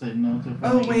 I won't say no to a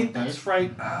Oh, game wait, of dice. that's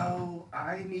right. Oh,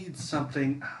 I need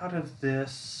something out of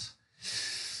this.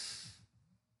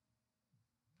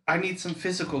 I need some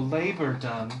physical labor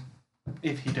done,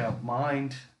 if you don't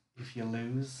mind, if you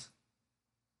lose.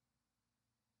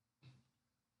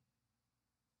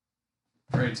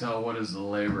 Pray tell, what is the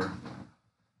labor?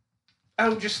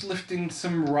 Oh, just lifting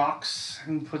some rocks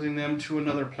and putting them to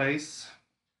another place.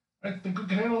 I think we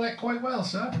can handle that quite well,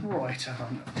 sir. Right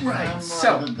on. I'm Right, more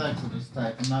so... of the dexterous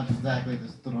type. I'm not exactly the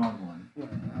strong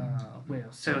one.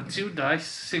 well, so 2 dice,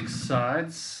 6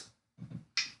 sides.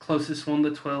 Closest 1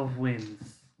 to 12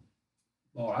 wins.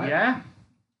 All right. Yeah?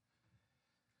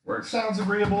 Works. Sounds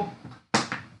agreeable.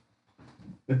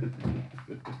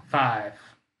 5.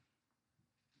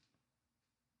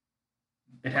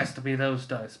 It has to be those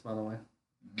dice, by the way.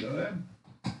 Go ahead.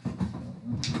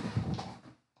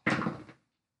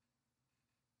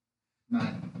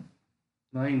 9.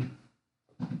 9.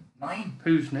 9?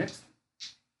 Who's next?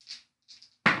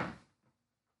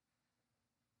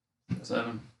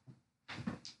 7.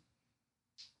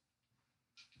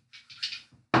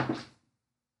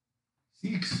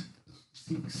 6.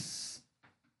 6.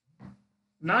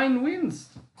 9 wins.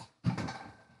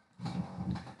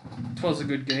 'Twas a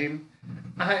good game.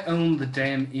 I own the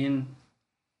damn inn.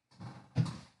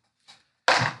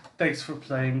 Thanks for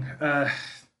playing.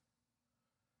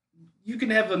 You can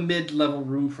have a mid-level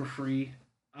room for free.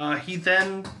 He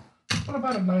then What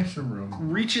about a nicer room?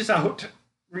 reaches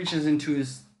into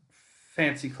his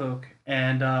fancy cloak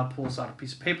and pulls out a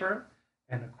piece of paper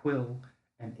and a quill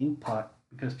and ink pot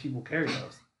because people carry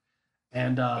those.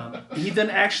 And he then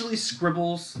actually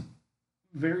scribbles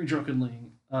very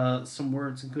drunkenly some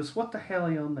words and goes, "What the hell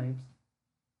are your names?"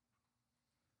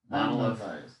 Monolith.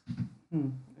 Dice.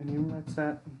 And he writes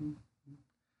that.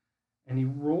 And he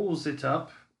rolls it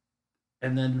up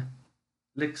and then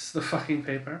licks the fucking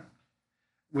paper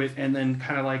and then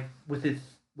kind of like with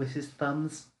his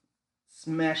thumbs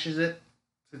smashes it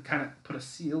to kind of put a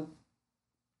seal.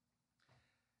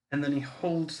 And then he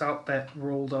holds out that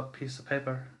rolled up piece of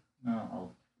paper. No,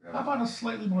 I'll grab How about a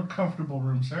slightly more comfortable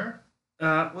room, sir?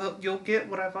 Well, you'll get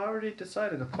what I've already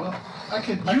decided upon. Well, I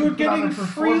could You are put on getting a free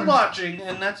performance. lodging,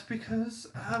 and that's because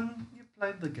you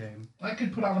played the game. I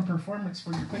could put on a performance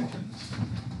for your patrons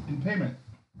in payment.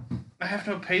 I have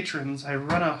no patrons. I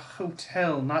run a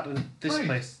hotel, not this Right.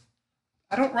 place.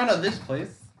 I don't run this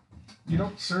place. You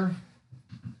don't serve.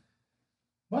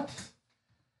 What?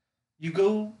 You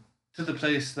go to the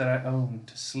place that I own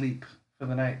to sleep for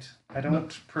the night. I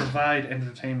don't provide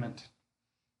entertainment.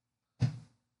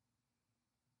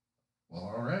 Well,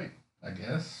 all right. I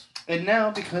guess. And now,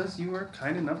 because you were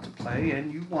kind enough to play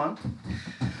and you want,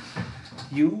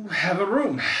 you have a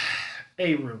room.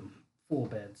 A room. 4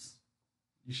 beds.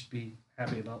 You should be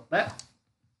happy about that.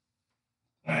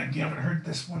 You haven't heard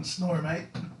this one snore, mate.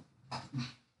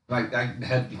 I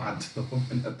head nod to the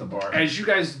woman at the bar. As you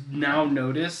guys now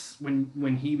notice,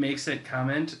 when he makes that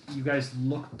comment, you guys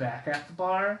look back at the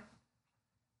bar,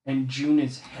 and June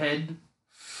is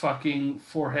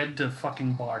forehead to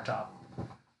fucking bar top.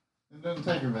 It doesn't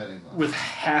take her very long. With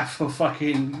half a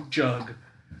fucking jug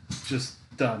just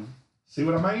done. See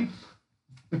what I mean?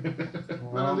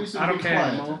 Well, at least I it'll don't be care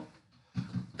quiet. anymore.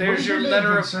 What There's is your your name, letter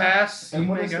good of sir? pass. And You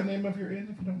what may is go. the name of your inn,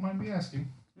 if you don't mind me asking?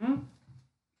 Hmm?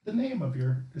 The name of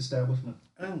your establishment.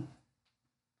 Oh.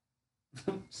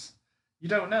 You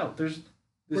don't know. There's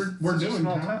We're such a doing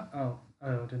small town. town.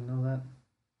 Oh, didn't know that.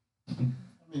 I mean,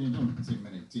 you don't see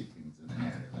many tieflings in an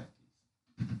area like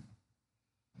these.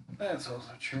 That's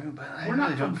also true, but I We're not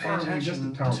really don't from pay far away, just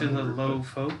attention a town to the over, low but-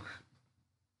 folk.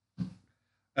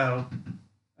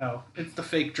 Oh, it's the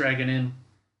fake Dragon Inn.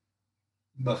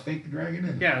 The Fake Dragon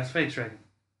Inn. Yeah, it's fake dragon.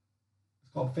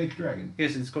 It's called Fake Dragon.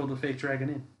 Yes, it's called the fake Dragon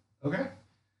Inn Okay.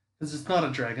 because it's not a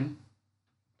dragon;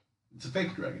 It's a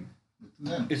fake dragon.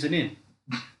 Then, it's an inn.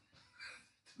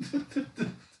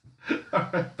 All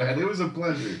right, Ben. It was a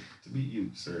pleasure to meet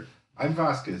you, sir. I'm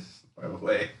Vasquez, by the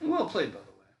way. Well played, by the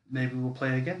way. Maybe we'll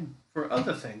play again for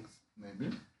other things.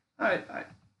 maybe. I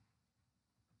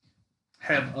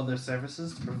have other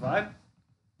services to provide.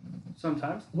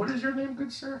 Sometimes What is your name,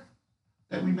 good sir?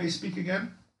 That we may speak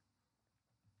again.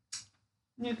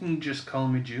 you can just call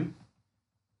me Jew.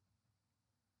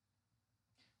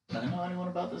 Do I know anyone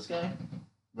about this guy?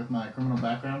 With my criminal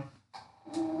background?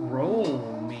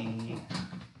 Roll me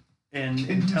and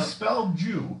Can you spell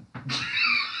Jew?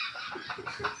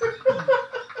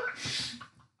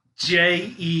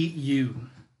 Jeu.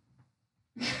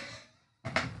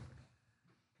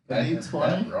 That It's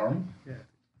funny. wrong.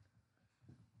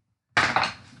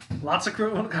 Lots of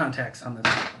criminal contacts on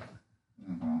this.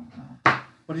 No.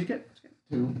 What did you get?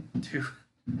 2. 2.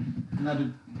 Not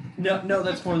a, No,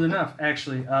 that's more than enough.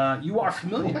 Actually, you are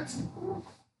familiar,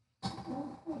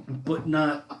 but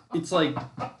not. It's like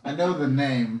I know the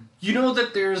name. you know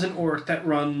that there's an orc that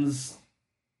runs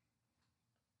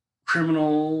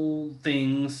criminal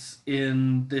things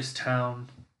in this town,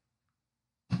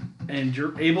 and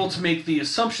you're able to make the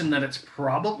assumption that it's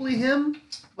probably him.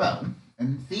 Well,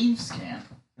 in Thieves' Camp.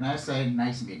 And I say,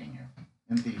 nice meeting you.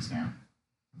 In Thieves' Camp.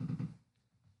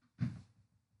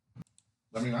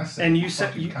 I mean, I said. And you said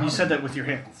fucking you comedy. said that with your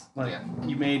hands, like Yeah.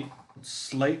 you made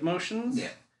slight motions. Yeah.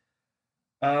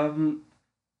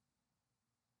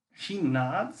 He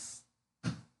nods,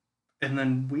 and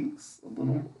then winks a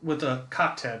little with a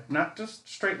cocked head, not just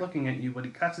straight looking at you, but he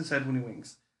cocks his head when he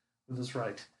winks with his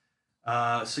right.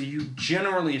 So you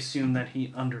generally assume that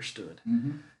he understood,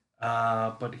 Mm-hmm.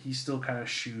 but he still kind of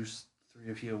shoos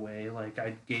 3 of you away, like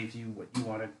I gave you what you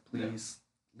wanted. Please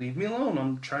leave me alone.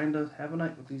 I'm trying to have a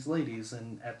night with these ladies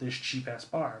and at this cheap ass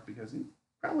bar because he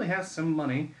probably has some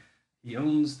money. He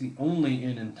owns the only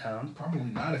inn in town. Probably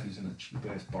not if he's in a cheap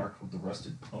ass bar called the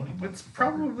Rusted Pony. It's motherfucker.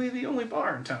 probably the only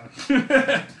bar in town.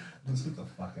 Let's get the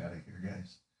fuck out of here,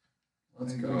 guys.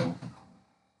 Let's There you go.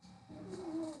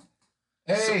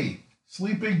 Hey,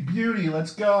 Sleeping Beauty,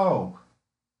 let's go.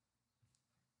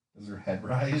 Does her head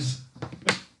rise?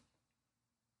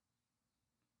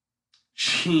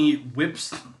 She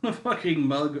whips the fucking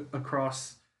mug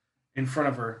across in front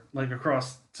of her, like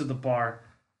across to the bar,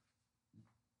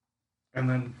 and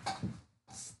then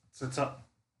sits up.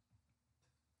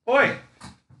 Oi!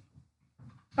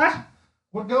 Ah!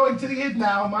 We're going to the inn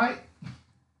now, mate.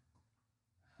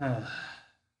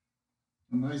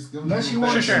 Unless you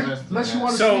want to, Sure. unless you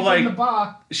want to So, sleep in like- the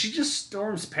bar. She just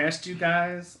storms past you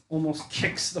guys, almost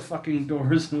kicks the fucking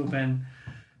doors open,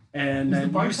 and Is the then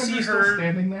you bartender see still her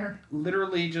standing there?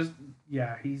 literally just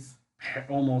he's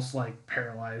almost like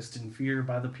paralyzed in fear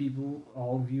by the people,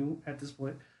 all of you at this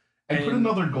point. And put And-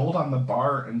 another gold on the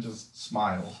bar and just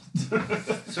smile.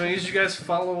 So as you guys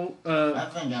follow, I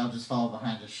think I'll just follow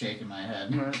behind, just shaking my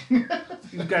head.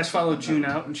 you guys follow June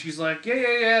out, and she's like,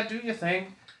 yeah, do your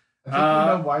thing. I think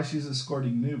we know why she's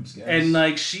escorting noobs, guys. And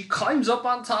like she climbs up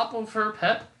on top of her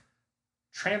pet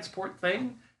transport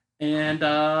thing, and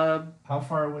how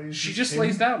far away is she this just inn?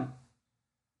 lays down.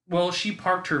 Well, she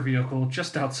parked her vehicle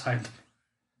just outside.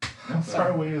 How far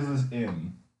away is this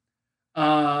inn?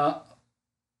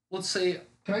 Let's say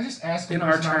Can I just ask a in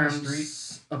our person on the street?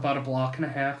 terms, about a block and a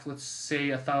half. Let's say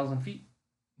 1,000 feet.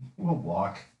 We'll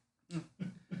walk.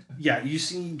 Yeah, you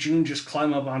see June just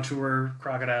climb up onto her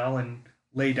crocodile and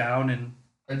lay down, and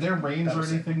Are there reins That or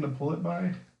was it. anything to pull it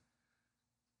by?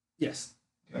 yes,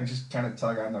 Can I just kind of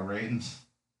tug on the reins?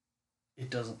 it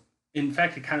doesn't. In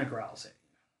fact, it kind of growls at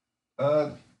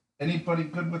you. Anybody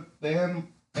good with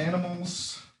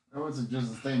animals? Or was it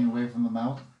just staying away from the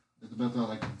mouth? That's about all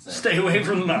I can say. Stay away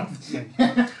from the mouth.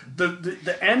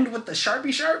 the end with the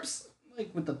sharpie sharps,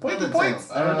 like with the With pointy the points.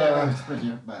 tails. I don't know. It's pretty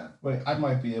bad. Wait, I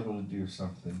might be able to do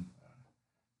something.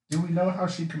 Do we know how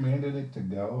she commanded it to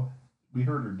go? We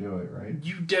heard her do it, right?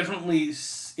 You it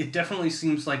definitely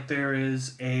seems like there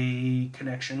is a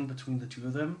connection between the two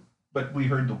of them. But we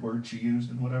heard the word she used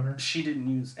and whatever. She didn't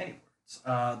use any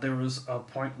words. There was a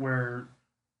point where,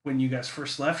 when you guys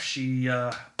first left, she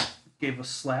gave a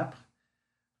slap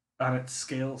on its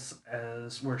scales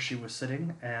as where she was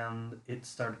sitting, and it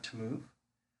started to move.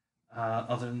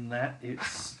 Other than that,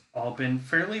 it's all been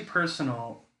fairly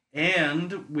personal,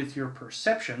 and with your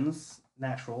perceptions,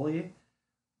 naturally,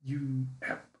 you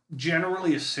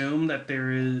generally assume that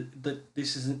that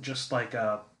this isn't just like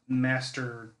a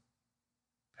master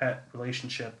pet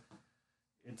relationship.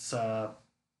 It's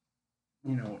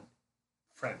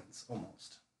friends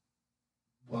almost.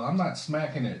 Well, I'm not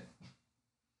smacking it.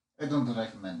 I don't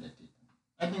recommend it.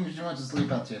 I think if you want to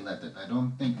sleep out here, let it. I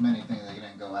don't think many things are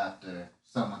going to go after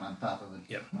someone on top of a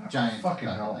Yep. giant Fucking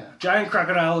crocodile. hell. Giant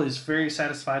crocodile is very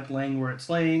satisfied laying where it's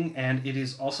laying, and it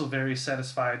is also very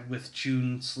satisfied with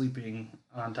June sleeping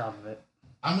on top of it.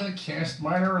 I'm gonna cast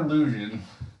minor illusion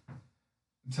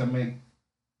to make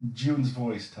June's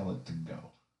voice tell it to go.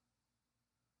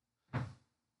 I'm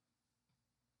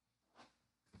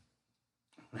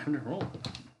having to roll.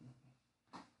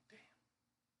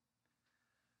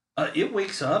 It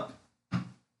wakes up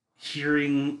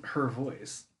hearing her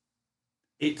voice.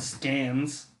 It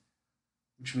stands,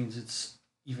 which means it's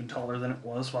even taller than it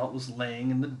was while it was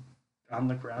laying on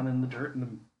the ground in the dirt,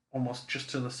 and almost just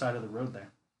to the side of the road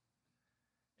there.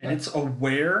 And it's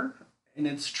aware, and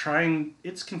it's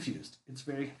confused. It's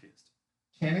very confused.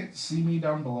 Can it see me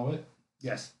down below it?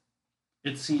 Yes.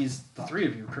 It sees the three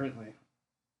of you currently,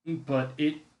 but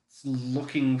it's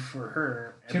looking for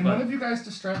her. Can but one of you guys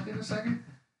distract it a second?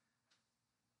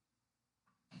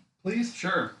 Please?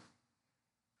 Sure.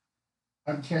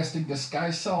 I'm casting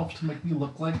Disguise Self to make me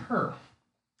look like her.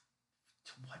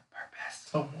 to what purpose?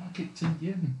 To walk it to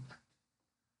Yin.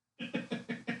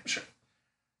 Sure.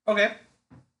 Okay.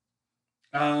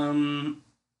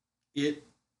 It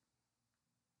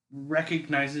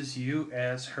recognizes you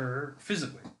as her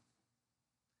physically.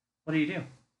 What do you do?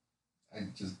 I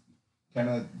just kind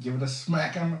of give it a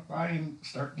smack on the thigh and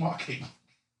start walking.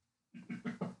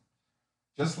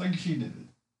 Just like she did it.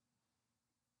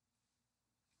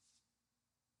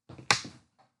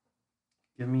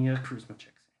 Give me a charisma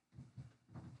check.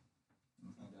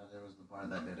 Thank God there was the part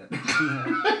that did it.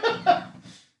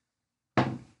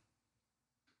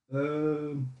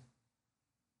 Um,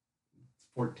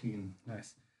 14.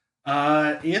 Nice.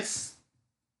 It's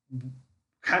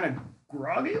kind of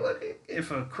groggy looking.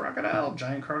 If a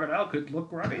giant crocodile could look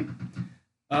groggy.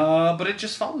 But it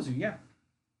just follows you, yeah.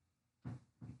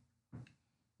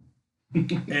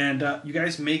 And you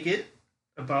guys make it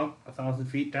about 1,000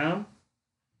 feet down.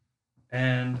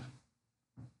 And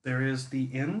there is the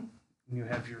inn. You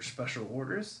have your special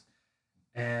orders.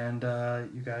 And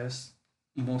you guys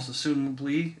most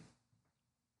assumably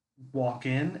walk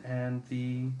in, and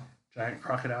the giant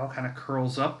crocodile kind of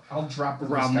curls up. I'll drop the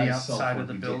Around the Disguise Self outside when of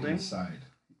the we get building. Inside.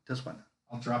 Does what?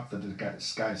 I'll drop the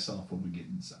Disguise Self when we get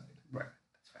inside. Right.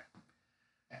 That's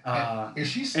fair. Is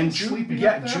she still And June, sleeping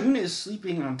yeah, up there? June is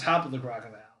sleeping on top of the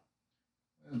crocodile.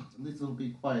 At least it'll be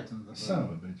quiet in the Son of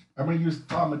a bitch. I'm going to use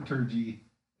thaumaturgy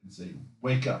and say,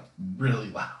 wake up really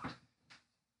loud.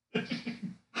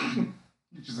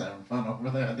 You're just having fun over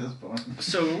there at this point.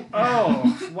 So,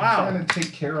 oh, wow. Trying to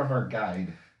take care of our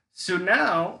guide. So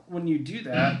now, when you do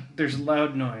that, there's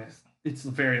loud noise. It's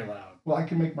very loud. Well, I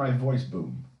can make my voice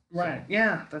boom. Right.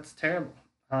 Yeah, that's terrible.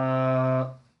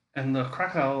 And the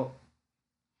crocodile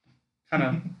kind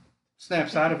of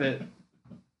snaps out of it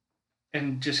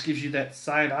and just gives you that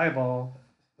side eyeball.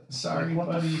 Sorry, Like, what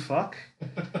buddy. the fuck?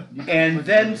 You And look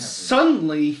then really happy.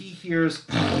 suddenly he hears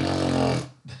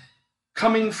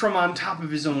coming from on top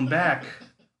of his own back.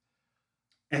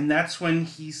 And that's when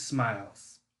he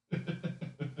smiles.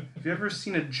 Have you ever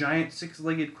seen a giant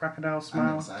six-legged crocodile I'm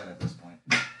smile? inside at this point.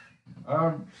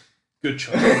 Good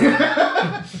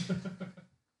choice.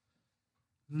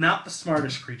 Not the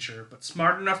smartest creature, but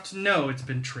smart enough to know it's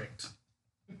been tricked.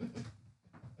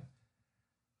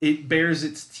 It bares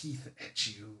its teeth at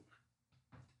you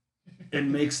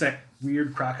and makes that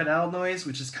weird crocodile noise,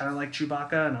 which is kind of like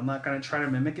Chewbacca, and I'm not going to try to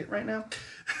mimic it right now.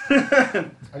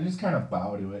 I just kind of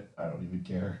bow to it. I don't even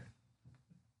care.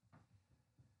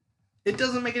 It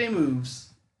doesn't make any moves.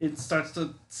 It starts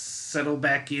to settle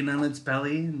back in on its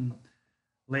belly and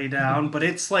lay down, but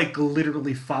it's like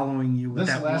literally following you with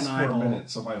This that lasts one for a eyeball. minute,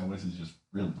 so my voice is just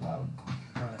really loud.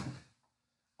 Right.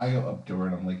 I go up to her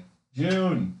and I'm like,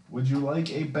 June, would you like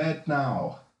a bed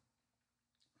now?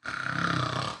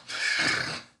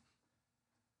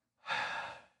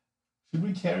 Should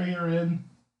we carry her in?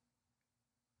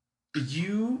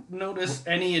 You notice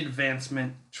any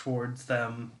advancement towards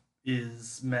them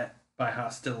is met by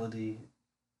hostility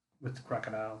with the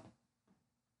crocodile.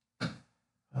 Oh,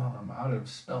 I'm out of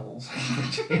spells. I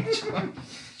can change my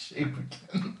shape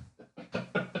again.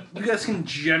 You guys can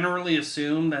generally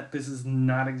assume that this is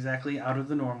not exactly out of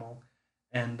the normal,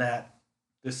 and that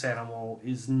this animal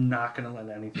is not going to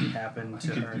let anything happen I to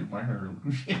could her. do my hair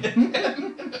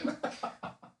illusion.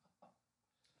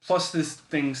 Plus, this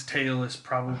thing's tail is How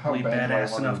probably bad do I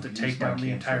badass wanna enough to use take my down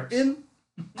the entire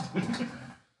cantrips? inn.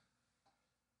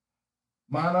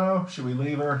 Mono, should we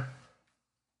leave her?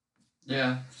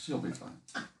 Yeah, she'll be fine.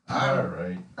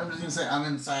 Alright. I'm just gonna say I'm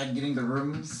inside getting the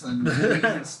rooms and or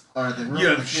the room. You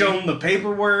with have the shown king. the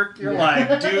paperwork. You're Yeah.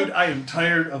 like, dude, I am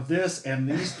tired of this and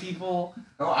these people.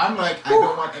 Oh, I'm like I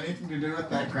don't want anything to do with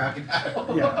that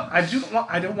crocodile. Yeah,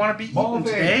 I don't want to be eaten Malve.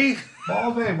 today.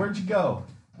 Malve, where'd you go?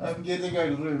 I'm getting our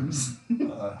rooms.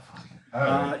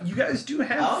 Alright. You guys do I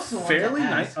have also want to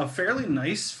ask- a fairly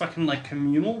nice fucking like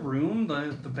communal room.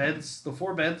 The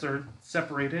 4 beds are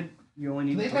separated. You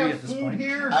only Do need they 3 have at this food point.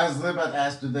 here? I was about to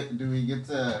ask, do we get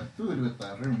food with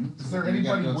the rooms? Is there Do we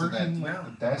gotta anybody go to that working Well,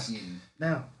 at the desk? inn?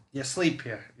 No, you sleep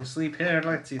here. You sleep here.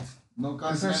 That's it. No Is there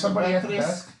continental somebody at the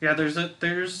breakfast? desk? Yeah, there's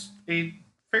a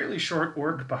fairly short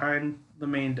orc behind the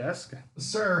main desk.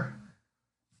 Sir,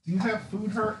 do you have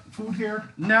food here?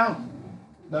 No,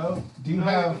 No? Do you No,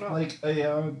 have no. like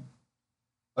a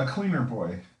cleaner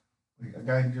boy? Like a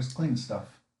guy who just cleans stuff?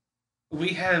 we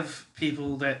have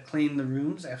people that clean the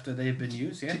rooms after they've been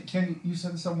used. Yeah. Can you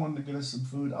send someone to get us some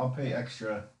food? I'll pay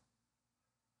extra.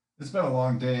 It's been a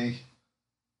long day.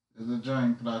 There's a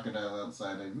giant crocodile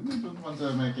outside. I really don't want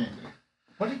to make angry.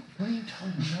 What are you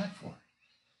telling me that for?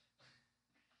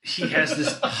 He has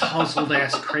this puzzled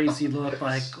ass crazy look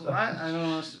like I don't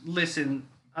know. Listen,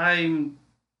 I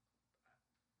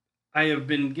have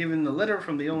been given the letter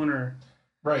from the owner.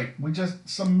 Right, we just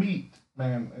some meat,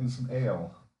 man, and some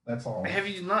ale. That's all. Have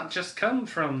you not just come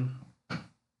from the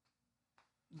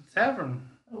tavern?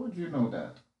 How would you know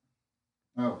that?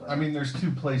 Oh, I mean, there's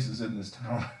 2 places in this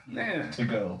town Yeah, to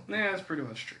go. that's pretty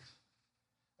much true.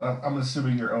 I'm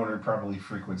assuming your owner probably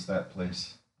frequents that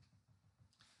place.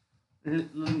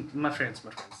 My friends,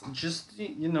 just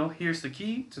here's the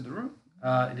key to the room.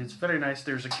 It is very nice.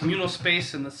 There's a communal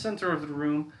space in the center of the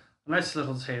room, a nice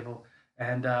little table,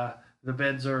 and the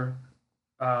beds are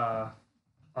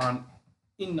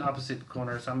in opposite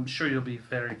corners. I'm sure you'll be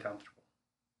very comfortable.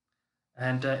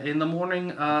 And in the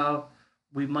morning,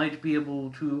 we might be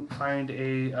able to find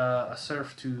a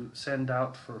serf to send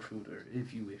out for food, or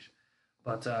if you wish.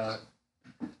 But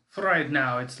for right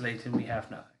now, it's late and we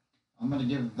have nothing. I'm gonna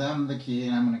give them the key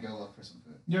and I'm gonna go look for some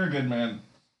food You're a good man.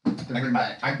 to bring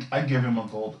back. I give him a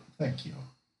gold. Thank you.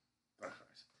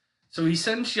 So he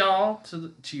sends y'all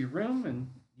to your room,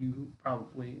 and you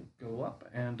probably go up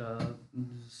and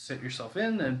sit yourself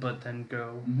in, but then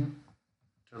go Mhm.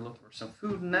 to look for some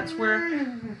food, and that's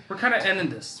where we're kind of ending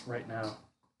this right now,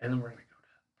 and then we're gonna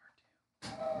go to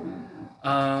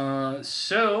part 2.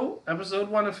 So episode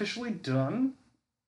 1 officially done.